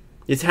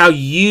 It's how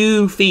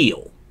you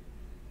feel.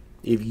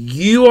 If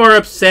you are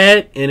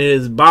upset and it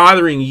is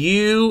bothering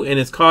you and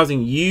it's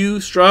causing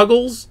you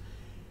struggles,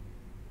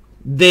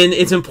 then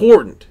it's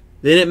important.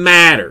 Then it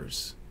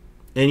matters.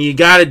 And you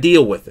got to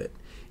deal with it.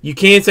 You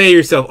can't say to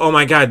yourself, oh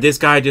my God, this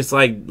guy just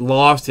like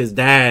lost his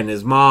dad and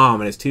his mom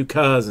and his 2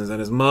 cousins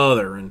and his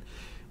mother and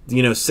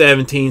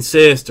 17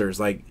 sisters.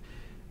 Like,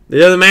 it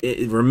doesn't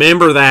matter.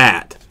 Remember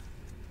that.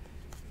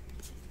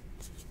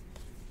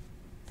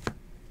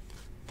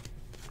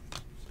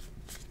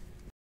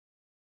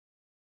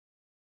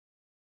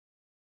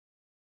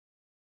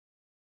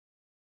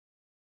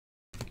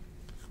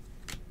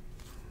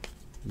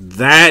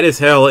 That is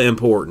hella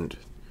important.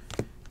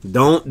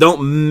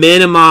 Don't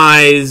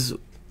minimize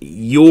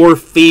your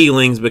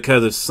feelings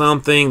because of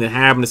something that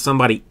happened to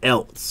somebody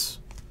else.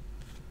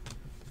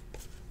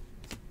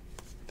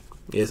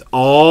 It's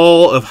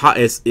all of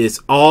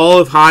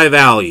high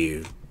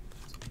value.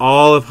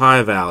 All of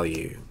high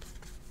value.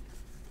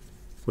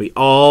 We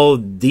all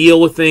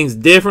deal with things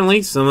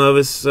differently. Some of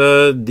us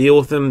deal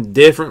with them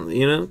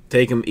differently,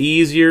 take them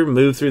easier,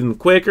 move through them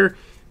quicker.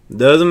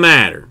 Doesn't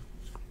matter.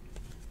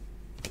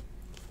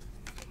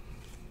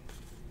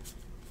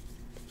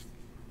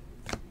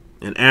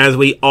 And as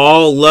we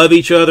all love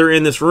each other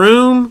in this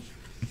room,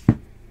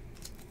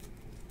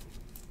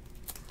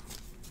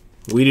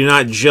 we do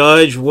not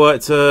judge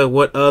what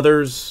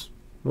others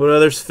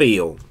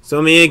feel. So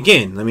I mean,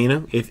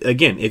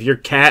 again, if your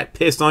cat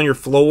pissed on your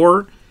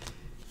floor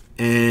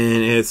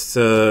and it's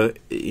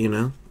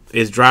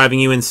it's driving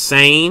you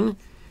insane,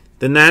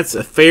 then that's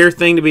a fair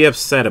thing to be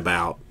upset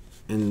about.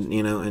 And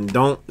and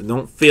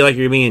don't feel like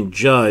you're being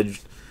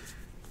judged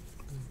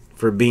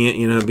for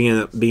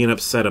being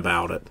upset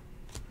about it.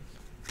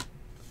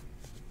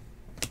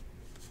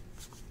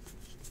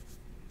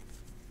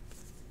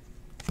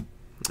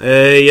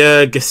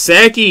 A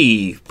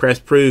Gesicki press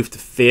proof to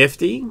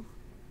 50.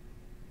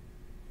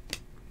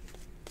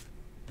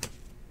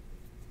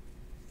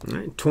 All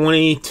right,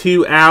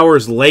 22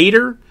 hours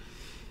later,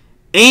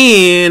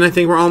 and I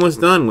think we're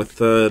almost done with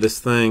this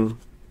thing.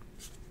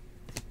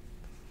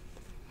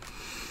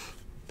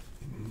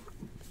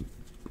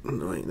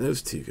 Wait,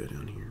 those two go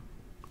down here.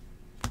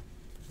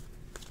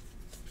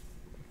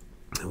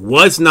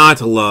 What's not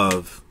to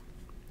love?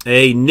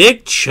 A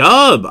Nick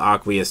Chubb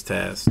aqueous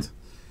test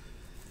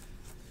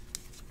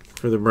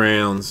for the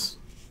Browns.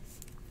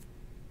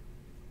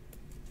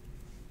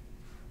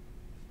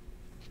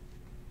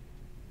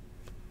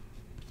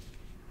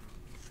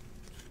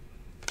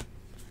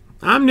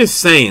 I'm just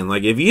saying,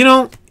 like, if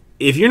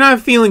you're not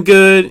feeling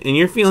good and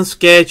you're feeling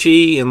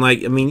sketchy and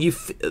like, I mean, you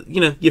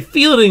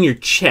feel it in your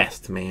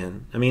chest,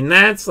 man. I mean,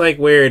 that's like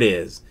where it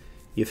is.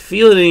 You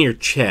feel it in your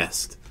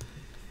chest.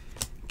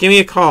 Give me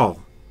a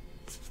call.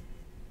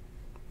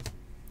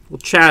 We'll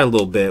chat a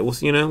little bit.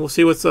 We'll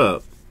see what's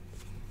up.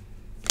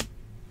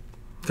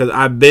 Because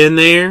I've been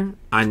there.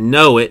 I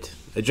know it.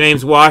 The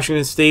James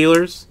Washington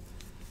Steelers.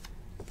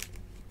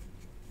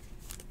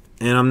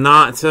 And I'm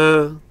not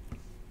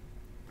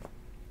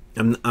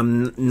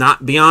I'm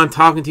not beyond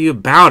talking to you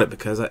about it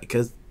because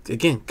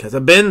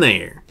I've been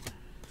there.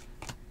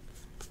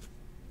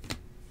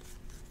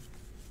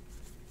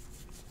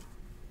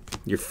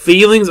 Your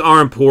feelings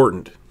are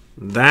important.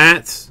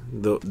 That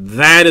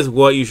is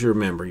what you should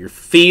remember. Your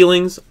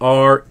feelings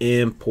are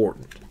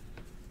important.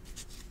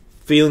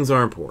 Feelings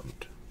are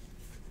important.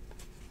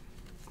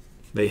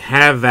 They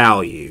have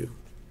value.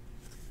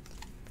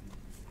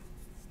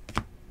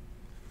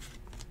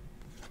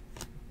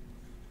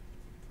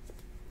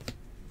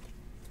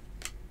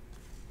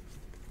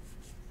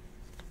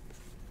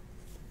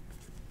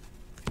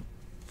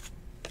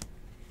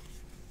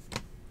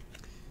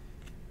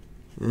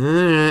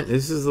 Alright,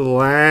 this is the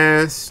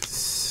last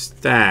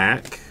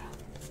stack.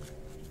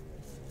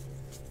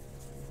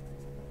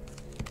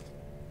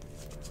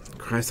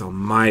 Christ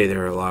almighty,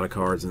 there are a lot of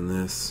cards in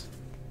this.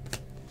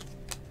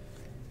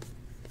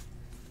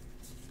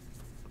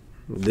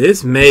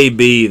 This may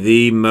be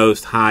the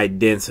most high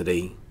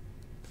density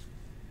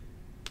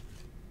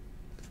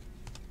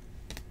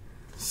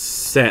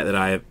set that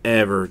I have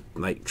ever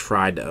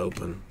tried to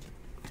open.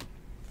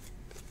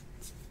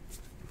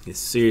 It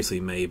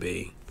seriously may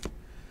be.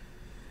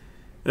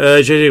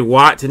 JJ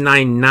Watt to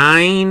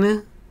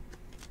 99.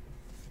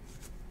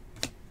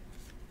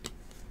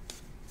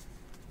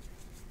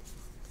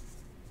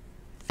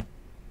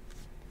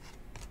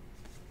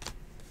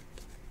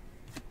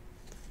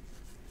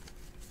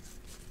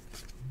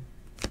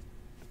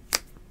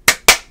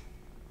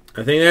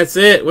 I think that's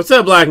it. What's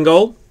up, Black and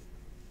Gold?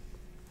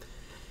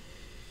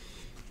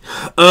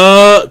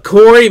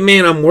 Corey,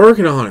 man, I'm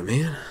working on it,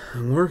 man.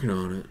 I'm working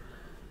on it.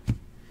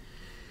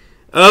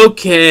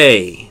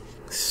 Okay.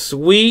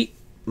 Sweet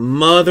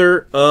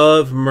Mother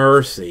of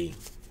Mercy.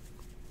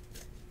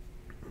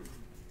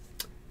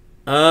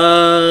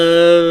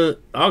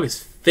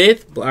 August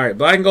 5th. All right,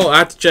 Black and Gold. I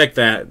have to check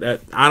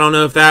that. I don't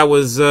know if that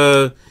was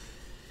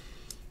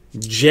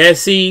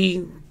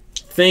Jesse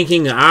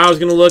thinking that I was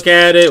going to look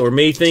at it or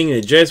me thinking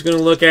that Jesse's going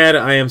to look at it.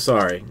 I am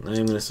sorry. I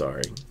am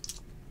sorry.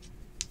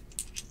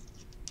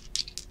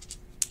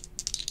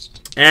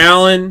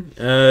 Alan,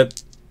 I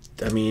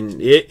mean,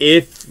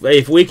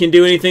 if we can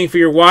do anything for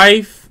your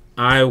wife,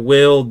 I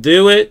will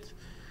do it.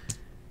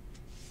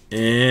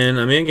 And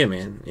I mean, again,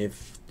 man,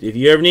 if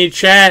you ever need to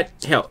chat,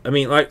 hell, I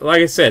mean, like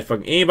I said,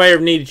 fucking anybody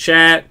ever need to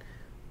chat,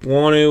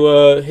 want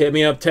to hit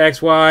me up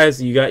text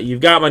wise,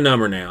 you've got my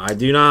number now. I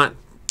do not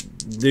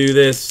do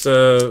this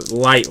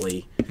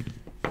lightly.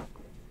 I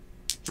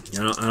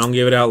don't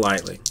give it out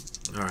lightly.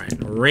 All right,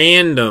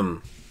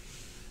 random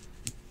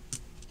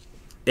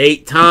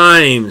 8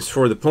 times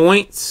for the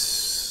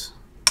points.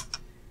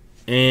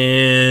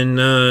 And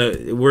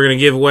we're going to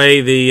give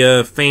away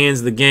the Fans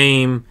of the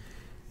Game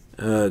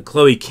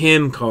Chloe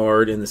Kim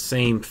card in the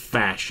same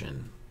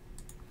fashion.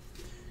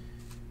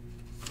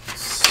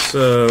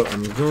 So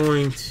I'm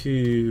going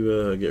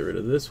to get rid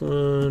of this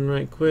one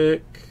right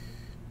quick.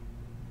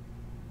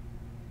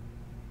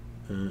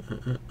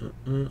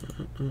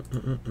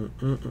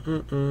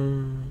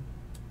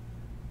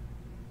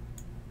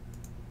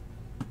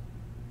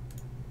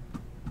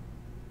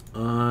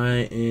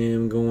 I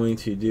am going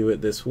to do it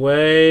this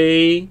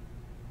way.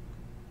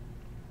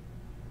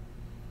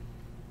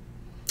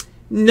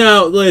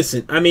 No,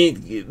 listen. I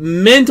mean,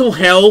 mental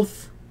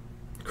health,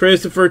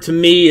 Christopher, to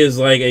me is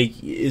like a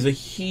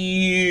huge.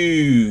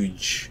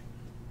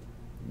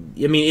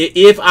 I mean,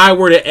 if I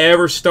were to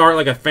ever start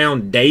like a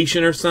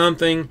foundation or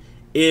something,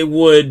 it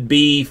would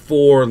be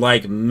for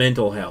like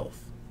mental health.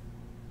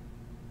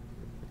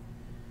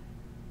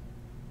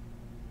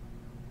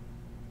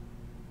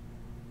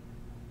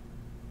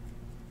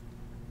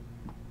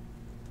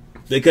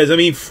 Because, I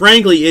mean,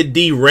 frankly, it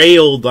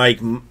derailed,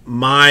 like,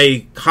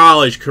 my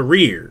college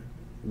career.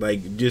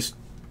 Like, just,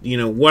 you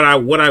know, what I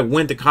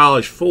went to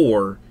college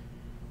for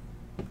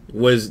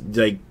was,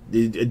 like,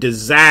 a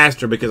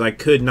disaster because I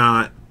could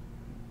not,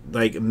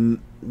 like, you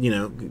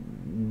know,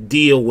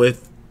 deal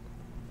with,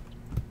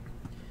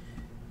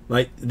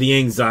 like, the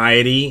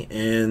anxiety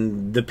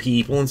and the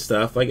people and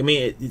stuff. Like, I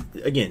mean,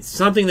 again,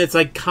 something that's,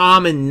 like,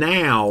 common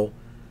now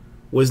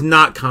was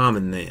not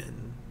common then.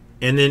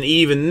 And then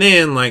even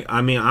then, like,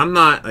 I mean, I'm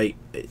not, like,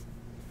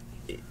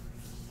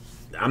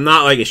 I'm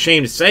not like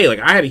ashamed to say, like,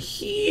 I had a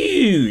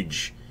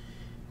huge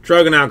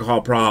drug and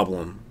alcohol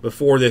problem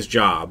before this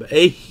job.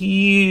 A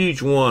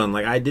huge one.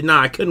 Like, I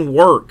couldn't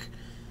work.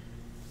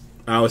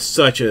 I was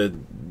such a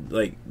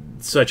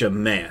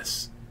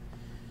mess.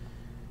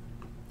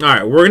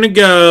 Alright, we're going to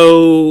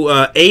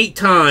go 8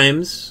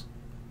 times.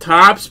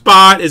 Top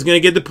spot is going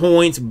to get the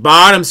points.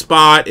 Bottom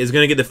spot is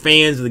going to get the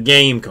fans of the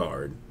game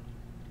card.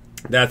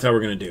 That's how we're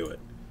going to do it.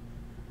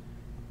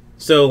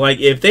 So, like,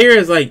 if there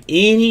is, like,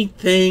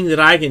 anything that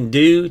I can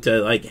do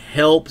to, like,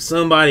 help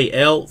somebody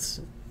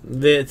else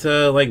that,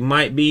 like,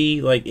 might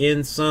be, like,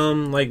 in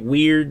some, like,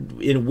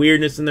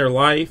 weirdness in their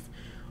life,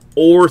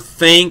 or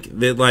think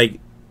that, like,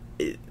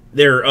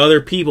 there are other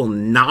people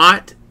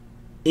not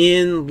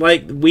in,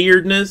 like,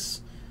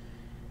 weirdness,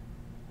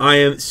 I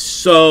am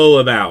so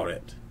about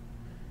it.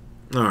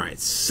 Alright,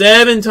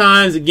 7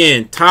 times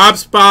again. Top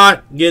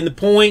spot, getting the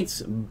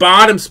points.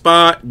 Bottom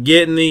spot,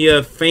 getting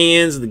the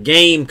fans of the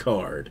game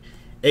card.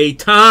 8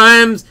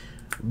 times.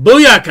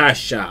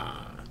 Booyakasha.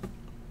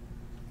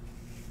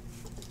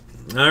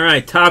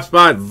 Alright, top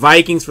spot,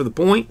 Vikings for the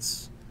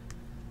points.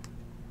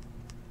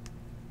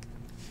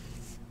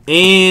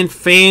 And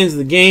fans of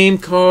the game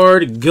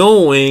card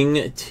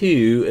going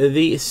to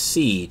the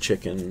Sea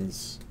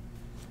Chickens.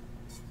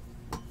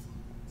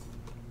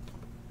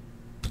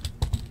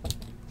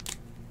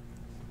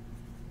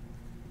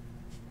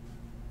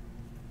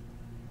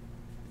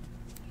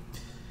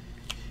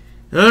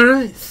 All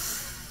right.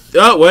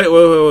 Oh, wait.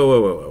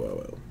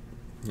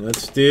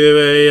 Let's do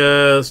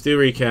a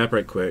recap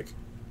right quick.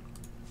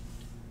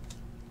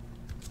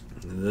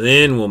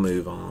 Then we'll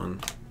move on.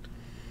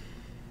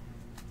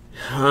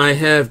 I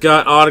have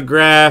got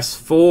autographs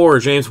for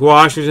James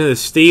Washington, the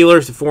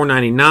Steelers to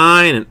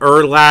 $4.99, an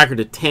Urlacher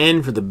to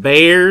 $10 for the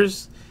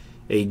Bears,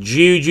 a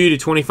Juju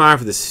to $25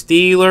 for the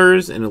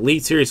Steelers, an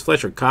Elite Series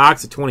Fletcher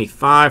Cox to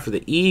 $25 for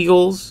the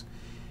Eagles,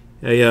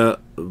 a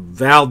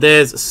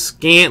Valdez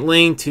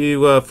Scantling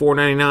to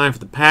 $4.99 for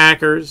the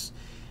Packers,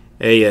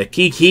 a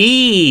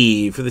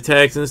Kiki for the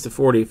Texans to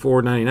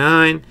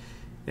 $44.99,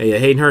 a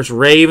Hayden Hurst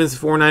Ravens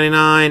to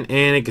 $4.99,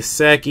 and a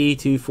Gesicki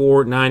to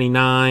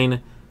 $4.99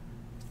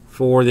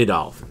 for the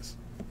Dolphins.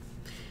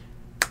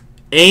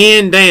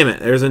 And damn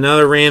it, there's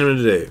another random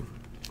to do.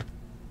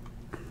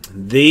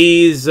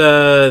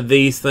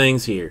 These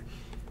things here,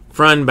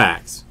 front and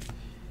backs.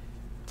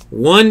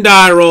 1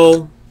 die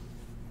roll.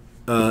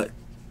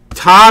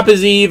 Top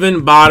is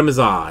even, bottom is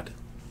odd.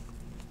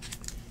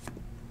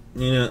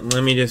 You know,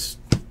 let me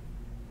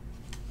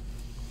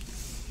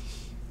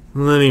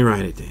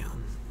write it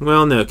down.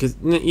 Well, no, because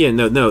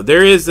no.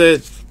 There's a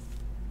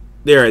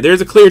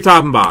clear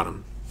top and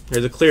bottom.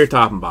 There's a clear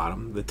top and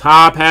bottom. The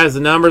top has the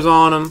numbers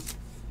on them.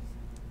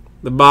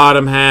 The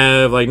bottom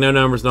have like no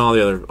numbers and all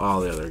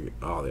the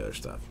other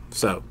stuff.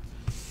 So,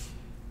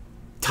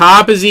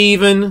 top is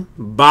even,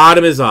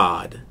 bottom is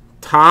odd.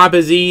 Top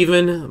is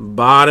even,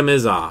 bottom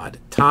is odd.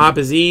 Top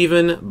is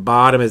even,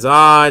 bottom is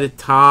odd.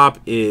 Top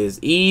is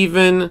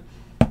even,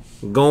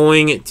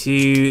 going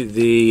to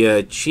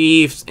the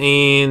Chiefs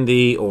and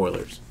the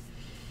Oilers.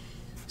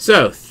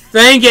 So,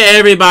 thank you,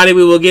 everybody.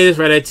 We will get this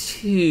right at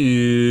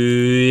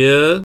 2.